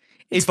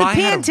 it's the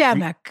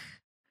pandemic.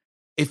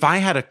 If I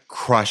had a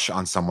crush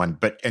on someone,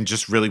 and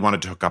just really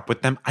wanted to hook up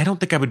with them, I don't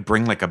think I would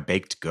bring like a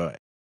baked good.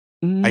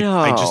 No.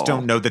 I just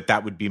don't know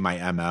that would be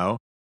my MO.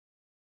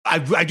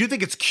 I do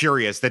think it's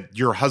curious that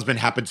your husband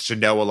happens to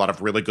know a lot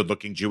of really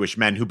good-looking Jewish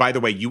men who, by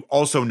the way, you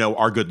also know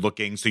are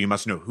good-looking, so you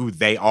must know who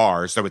they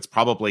are. So it's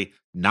probably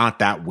not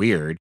that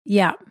weird.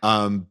 Yeah.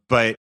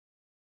 But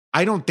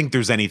I don't think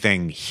there's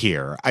anything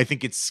here. I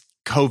think it's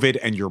COVID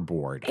and you're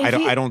bored. I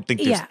don't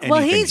think there's anything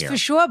Well, he's here. for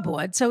sure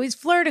bored, so he's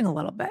flirting a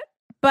little bit.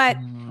 But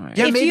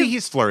Yeah, if maybe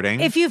he's flirting.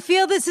 If you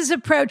feel this is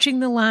approaching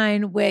the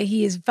line where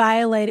he is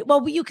violated,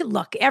 well, you can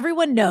look.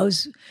 Everyone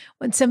knows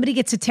when somebody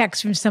gets a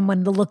text from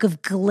someone, the look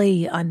of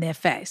glee on their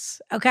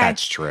face. Okay,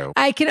 That's true.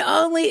 I can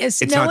only.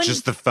 It's not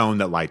just the phone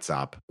that lights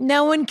up.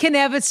 No one can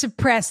ever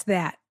suppress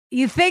that.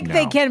 You think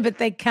they No. can, but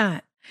they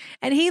can't.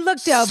 And he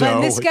looked over,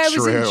 and this So guy was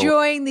true.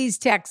 enjoying these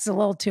texts a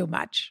little too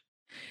much.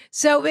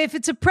 So if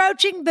it's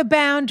approaching the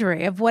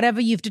boundary of whatever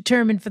you've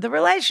determined for the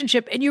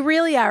relationship, and you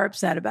really are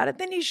upset about it,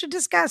 then you should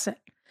discuss it.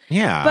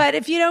 Yeah. But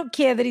if you don't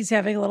care that he's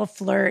having a little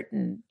flirt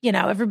and,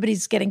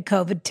 everybody's getting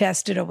COVID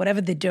tested or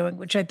whatever they're doing,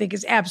 which I think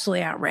is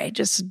absolutely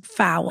outrageous and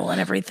foul and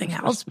everything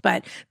else,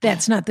 but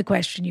that's not the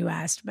question you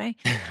asked me.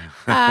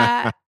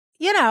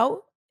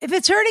 If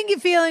it's hurting your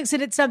feelings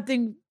and it's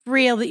something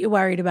real that you're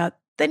worried about,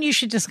 then you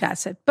should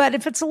discuss it. But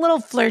if it's a little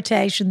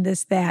flirtation,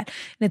 this, that,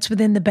 and it's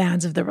within the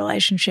bounds of the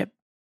relationship,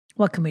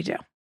 what can we do?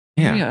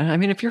 yeah. I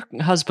mean, if your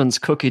husband's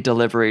cookie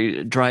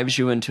delivery drives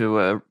you into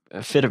a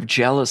fit of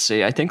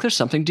jealousy, I think there's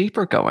something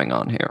deeper going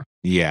on here.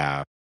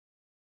 Yeah.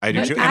 I do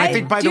But too. And I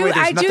think, by the way, there's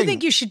I nothing. do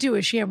think you should do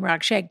a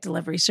Shamrock Shake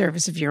delivery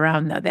service of your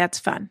own, though. That's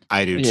fun.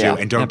 I do too. Yeah,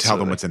 And don't tell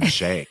them absolutely. what's in the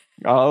shake.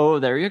 Oh,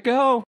 there you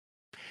go.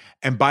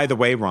 And by the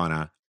way,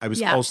 Rana, I was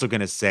Yeah. also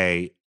going to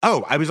say,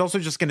 I was also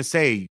just going to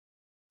say,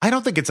 I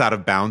don't think it's out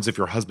of bounds if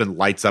your husband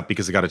lights up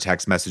because he got a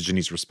text message and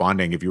he's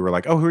responding. If you were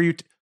like, oh, who are you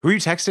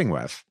texting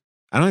with?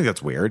 I don't think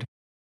that's weird.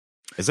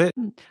 Is it?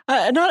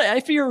 Not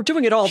if you're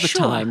doing it all the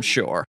Sure. time,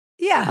 sure.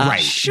 Yeah, Right,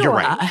 sure. you're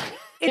right.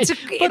 It's a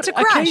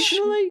But crush.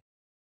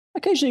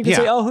 Occasionally you can Yeah.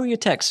 say, "Oh, who are you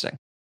texting?"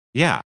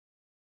 Yeah.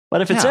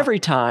 But if it's Yeah. every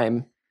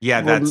time,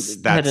 Yeah, we're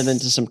that's headed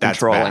into some that's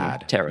controlling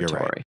bad. You're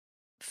territory. right.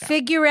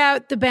 Figure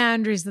out the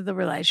boundaries of the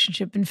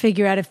relationship and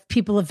figure out if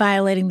people are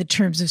violating the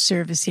terms of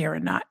service here or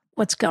not.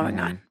 What's going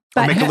on?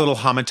 I'll But make a little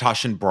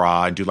Hamantash and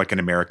bra and do like an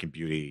American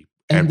Beauty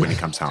and when he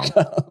comes home.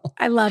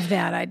 I love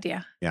that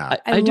idea. Yeah.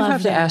 I do love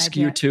have to that ask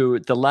you idea. too.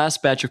 The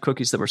last batch of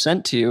cookies that were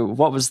sent to you,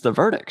 what was the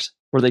verdict?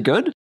 Were they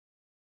good?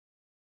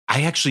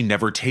 I actually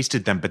never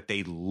tasted them, but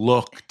they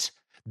looked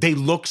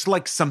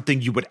like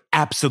something you would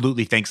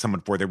absolutely thank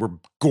someone for. They were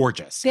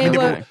gorgeous. They were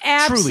truly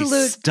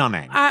absolute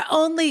stunning. Our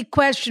only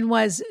question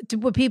was,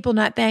 were people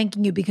not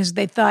thanking you because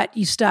they thought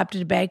you stopped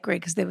at a bakery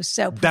because they were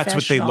so professional? That's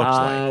what they looked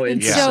Oh, like.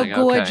 and Yeah. so interesting.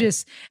 Okay.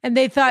 gorgeous. And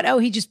they thought, oh,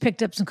 he just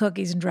picked up some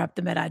cookies and dropped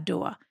them at our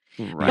door.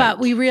 Right. But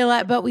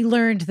we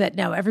learned that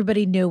no,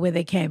 everybody knew where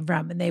they came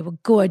from, and they were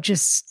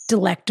gorgeous,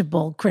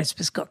 delectable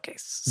Christmas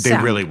cookies. They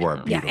So, really were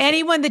yeah. beautiful.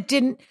 Anyone that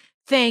didn't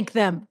thank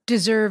them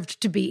deserved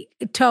to be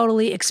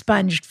totally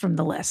expunged from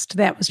the list.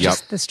 That was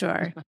just the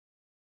story.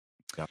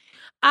 Yep.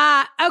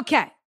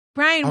 Okay,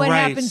 Brian, what All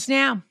right. happens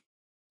now?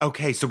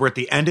 Okay, so we're at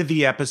the end of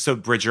the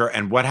episode, Bridger,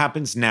 and what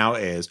happens now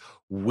is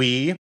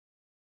we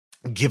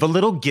give a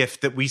little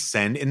gift that we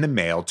send in the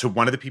mail to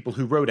one of the people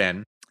who wrote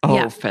in, Oh,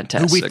 Yeah.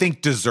 fantastic. who we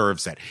think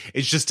deserves it.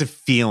 It's just a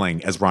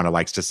feeling, as Rana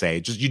likes to say.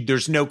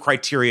 There's no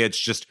criteria. It's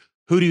just,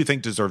 who do you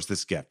think deserves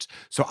this gift?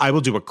 So I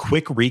will do a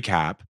quick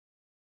recap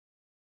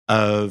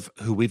of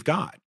who we've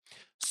got.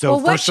 So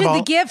well, what first should of all,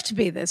 the gift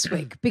be this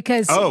week?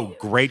 Because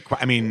great.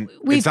 I mean,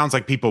 We've- it sounds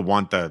like people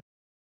want the.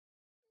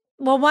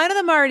 well, one of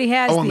them already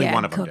has Only the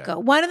one egg of them cooker.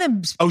 did. One of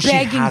them's Oh, she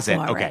begging has it.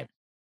 for Okay,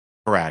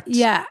 correct.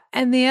 Yeah,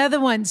 and the other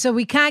one, so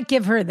we can't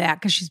give her that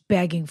because she's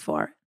begging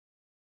for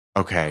it.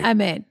 Okay. I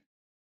mean,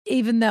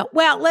 even though,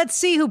 well, let's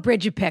see who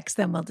Bridget picks,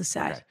 then we'll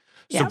decide. Okay.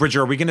 Yeah. So,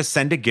 Bridger, are we going to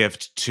send a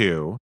gift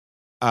to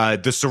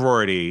the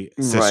sorority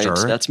sister,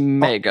 Right, that's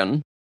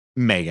Megan.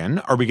 Megan?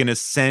 Are we going to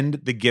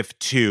send the gift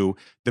to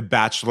the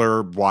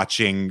bachelor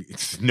watching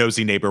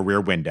nosy neighbor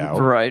rear window?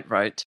 Right.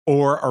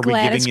 Or are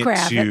Gladys we giving it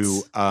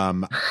Kravitz.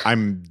 to,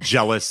 I'm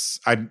jealous.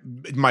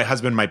 My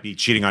husband might be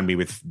cheating on me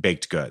with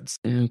baked goods.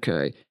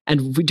 Okay.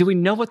 And do we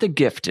know what the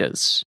gift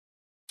is?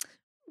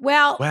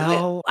 Well,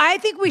 I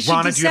think we should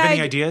Rana, decide. do you have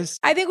any ideas?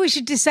 I think we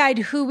should decide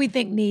who we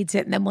think needs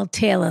it, and then we'll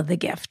tailor the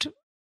gift.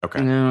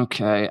 Okay.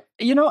 Okay.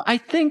 You know, I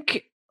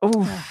think.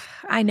 Oh,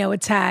 I know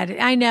it's hard.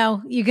 I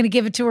know you're going to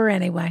give it to her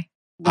anyway.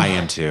 I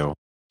am too.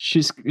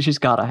 she's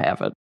got to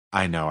have it.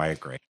 I know. I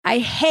agree. I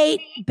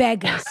hate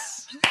beggars.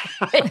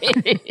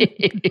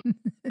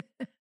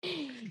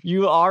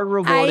 You are I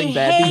rewarding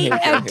bad hate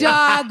behavior. a here.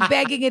 dog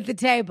begging at the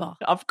table.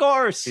 Of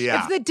course.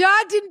 Yeah. If the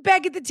dog didn't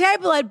beg at the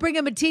table, I'd bring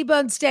him a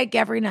T-bone steak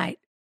every night.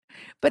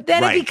 But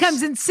then if he Right.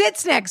 comes and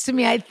sits next to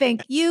me, I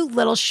think, you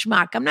little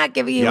schmuck, I'm not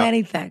giving you Yeah.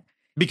 anything.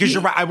 Because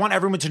you're right. I want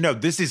everyone to know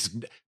this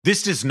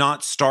does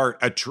not start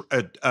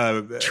Trend.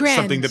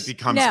 something that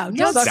becomes No, No,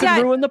 don't that start.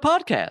 could ruin the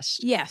podcast.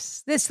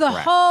 Yes, the Correct.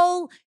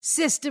 whole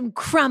system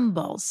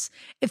crumbles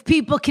if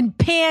people can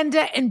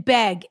pander and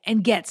beg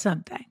and get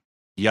something.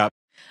 Yep.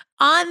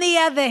 On the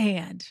other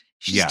hand,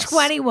 she's Yes.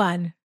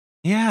 21.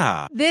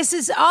 Yeah. This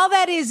is all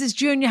that is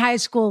junior high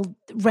school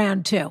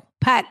round 2,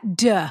 pat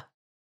deux,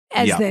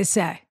 as Yep. they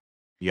say.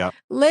 Yep.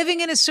 Living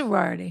in a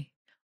sorority.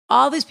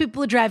 All these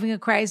people are driving her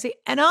crazy.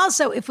 And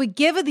also, if we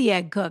give her the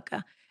egg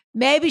cooker,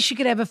 Maybe she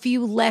could have a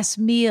few less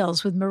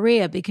meals with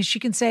Maria because she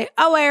can say,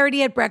 oh, I already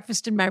had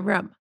breakfast in my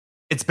room.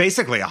 It's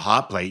basically a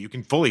hot plate. You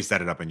can fully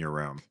set it up in your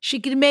room. She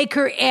can make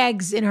her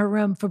eggs in her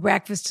room for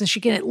breakfast so she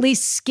can at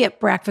least skip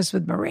breakfast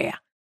with Maria.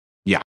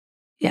 Yeah.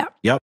 Yeah.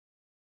 Yep.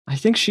 I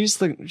think she's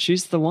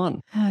the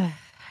one.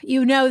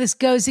 You know, this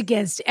goes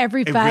against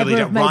every It fiber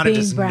really of my Rana being,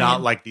 does Brian.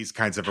 not like these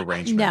kinds of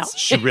arrangements. No.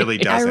 She really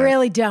doesn't. I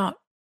really don't.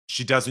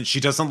 She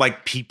doesn't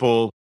like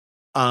people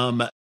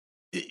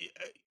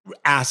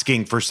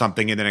asking for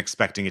something and then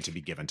expecting it to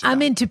be given to them.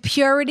 I'm into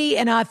purity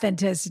and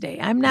authenticity.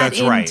 I'm not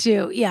That's right.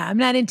 I'm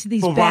not into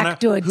these Well, Rana,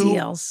 backdoor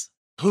deals.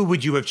 Who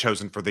would you have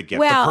chosen for the gift?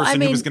 Well, the person I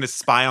mean- who was going to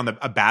spy on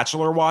a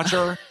Bachelor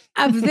watcher?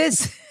 Of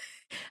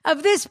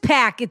this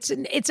pack, it's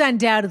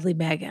undoubtedly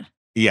Megan.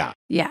 Yeah.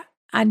 Yeah,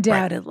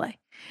 undoubtedly.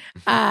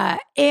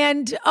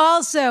 And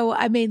also,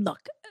 I mean, look,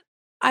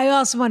 I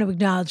also want to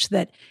acknowledge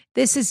that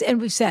this is, and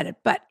we've said it,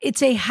 but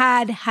it's a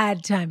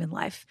hard time in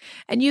life.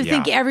 And you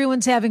think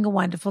everyone's having a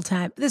wonderful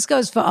time. This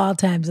goes for all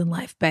times in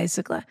life,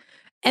 basically.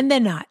 And they're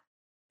not.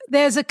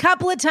 There's a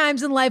couple of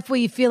times in life where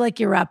you feel like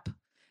you're up,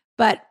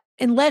 but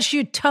unless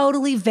you're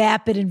totally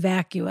vapid and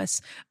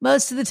vacuous,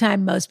 most of the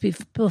time, most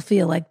people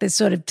feel like they're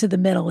sort of to the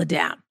middle or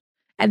down.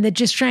 And they're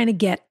just trying to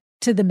get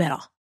to the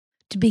middle,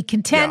 to be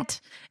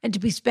content and to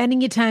be spending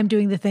your time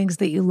doing the things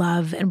that you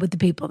love and with the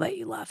people that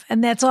you love.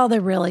 And that's all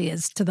there really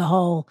is to the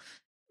whole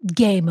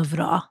game of it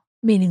all,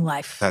 meaning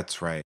life.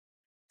 That's right.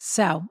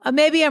 So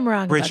maybe I'm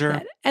wrong Bridger. about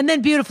that. And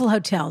then beautiful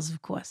hotels,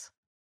 of course.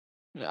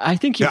 I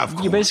think Yeah, of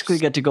you basically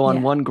course. get to go on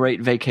Yeah. one great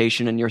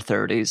vacation in your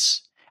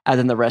 30s, and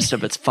then the rest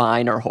of it's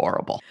fine or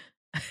horrible.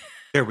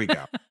 There we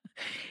go.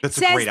 That's a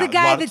Says great the lot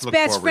guy to that's look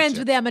best forward friends to.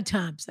 with Emma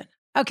Thompson.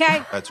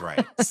 Okay? That's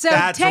right. So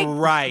That's take,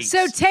 right.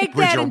 So take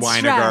that Bridger in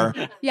Weiniger.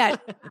 stride. Yeah.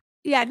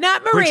 Yeah,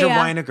 not Bridger Maria.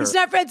 Weiniger. He's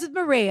not friends with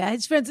Maria.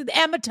 He's friends with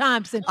Emma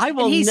Thompson. I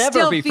will and he never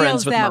still be feels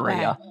friends with that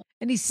Maria. way.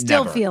 And he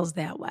still Never. feels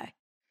that way.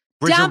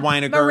 Bridger Dump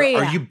Weiniger. Maria.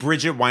 Are you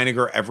Bridget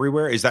Weiniger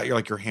everywhere? Is that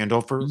your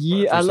handle for?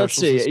 Yeah, for let's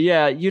socials? see.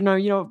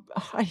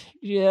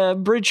 Yeah,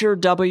 Bridger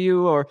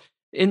W or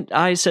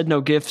I said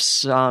no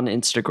gifts on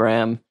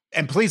Instagram.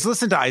 And please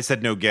listen to I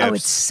Said No Gifts. Oh,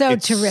 it's so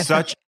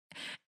terrific.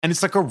 And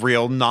it's like a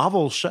real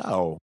novel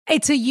show.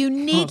 It's a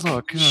unique Oh,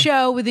 look, yeah.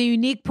 show with a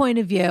unique point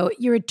of view.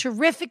 You're a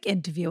terrific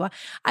interviewer.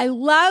 I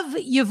love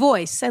your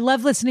voice. I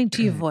love listening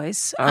to your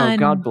voice. Oh,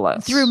 God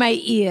bless. Through my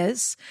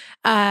ears.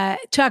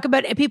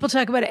 People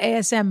talk about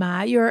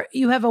ASMR.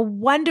 You have a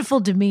wonderful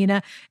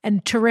demeanor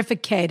and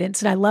terrific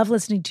cadence, and I love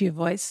listening to your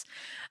voice.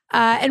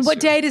 And what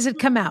day does it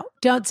come out?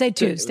 Don't say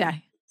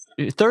Tuesday.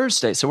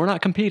 Thursday, so we're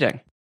not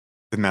competing.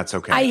 Then that's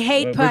okay. I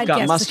hate We've podcasts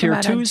got Must that come Hear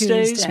out on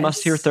Tuesdays,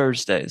 Must Hear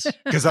Thursdays.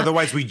 Because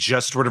otherwise, we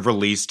just would have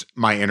released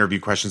my interview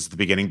questions at the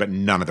beginning, but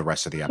none of the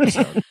rest of the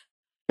episode.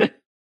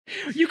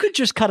 You could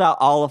just cut out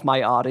all of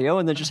my audio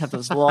and then just have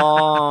those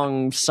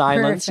long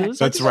silences.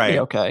 That's That'd be right.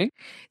 Okay.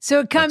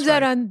 So it comes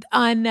That's out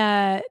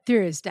on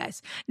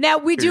Thursdays. Now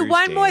we do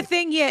one more Thursdays.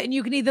 thing here, and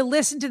you can either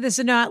listen to this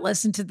or not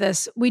listen to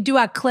this. We do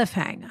our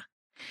cliffhanger.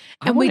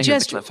 I And we wanna hear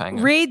the just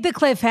cliffhanger. read the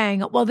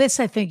cliffhanger. Well, this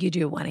I think you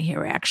do want to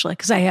hear actually,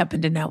 because I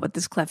happen to know what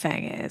this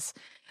cliffhanger is.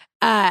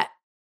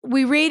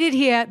 We read it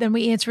here, then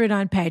we answer it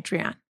on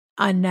Patreon,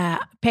 on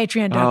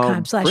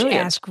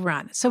patreon.com/askRun.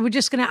 brilliant. So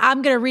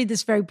I'm gonna read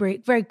this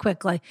very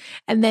quickly,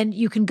 and then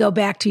you can go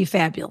back to your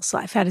fabulous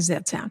life. How does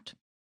that sound?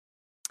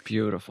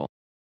 Beautiful.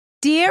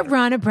 Dear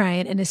Ron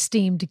O'Brien, an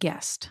esteemed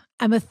guest,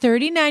 I'm a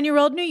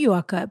 39-year-old New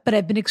Yorker, but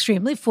I've been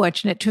extremely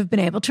fortunate to have been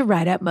able to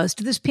ride out most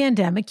of this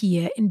pandemic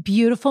year in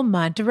beautiful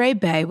Monterey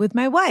Bay with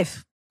my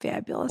wife.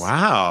 Fabulous.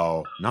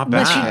 Wow. Not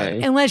Unless, bad.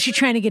 unless you're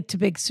trying to get to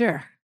Big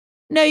Sur.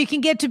 No, you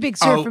can get to Big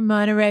Sur Oh. from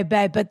Monterey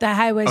Bay, but the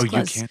highway's Oh, you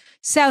closed. can't?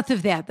 South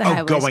of that, the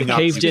highway's going closed. up.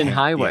 Paved-in Yeah.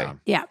 highway.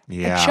 Yeah.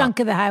 Yeah, Yeah. a chunk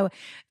of the highway.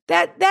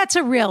 That's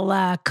a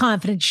real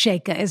confidence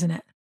shaker, isn't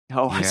it?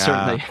 Oh, Yeah.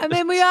 certainly. I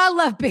mean, we all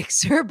love Big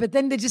Sur, but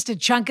then just a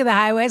chunk of the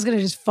highway is going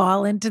to just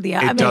fall into the.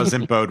 It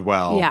doesn't bode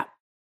well. Yeah,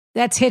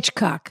 that's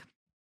Hitchcock.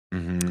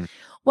 Mhm.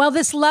 While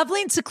this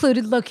lovely and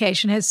secluded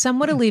location has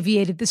somewhat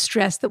alleviated the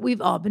stress that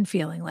we've all been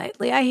feeling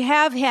lately, I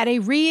have had a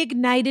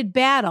reignited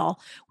battle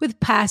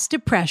with past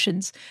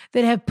depressions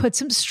that have put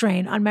some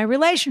strain on my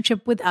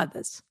relationship with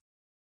others.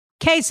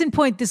 Case in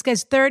point, this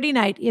guy's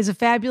 39. He has a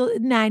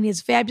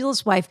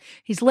fabulous wife.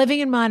 He's living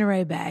in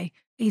Monterey Bay.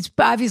 He's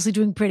obviously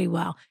doing pretty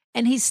well,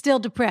 and he's still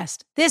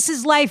depressed. This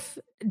is life,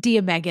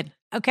 dear Megan.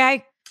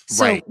 Okay,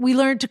 so Right. we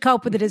learn to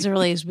cope with it as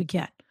early as we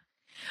can.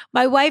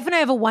 My wife and I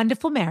have a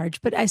wonderful marriage,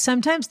 but I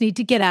sometimes need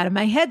to get out of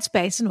my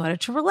headspace in order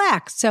to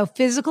relax. So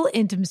physical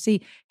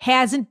intimacy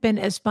hasn't been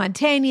as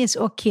spontaneous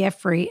or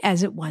carefree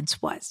as it once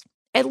was,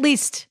 at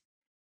least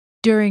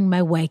during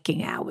my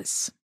waking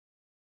hours.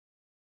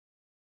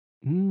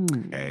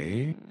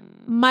 Okay.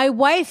 My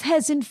wife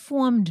has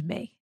informed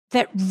me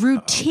that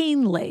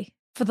routinely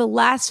for the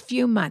last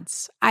few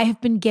months, I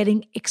have been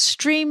getting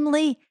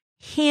extremely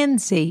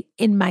handsy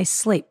in my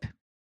sleep,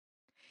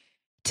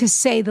 to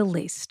say the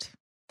least.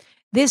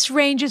 This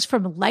ranges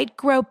from light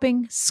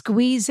groping,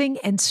 squeezing,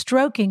 and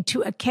stroking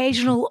to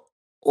occasional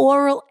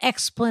oral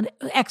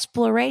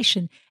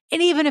exploration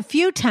and even a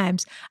few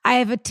times I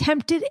have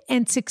attempted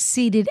and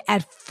succeeded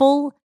at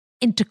full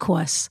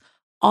intercourse,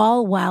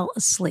 all while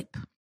asleep.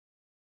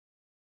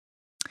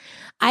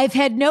 I've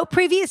had no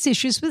previous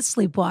issues with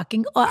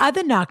sleepwalking or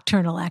other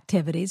nocturnal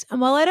activities,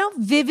 and while I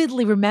don't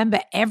vividly remember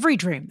every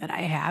dream that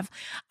I have,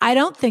 I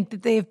don't think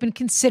that they have been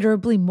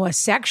considerably more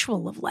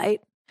sexual of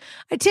late.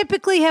 I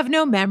typically have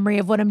no memory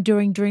of what I'm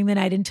doing during the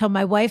night until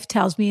my wife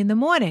tells me in the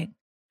morning.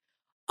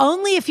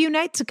 Only a few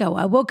nights ago,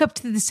 I woke up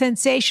to the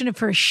sensation of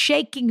her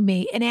shaking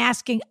me and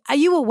asking, "Are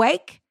you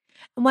awake?"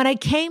 And when I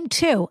came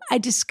to, I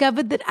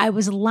discovered that I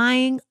was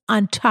lying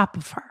on top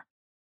of her.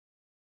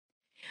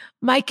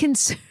 My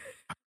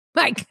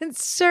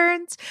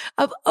concerns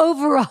of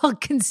overall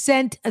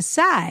consent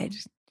aside,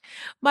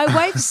 my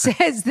wife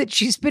says that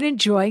she's been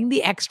enjoying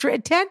the extra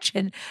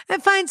attention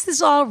and finds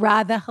this all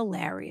rather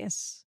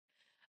hilarious.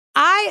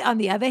 I, on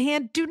the other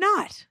hand, do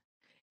not.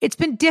 It's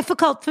been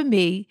difficult for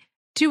me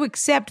to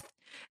accept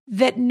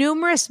that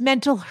numerous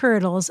mental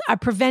hurdles are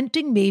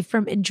preventing me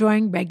from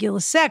enjoying regular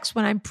sex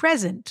when I'm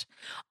present,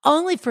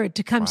 only for it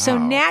to come so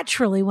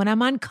naturally when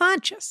I'm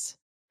unconscious.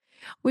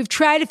 We've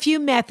tried a few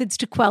methods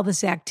to quell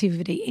this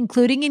activity,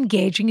 including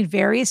engaging in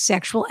various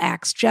sexual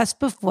acts just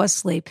before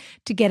sleep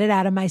to get it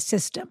out of my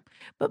system.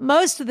 But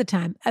most of the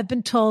time, I've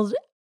been told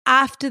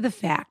after the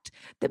fact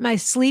that my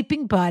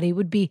sleeping body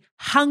would be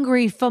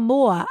hungry for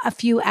more a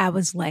few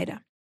hours later.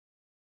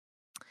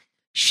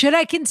 Should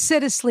I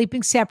consider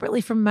sleeping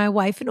separately from my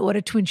wife in order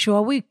to ensure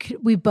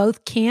we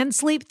both can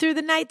sleep through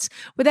the nights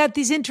without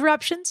these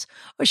interruptions?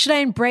 Or should I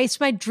embrace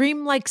my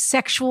dreamlike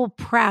sexual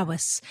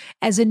prowess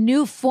as a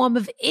new form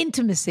of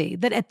intimacy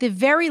that at the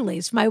very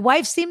least my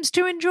wife seems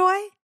to enjoy?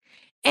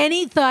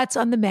 Any thoughts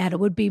on the matter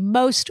would be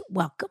most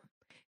welcome.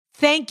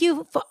 Thank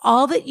you for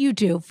all that you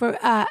do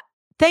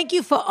Thank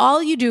you for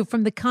all you do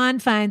from the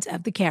confines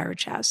of the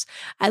carriage house.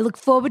 I look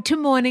forward to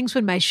mornings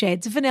when my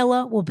shades of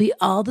vanilla will be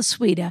all the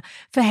sweeter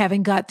for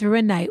having got through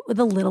a night with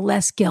a little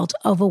less guilt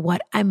over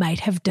what I might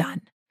have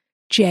done.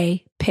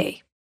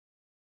 J.P.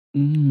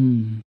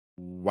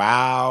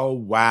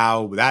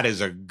 Wow. That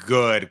is a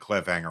good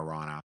cliffhanger,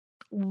 Rana.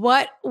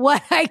 What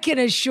I can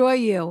assure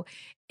you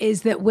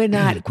is that we're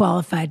not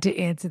qualified to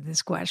answer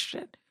this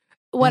question.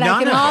 What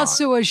I can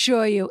also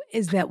assure you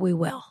is that we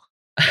will.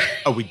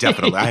 Oh, we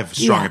definitely. I have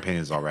strong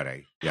opinions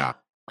already. Yeah.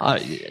 I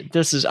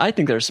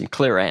think there's some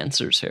clear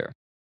answers here.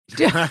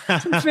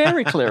 Some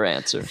very clear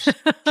answers.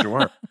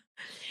 Sure.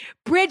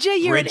 Bridger,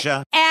 you're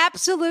an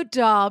absolute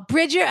doll.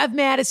 Bridger of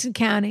Madison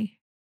County.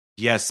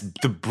 Yes,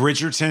 the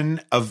Bridger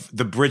in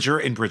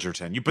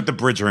Bridgerton. You put the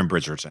Bridger in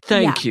Bridgerton.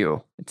 Thank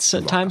you. It's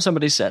time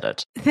somebody said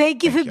it.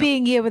 Thank you for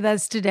being here with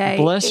us today.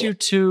 Bless you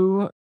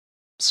too.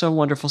 So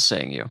wonderful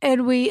seeing you.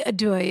 And we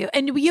adore you.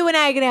 And you and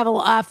I are going to have a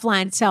little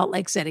offline Salt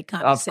Lake City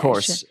conversation. Of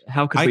course.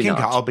 How could we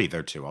not? I'll be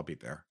there too. I'll be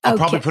there. I'll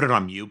probably put it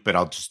on mute, but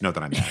I'll just know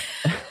that I'm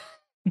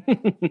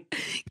there.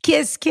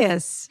 Kiss,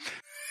 kiss.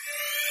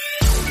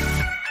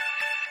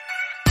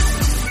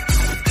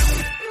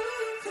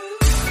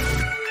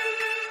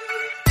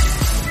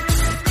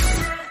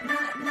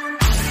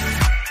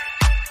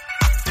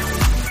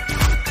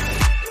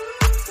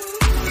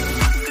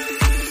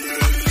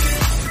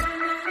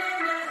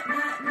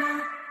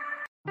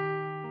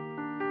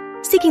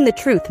 Seeking the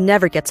truth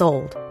never gets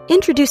old.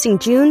 Introducing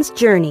June's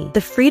Journey, the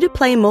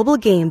free-to-play mobile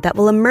game that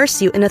will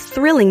immerse you in a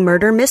thrilling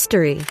murder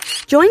mystery.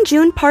 Join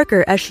June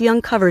Parker as she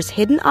uncovers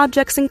hidden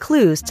objects and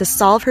clues to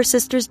solve her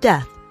sister's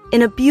death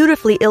in a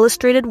beautifully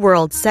illustrated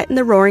world set in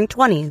the Roaring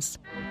 '20s.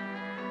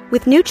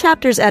 With new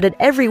chapters added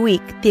every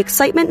week, the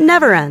excitement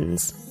never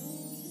ends.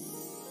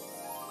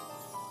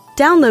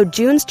 Download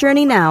June's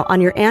Journey now on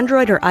your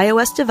Android or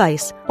iOS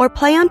device or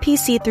play on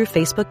PC through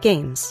Facebook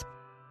Games.